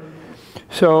defense,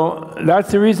 So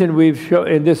that's the reason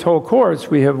in this whole course,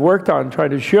 we have worked on trying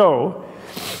to show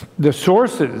the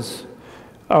sources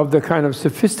of the kind of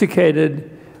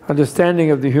sophisticated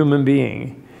understanding of the human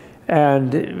being,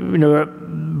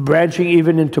 and branching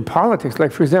even into politics.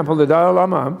 Like, for example, the Dalai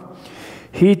Lama,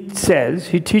 he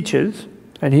teaches,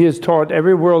 and he has taught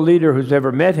every world leader who's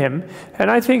ever met him, and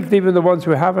I think even the ones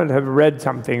who haven't have read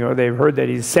something or they've heard that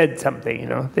he's said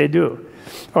something, they do.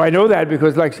 Oh, I know that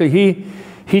because, so he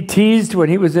teased when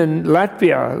he was in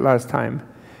Latvia last time,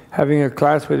 having a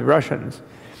class with Russians.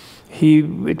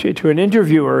 To an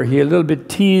interviewer, he a little bit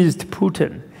teased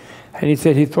Putin. And he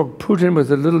said he thought Putin was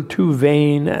a little too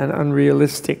vain and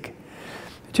unrealistic.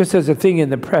 Just as a thing in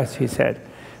the press, he said.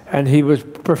 And he was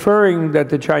preferring that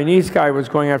the Chinese guy was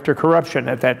going after corruption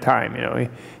at that time. You know,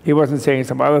 he wasn't saying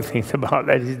some other things about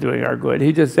that he's doing our good.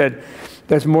 He just said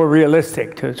that's more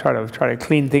realistic to try to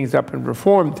clean things up and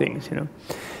reform things. You know,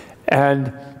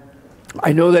 and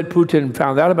I know that Putin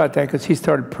found out about that because he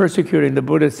started persecuting the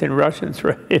Buddhists in Russia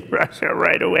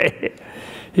right away.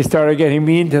 He started getting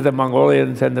mean to the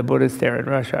Mongolians and the Buddhists there in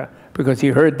Russia because he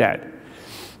heard that.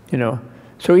 You know,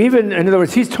 so even in other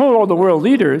words, he's told all the world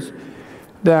leaders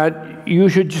that you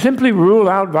should simply rule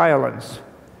out violence.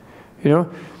 You know,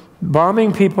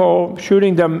 bombing people,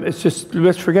 shooting them, it's just,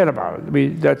 let's forget about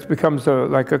it. That becomes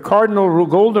like a cardinal rule,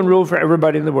 golden rule for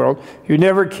everybody in the world. You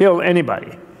never kill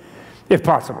anybody, if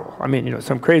possible. I mean, you know,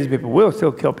 some crazy people will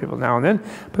still kill people now and then,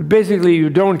 but basically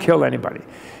you don't kill anybody.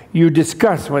 You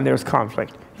discuss when there's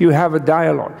conflict. You have a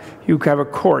dialogue. You have a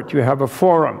court. You have a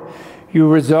forum. You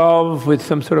resolve with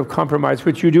some sort of compromise,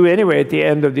 which you do anyway at the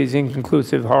end of these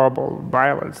inconclusive, horrible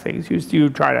violence things. You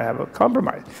try to have a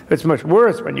compromise. It's much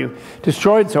worse when you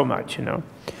destroyed so much, you know.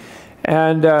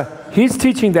 And he's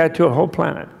teaching that to a whole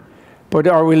planet. But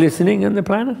are we listening on the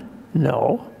planet?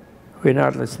 No, we're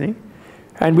not listening.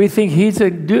 And we think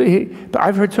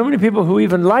I've heard so many people who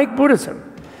even like Buddhism.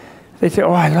 They say,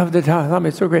 oh, I love the Dalai Lama,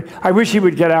 it's so great. I wish he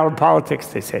would get out of politics,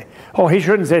 they say. Oh, he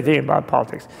shouldn't say anything about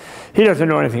politics. He doesn't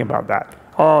know anything about that.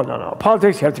 Oh, no.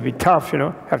 Politics, you have to be tough, you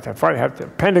know. Have to fight, have the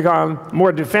Pentagon,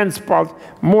 more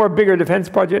bigger defense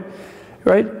budget,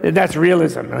 right? And that's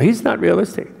realism. No, he's not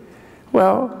realistic.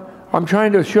 Well, I'm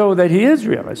trying to show that he is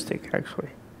realistic, actually.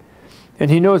 And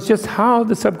he knows just how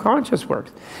the subconscious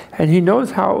works. And he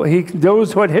knows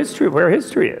where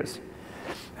history is.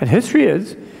 And history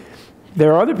is,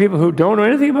 there are other people who don't know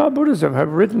anything about Buddhism,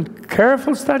 have written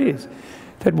careful studies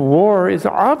that war is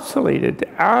obsolete,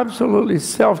 absolutely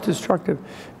self-destructive.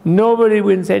 Nobody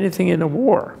wins anything in a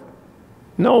war.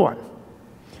 No one.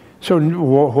 So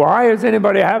why is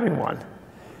anybody having one?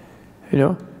 You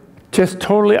know, just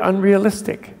totally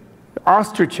unrealistic.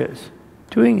 Ostriches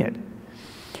doing it.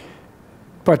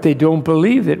 But they don't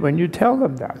believe it when you tell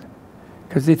them that,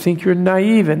 because they think you're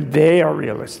naive and they are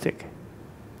realistic.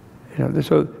 You know,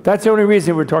 so that's the only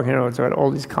reason we're talking about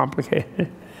all these complicated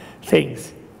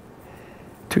things.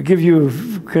 To give you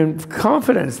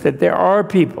confidence that there are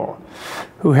people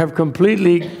who have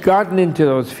completely gotten into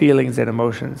those feelings and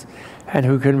emotions and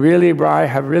who can really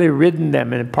have really ridden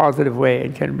them in a positive way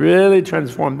and can really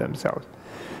transform themselves.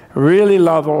 Really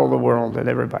love all the world and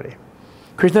everybody.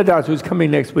 Krishna Das, who's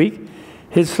coming next week,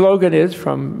 his slogan is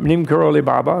from Nim Karoli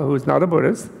Baba, who is not a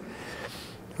Buddhist,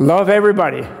 love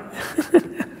everybody.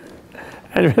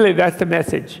 And really, that's the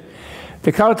message.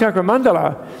 The Kalachakra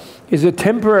Mandala is a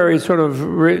temporary sort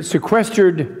of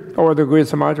sequestered, or the Gurya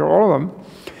Samaj, or all of them,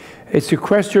 a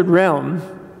sequestered realm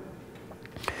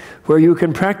where you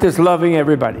can practice loving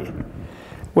everybody.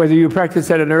 Whether you practice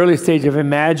at an early stage of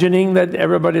imagining that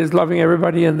everybody is loving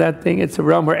everybody in that thing, it's a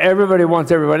realm where everybody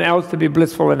wants everyone else to be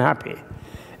blissful and happy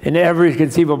in every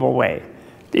conceivable way,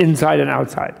 inside and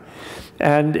outside.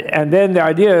 And then the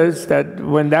idea is that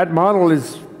when that model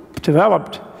is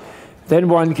developed, then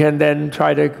one can then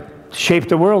try to shape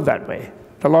the world that way,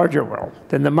 the larger world.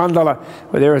 Then the mandala,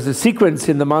 where there is a sequence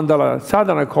in the mandala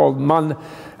sadhana called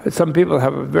some people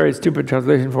have a very stupid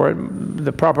translation for it.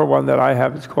 The proper one that I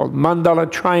have is called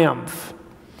mandala triumph.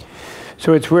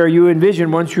 So it's where you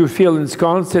envision, once you feel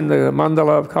ensconced in the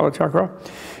mandala of Kalachakra,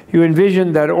 you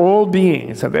envision that all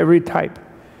beings of every type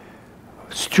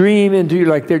stream into you,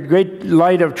 like the great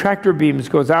light of tractor beams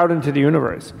goes out into the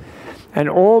universe. And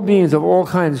all beings of all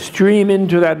kinds stream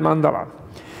into that mandala.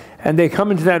 And they come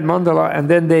into that mandala, and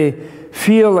then they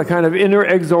feel a kind of inner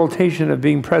exaltation of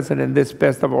being present in this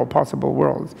best of all possible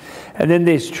worlds. And then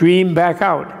they stream back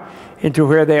out into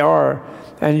where they are.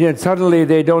 And yet suddenly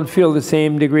they don't feel the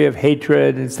same degree of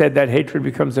hatred. Instead, that hatred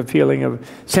becomes a feeling of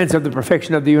sense of the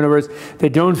perfection of the universe. They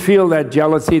don't feel that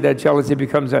jealousy. That jealousy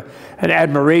becomes an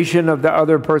admiration of the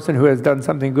other person who has done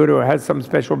something good or has some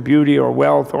special beauty or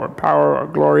wealth or power or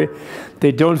glory.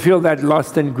 They don't feel that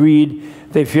lust and greed.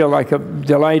 They feel like a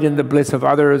delight in the bliss of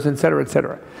others, etc.,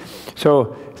 etc.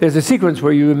 So there's a sequence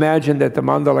where you imagine that the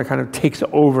mandala kind of takes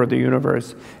over the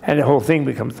universe and the whole thing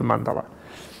becomes the mandala.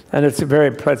 And it's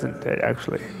very pleasant,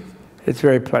 actually. It's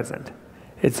very pleasant.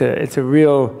 It's a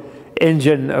real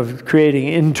engine of creating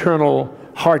internal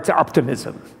heart's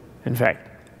optimism, in fact,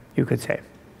 you could say.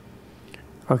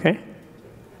 Okay?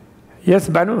 Yes,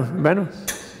 Banu? Banu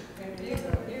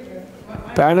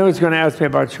is going to ask me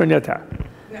about shunyata.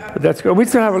 But that's good. We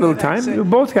still have a little time. You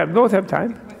both have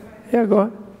time. Yeah, go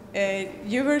on.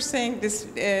 You were saying this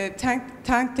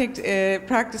tantric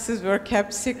practices were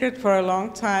kept secret for a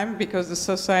long time because the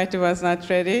society was not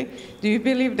ready. Do you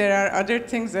believe there are other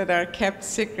things that are kept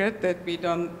secret that we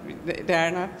don't, they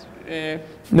are not?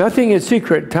 Nothing is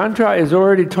secret. Tantra is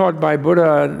already taught by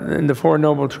Buddha in the Four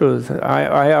Noble Truths.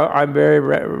 I very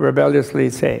rebelliously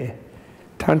say,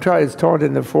 Tantra is taught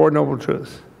in the Four Noble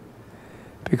Truths.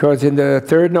 Because in the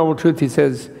Third Noble Truth he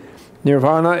says,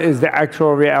 Nirvana is the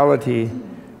actual reality.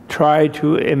 Try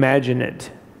to imagine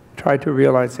it. Try to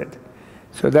realize it.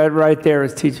 So that right there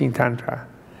is teaching Tantra.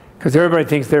 Because everybody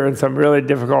thinks they're in some really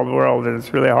difficult world and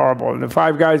it's really horrible. And the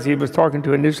 5 guys he was talking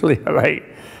to initially are like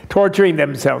torturing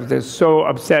themselves. They're so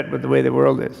upset with the way the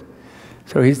world is.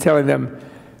 So he's telling them,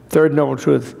 Third Noble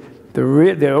Truth,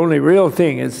 the only real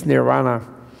thing is Nirvana.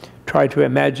 Try to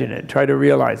imagine it. Try to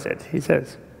realize it, he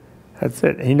says. That's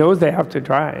it. He knows they have to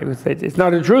try. It's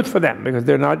not a truth for them because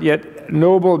they're not yet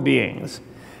noble beings.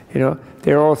 You know,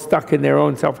 they're all stuck in their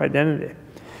own self-identity.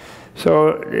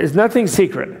 So there's nothing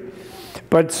secret.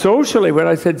 But socially, when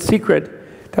I said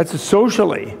secret, that's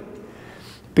socially.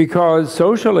 Because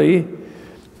socially,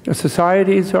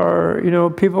 societies are, you know,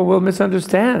 people will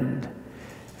misunderstand.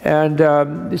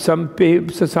 And some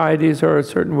societies are a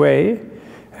certain way.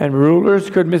 And rulers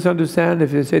could misunderstand.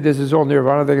 If you say this is all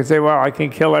Nirvana, they can say, well, I can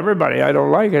kill everybody. I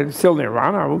don't like it. It's still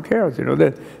Nirvana. Who cares? You know,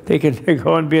 they can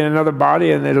go and be in another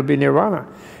body and it'll be Nirvana.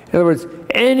 In other words,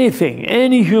 anything,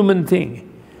 any human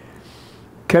thing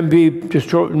can be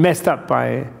destroyed, messed up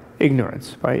by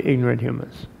ignorance, by ignorant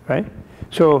humans, right?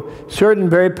 So certain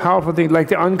very powerful things, like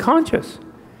the unconscious,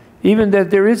 even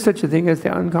that there is such a thing as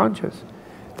the unconscious,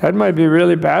 that might be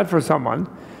really bad for someone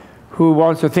who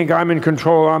wants to think I'm in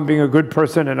control, I'm being a good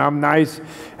person, and I'm nice,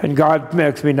 and God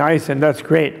makes me nice, and that's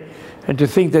great. And to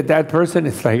think that that person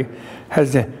is like,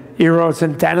 has the Eros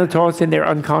and Thanatos in their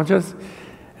unconscious,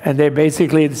 and they're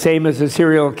basically the same as a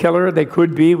serial killer. They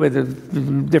could be with a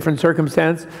different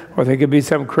circumstance, or they could be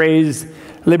some crazed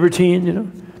libertine, you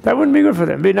know. That wouldn't be good for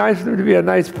them. It'd be nice for them to be a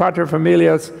nice pater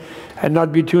familias and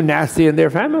not be too nasty in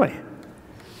their family.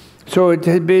 So it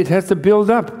has to build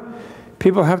up.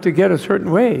 People have to get a certain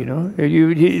way, you know.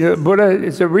 Buddha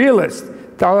is a realist.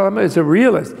 Dalai Lama is a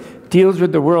realist. Deals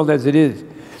with the world as it is.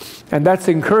 And that's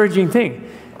the encouraging thing.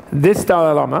 This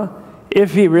Dalai Lama,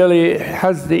 if he really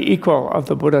has the equal of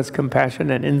the Buddha's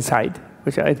compassion and insight,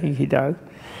 which I think he does,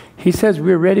 he says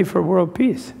we're ready for world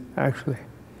peace, actually.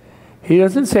 He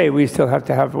doesn't say we still have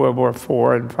to have World War IV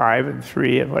and V and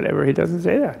III and whatever. He doesn't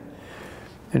say that.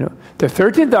 You know, the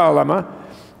 13th Dalai Lama,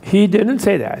 he didn't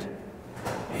say that.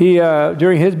 He,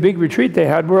 during his big retreat, they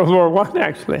had World War I,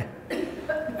 actually.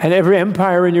 And every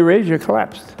empire in Eurasia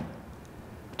collapsed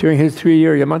during his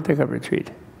 3-year Yamantaka retreat,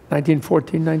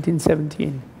 1914,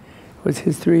 1917. Was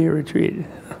his 3-year retreat.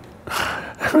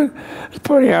 It's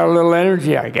putting out a little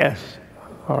energy, I guess.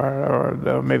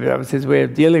 Or maybe that was his way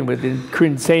of dealing with the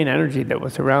insane energy that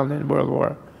was around in World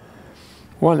War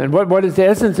I. And what is the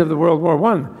essence of the World War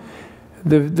I?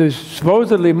 The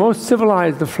supposedly most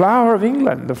civilized, the flower of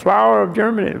England, the flower of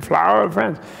Germany, the flower of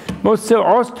France,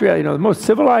 Austria, you know, the most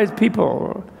civilized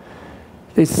people.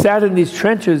 They sat in these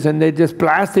trenches and they just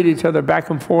blasted each other back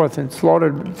and forth and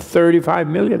slaughtered 35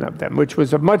 million of them, which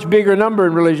was a much bigger number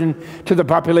in relation to the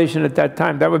population at that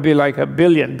time. That would be like 1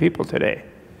 billion people today,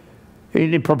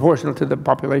 proportional to the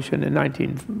population in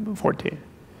 1914.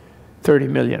 30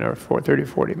 million or 30,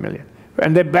 40 million.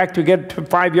 And then back to get to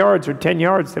 5 yards or 10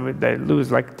 yards, they'd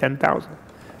lose like 10,000.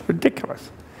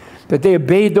 Ridiculous. That they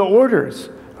obeyed the orders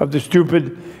of the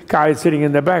stupid guy sitting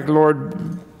in the back,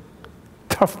 Lord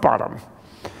Toughbottom,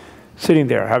 sitting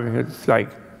there having his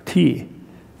like tea,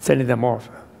 sending them off.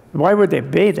 Why would they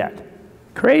obey that?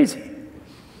 Crazy.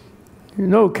 You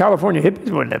know, California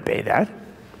hippies wouldn't obey that.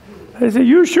 They said,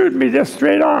 you shoot me just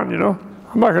straight on, you know.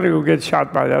 I'm not going to go get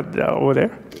shot by that over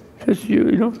there. Just you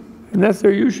know. Unless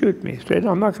you shoot me straight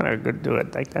on. I'm not going to do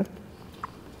it like that.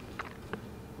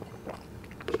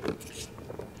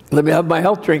 Let me have my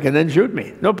health drink and then shoot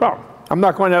me. No problem. I'm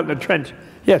not going out in the trench.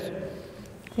 Yes?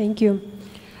 Thank you.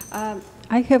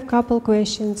 I have a couple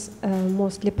questions,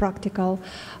 mostly practical.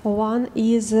 One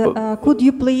is, could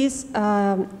you please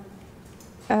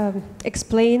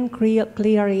explain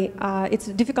clearly, it's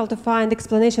difficult to find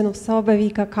explanation of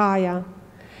Svabhavika Kaya.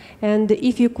 And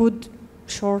if you could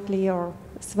shortly, or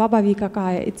Svabhavika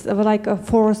Kaya, it's like a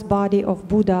fourth body of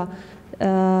Buddha,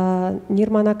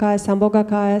 Nirmana Kaya, Sambhoga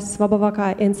Kaya, Svabhava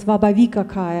Kaya, and Svabhavika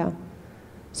Kaya.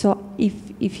 So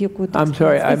if you could, I'm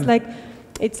sorry,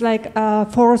 it's like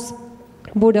fourth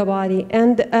Buddha body.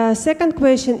 And second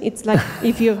question, it's like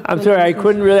if you. I'm sorry, I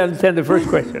couldn't really understand the first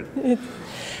question.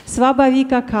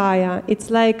 Svabhavika Kaya. It's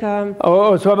like...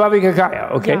 Svabhavika Kaya,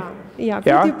 okay. Yeah.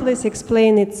 Could you please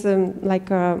explain it like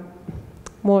a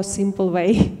more simple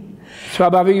way?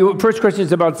 First question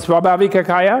is about Svabhavika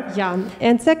Kaya? Yeah.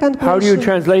 And second question... How do you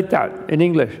translate that in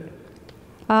English?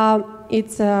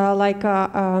 It's like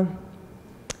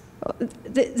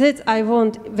that I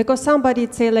want, because somebody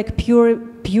say like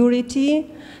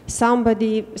purity,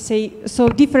 somebody say, so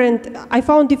different, I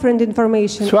found different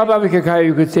information. Svabhavika Kaya,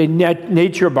 you could say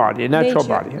nature body, natural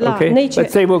body, okay? Nature.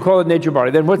 Let's say we'll call it nature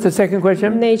body. Then what's the second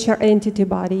question? Nature entity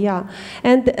body, yeah.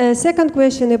 And second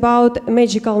question about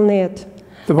magical net.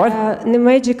 The what?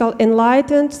 Magical,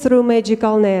 enlightened through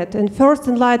magical net. And first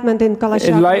enlightenment in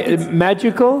Kalachakra.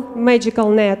 Magical? Magical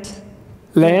net.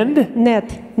 Land?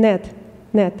 Net.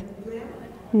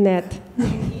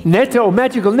 Net, oh,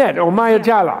 magical net, or Maya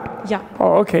Jala. Yeah.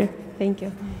 Oh, okay. Thank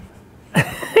you.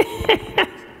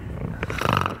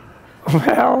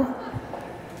 Well,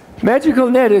 magical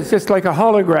net is just like a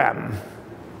hologram,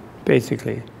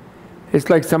 basically. It's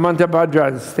like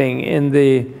Samantabhadra's thing in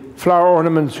the Flower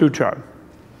Ornament Sutra.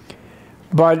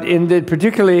 But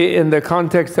particularly in the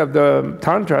context of the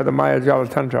Tantra, the Maya Jala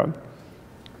Tantra,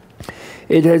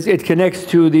 it connects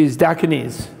to these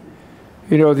dakinis,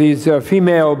 these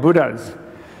female Buddhas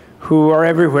who are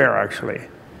everywhere, actually,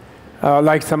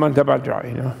 like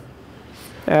Samantabhadra,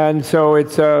 And so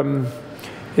it's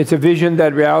a vision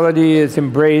that reality is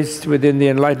embraced within the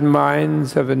enlightened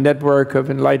minds of a network of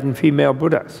enlightened female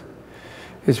Buddhas.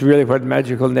 It's really what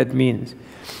magical net means.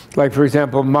 Like, for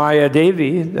example, Maya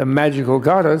Devi, the magical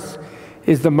goddess,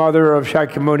 is the mother of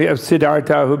Shakyamuni, of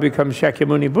Siddhartha, who becomes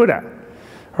Shakyamuni Buddha,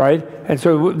 right? And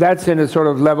so that's in a sort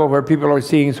of level where people are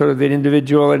seeing sort of the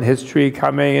individual in history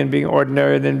coming and being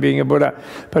ordinary and then being a Buddha.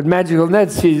 But magical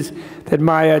net sees that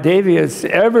Maya Devi is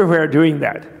everywhere doing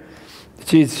that.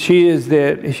 She's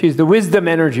the wisdom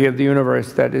energy of the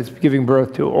universe that is giving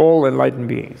birth to all enlightened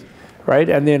beings, right?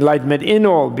 And the enlightenment in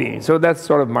all beings. So that's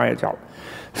sort of Maya Jala.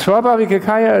 Svabhavika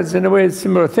Kaya is in a way a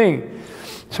similar thing.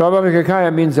 Svabhavika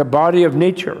Kaya means a body of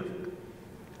nature.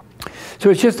 So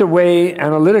it's just a way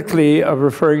analytically of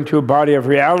referring to a body of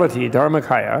reality,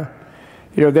 Dharmakaya.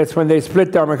 That's when they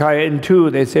split Dharmakaya in two.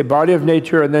 They say body of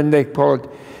nature, and then they call it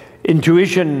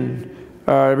intuition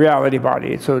reality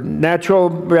body. So natural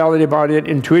reality body and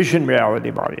intuition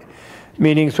reality body.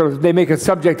 Meaning sort of they make a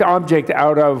subject-object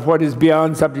out of what is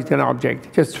beyond subject and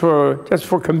object, just for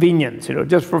convenience,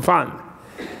 just for fun.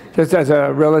 Just as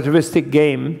a relativistic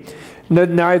game.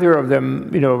 Neither of them,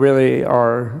 really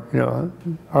are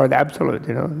the absolute,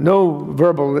 No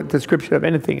verbal description of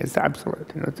anything is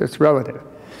absolute, it's just relative.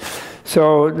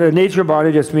 So the nature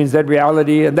body just means that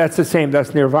reality, and that's the same,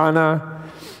 that's nirvana,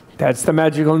 that's the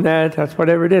magical net, that's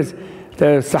whatever it is.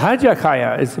 The sahaja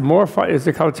kaya is the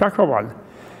Kalachakra one.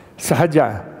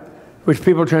 Sahaja, which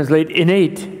people translate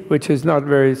innate, which is not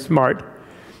very smart,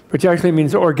 which actually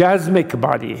means orgasmic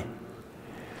body.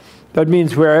 That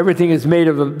means where everything is made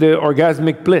of the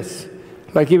orgasmic bliss.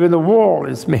 Like even the wall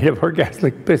is made of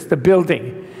orgasmic bliss, the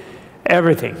building,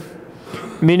 everything.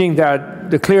 Meaning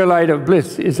that the clear light of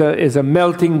bliss is a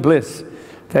melting bliss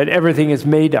that everything is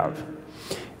made of.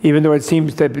 Even though it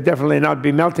seems to definitely not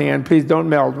be melting, and please don't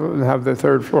melt and have the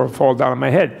third floor fall down on my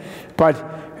head. But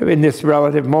in this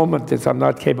relative moment, I'm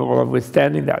not capable of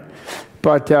withstanding that.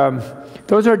 But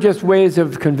those are just ways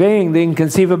of conveying the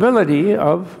inconceivability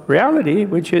of reality,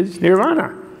 which is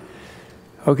nirvana.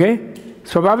 Okay?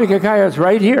 Svabhavika Kaya is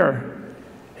right here.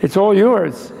 It's all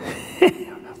yours.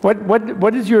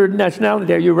 What is your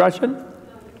nationality? Are you Russian? No,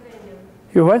 Ukrainian.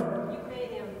 You what?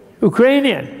 Ukrainian.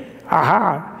 Ukrainian.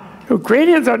 Aha.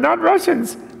 Ukrainians are not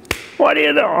Russians. What do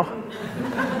you know?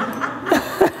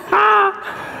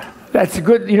 That's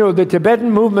good. The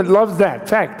Tibetan movement loves that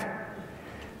fact.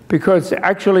 Because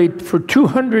actually, for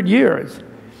 200 years,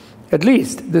 at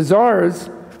least, the Tsars,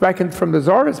 from the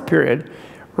Tsarist period,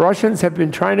 Russians have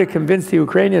been trying to convince the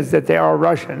Ukrainians that they are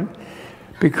Russian,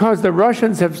 because the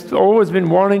Russians have always been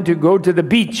wanting to go to the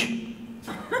beach.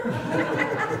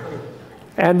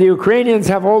 And the Ukrainians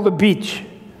have all the beach,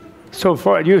 so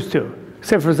far, used to,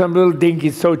 except for some little dinky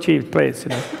Sochi place,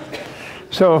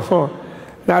 So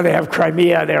now they have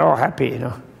Crimea, they're all happy,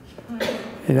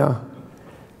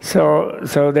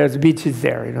 So there's beaches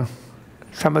there,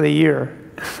 some of the year.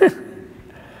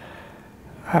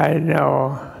 I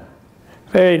know.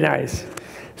 Very nice.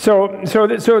 So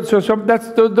that's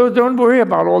don't worry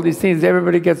about all these things.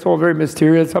 Everybody gets all very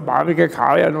mysterious.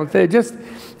 They're just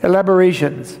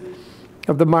elaborations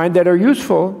of the mind that are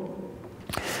useful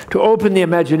to open the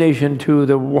imagination to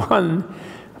the one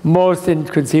most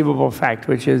inconceivable fact,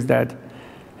 which is that,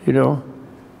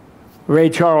 Ray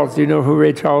Charles. Do you know who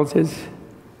Ray Charles is?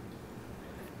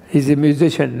 He's a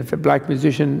musician, a black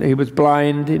musician. He was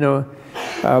blind, you know,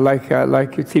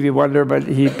 like Stevie Wonder, but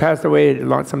he passed away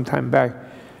some time back.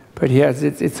 But he has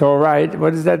It's All Right.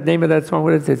 What is that name of that song?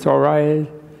 What is it? It's All Right.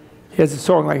 He has a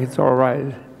song like It's All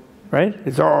Right, right?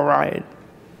 It's All Right.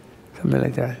 Something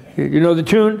like that. You know the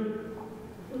tune?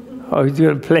 Oh, he's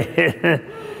going to play it.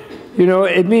 You know,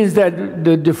 it means that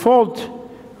the default,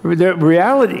 the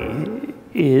reality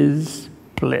is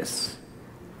bliss.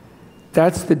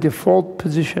 That's the default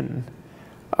position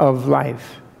of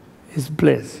life, is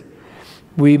bliss.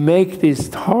 We make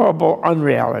these horrible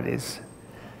unrealities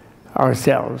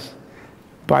ourselves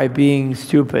by being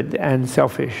stupid and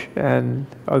selfish and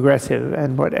aggressive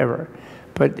and whatever.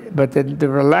 But the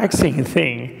relaxing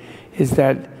thing is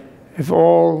that if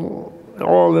all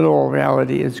in all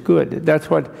reality is good. That's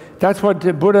what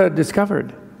the Buddha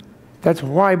discovered. That's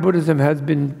why Buddhism has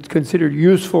been considered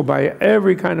useful by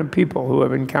every kind of people who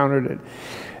have encountered it.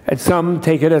 And some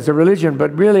take it as a religion,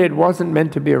 but really it wasn't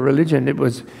meant to be a religion. It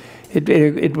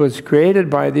was created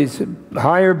by these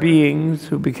higher beings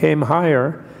who became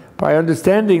higher by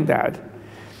understanding that.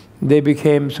 They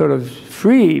became sort of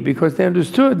free because they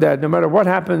understood that no matter what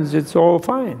happens, it's all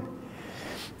fine.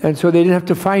 And so they didn't have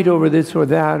to fight over this or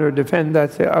that or defend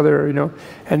that the other, you know.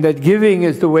 And that giving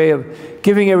is the way of,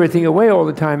 giving everything away all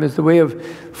the time is the way of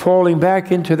falling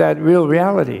back into that real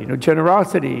reality. You know,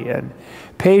 generosity and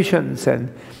patience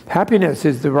and happiness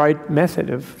is the right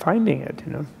method of finding it,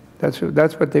 you know. That's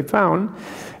what they found.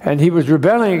 And he was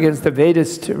rebelling against the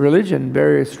Vedist religion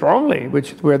very strongly,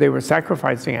 where they were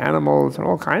sacrificing animals and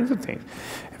all kinds of things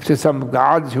to some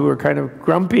gods who were kind of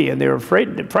grumpy and they were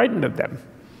frightened of them.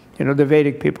 You know, the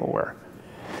Vedic people were.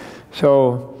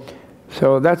 So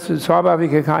that's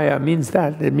Svabhavika Kaya means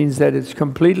that. It means that it's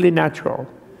completely natural.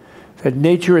 That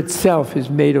nature itself is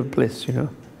made of bliss, you know.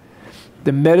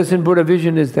 The medicine Buddha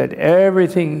vision is that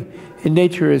everything in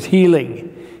nature is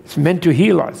healing. It's meant to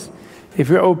heal us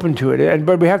if we're open to it.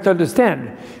 But we have to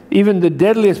understand, even the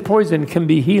deadliest poison can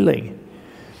be healing.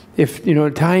 If, you know,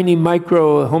 a tiny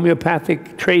micro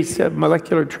homeopathic trace, a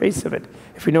molecular trace of it,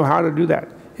 if we know how to do that,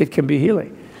 it can be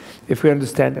healing. If we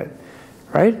understand it,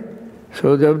 right?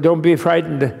 So don't be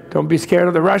frightened. Don't be scared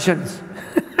of the Russians.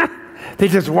 They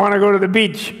just want to go to the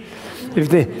beach. If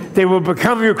they will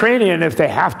become Ukrainian if they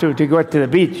have to go to the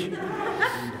beach,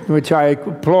 which I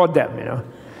applaud them, you know.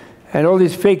 And all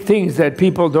these fake things that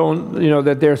people don't, you know,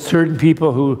 that there are certain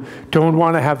people who don't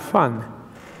want to have fun.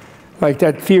 Like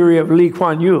that theory of Lee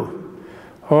Kuan Yew.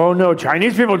 Oh no,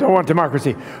 Chinese people don't want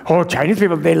democracy. Oh, Chinese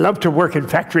people, they love to work in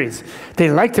factories.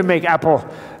 They like to make Apple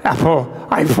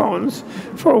iPhones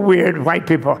for weird white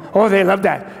people. Oh, they love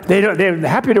that. They're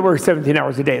happy to work 17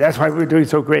 hours a day. That's why we're doing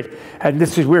so great. And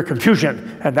we're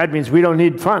Confucian, and that means we don't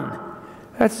need fun.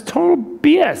 That's total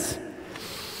BS.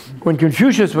 When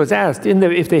Confucius was asked,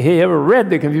 if he ever read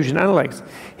the Confucian Analects,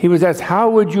 he was asked, how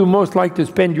would you most like to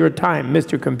spend your time,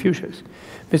 Mr. Confucius?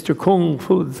 Mr. Kung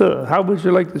Fu Tzu, how would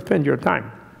you like to spend your time?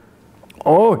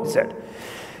 Oh, he said,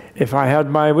 if I had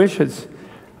my wishes,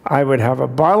 I would have a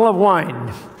bottle of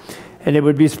wine, and it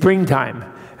would be springtime,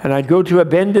 and I'd go to a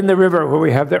bend in the river where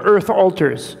we have the earth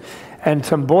altars, and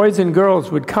some boys and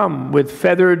girls would come with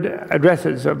feathered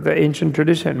dresses of the ancient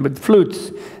tradition, with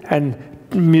flutes and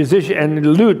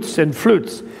lutes and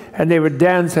flutes, and they would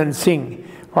dance and sing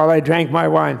while I drank my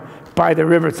wine by the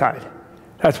riverside.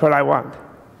 That's what I want.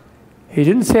 He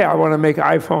didn't say I want to make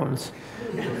iPhones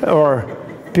or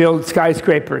build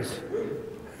skyscrapers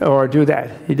or do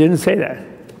that. He didn't say that.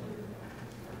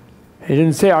 He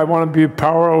didn't say I want to be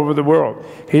power over the world.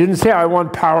 He didn't say I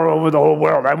want power over the whole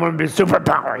world. I want to be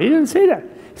superpower. He didn't say that.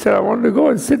 He said I wanted to go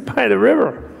and sit by the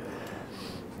river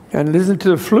and listen to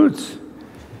the flutes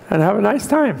and have a nice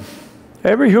time.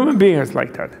 Every human being is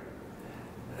like that.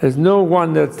 There's no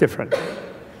one that's different.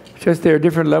 It's just there are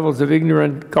different levels of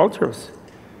ignorant cultures.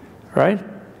 Right?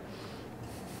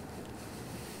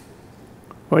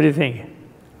 What do you think?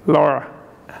 Laura?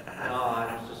 No,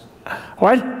 I was just...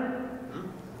 What?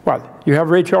 What? You have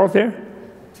Ray Charles there?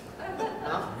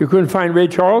 No. You couldn't find Ray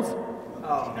Charles?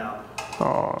 Oh, no.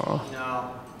 Oh.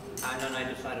 No. I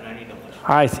decided I need to listen.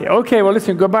 I see. Okay, well,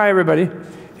 listen, goodbye, everybody.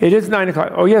 It is 9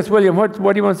 o'clock. Oh, yes, William. What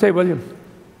do you want to say, William?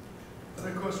 I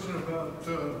had a question about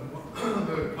the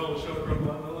Kalachakra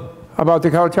mandala. About the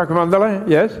Kalachakra mandala?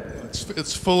 Yes?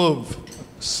 It's full of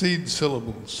seed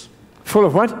syllables. Full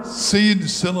of what? Seed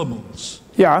syllables.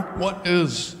 Yeah. What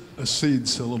is a seed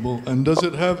syllable? And are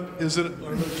there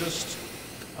just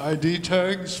ID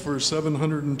tags for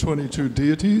 722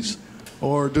 deities?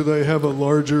 Or do they have a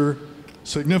larger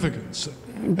significance?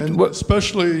 And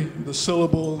especially the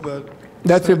syllable that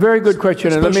That's a very good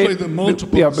question. Especially the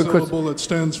multiple syllable that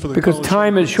stands for the because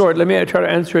time is short. Let me try to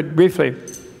answer it briefly.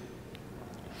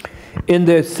 In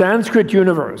the Sanskrit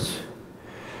universe,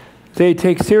 they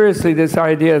take seriously this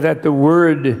idea that the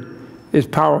word is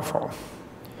powerful.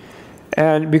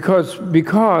 And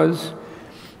because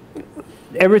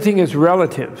everything is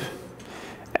relative.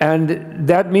 And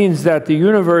that means that the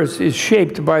universe is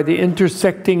shaped by the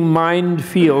intersecting mind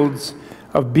fields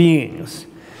of beings.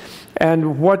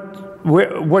 And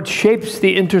what shapes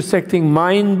the intersecting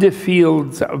mind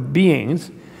fields of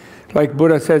beings, like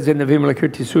Buddha says in the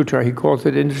Vimalakirti Sutra, he calls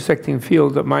it intersecting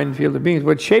field of mind field of beings.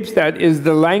 What shapes that is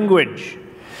the language,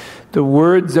 the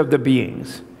words of the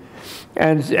beings.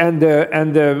 And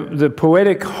the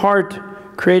poetic heart,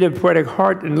 creative poetic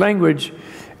heart and language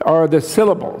are the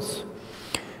syllables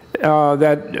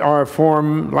that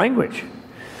form language.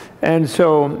 And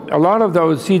so a lot of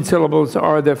those seed syllables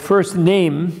are the first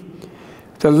name,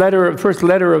 first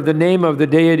letter of the name of the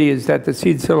deities that the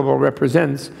seed syllable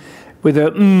represents, with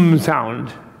a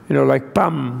sound, like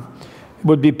pam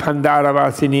would be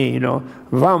Pandaravasini,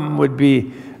 vam would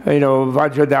be,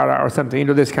 Vajradhara or something,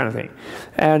 this kind of thing.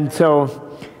 And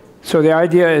so the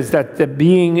idea is that the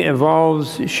being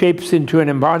evolves, shapes into an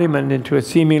embodiment, into a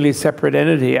seemingly separate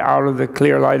entity out of the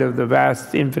clear light of the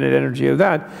vast infinite energy of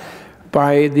that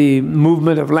by the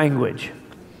movement of language.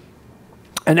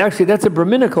 And actually that's a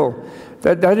Brahminical,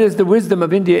 that is the wisdom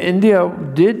of India. India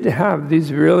did have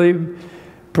these really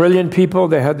brilliant people.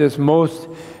 They had this most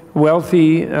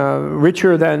wealthy,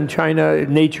 richer than China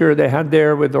nature they had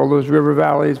there with all those river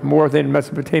valleys, more than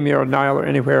Mesopotamia or Nile or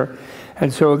anywhere.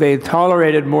 And so they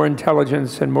tolerated more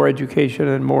intelligence and more education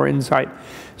and more insight.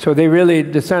 So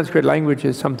the Sanskrit language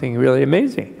is something really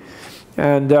amazing.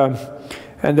 And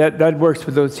that works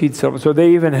with those seed syllables. So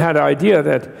they even had an idea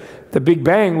that the Big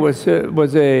Bang was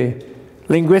a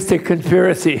linguistic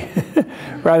conspiracy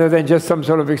rather than just some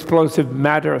sort of explosive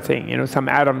matter thing, some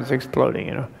atoms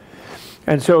exploding,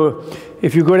 And so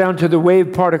if you go down to the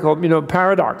wave particle,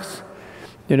 paradox,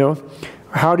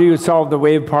 how do you solve the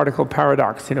wave particle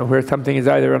paradox, where something is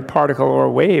either a particle or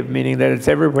a wave, meaning that it's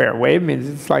everywhere. Wave means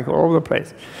it's like all over the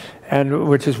place. And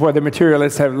which is where the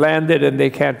materialists have landed and they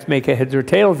can't make a heads or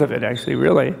tails of it, actually,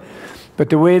 really. But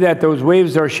the way that those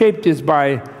waves are shaped is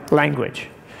by language.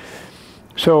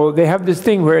 So they have this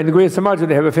thing where in the Gaudiya Samaja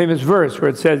they have a famous verse where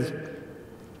it says,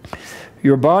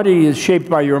 your body is shaped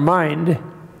by your mind,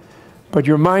 but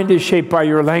your mind is shaped by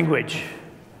your language,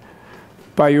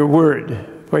 by your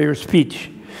word, by your speech.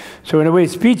 So in a way,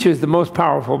 speech is the most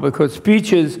powerful because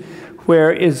speech is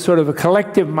sort of a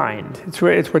collective mind.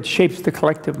 It's what shapes the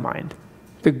collective mind,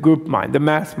 the group mind, the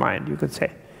mass mind, you could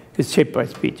say. It's shaped by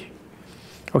speech.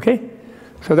 Okay?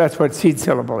 So that's what seed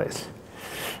syllable is.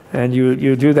 And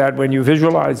you do that when you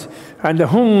visualize. And the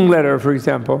hung letter, for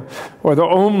example, or the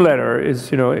om letter is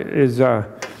the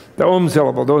om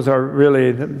syllable. Those are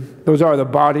the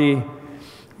body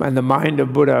and the mind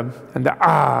of Buddha. And the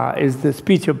ah is the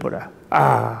speech of Buddha.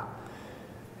 Ah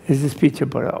is the speech of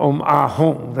Buddha. Om ah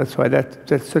hong. That's why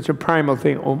that's such a primal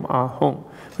thing. Om ah hong.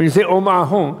 When you say om ah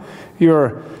hong,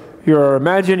 you're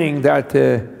imagining that.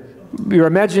 You're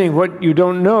imagining what you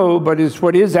don't know, but is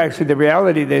what is actually the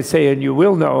reality, they say, and you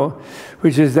will know,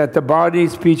 which is that the body,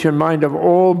 speech, and mind of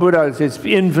all Buddhas is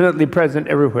infinitely present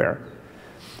everywhere.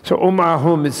 So Om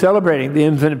Ahum is celebrating the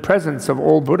infinite presence of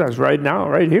all Buddhas right now,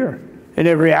 right here, in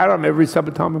every atom, every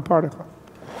subatomic particle.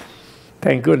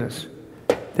 Thank goodness.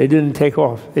 They didn't take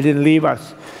off. They didn't leave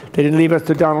us. They didn't leave us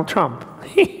to Donald Trump.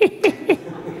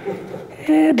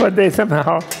 But they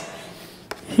somehow,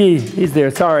 he's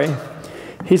there, sorry.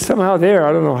 He's somehow there.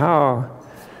 I don't know how.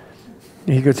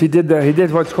 Because he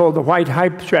did what's called the white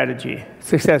hype strategy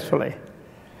successfully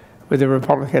with the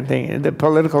Republican thing. And the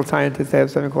political scientists, they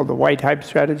have something called the white hype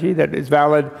strategy that is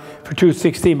valid for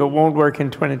 2016 but won't work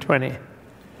in 2020.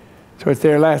 So it's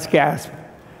their last gasp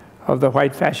of the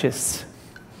white fascists.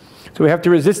 So we have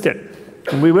to resist it,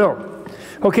 and we will.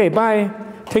 Okay, bye.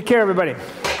 Take care, everybody.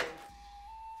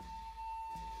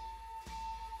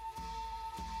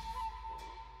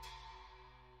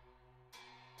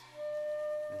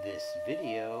 This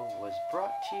video was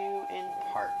brought to you in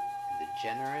part with the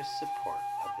generous support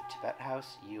of the Tibet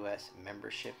House US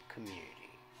membership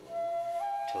community.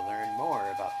 To learn more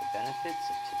about the benefits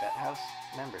of Tibet House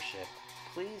membership,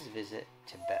 please visit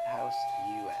Tibet House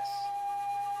US,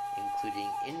 including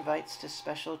invites to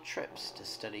special trips to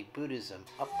study Buddhism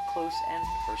up close and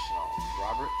personal with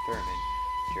Robert Thurman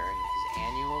during his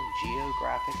annual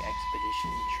geographic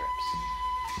expedition trips.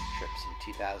 Trips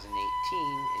in 2018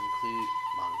 include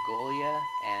Mongolia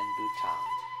and Bhutan.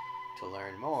 To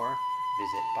learn more,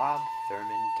 visit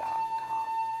bobthurman.com.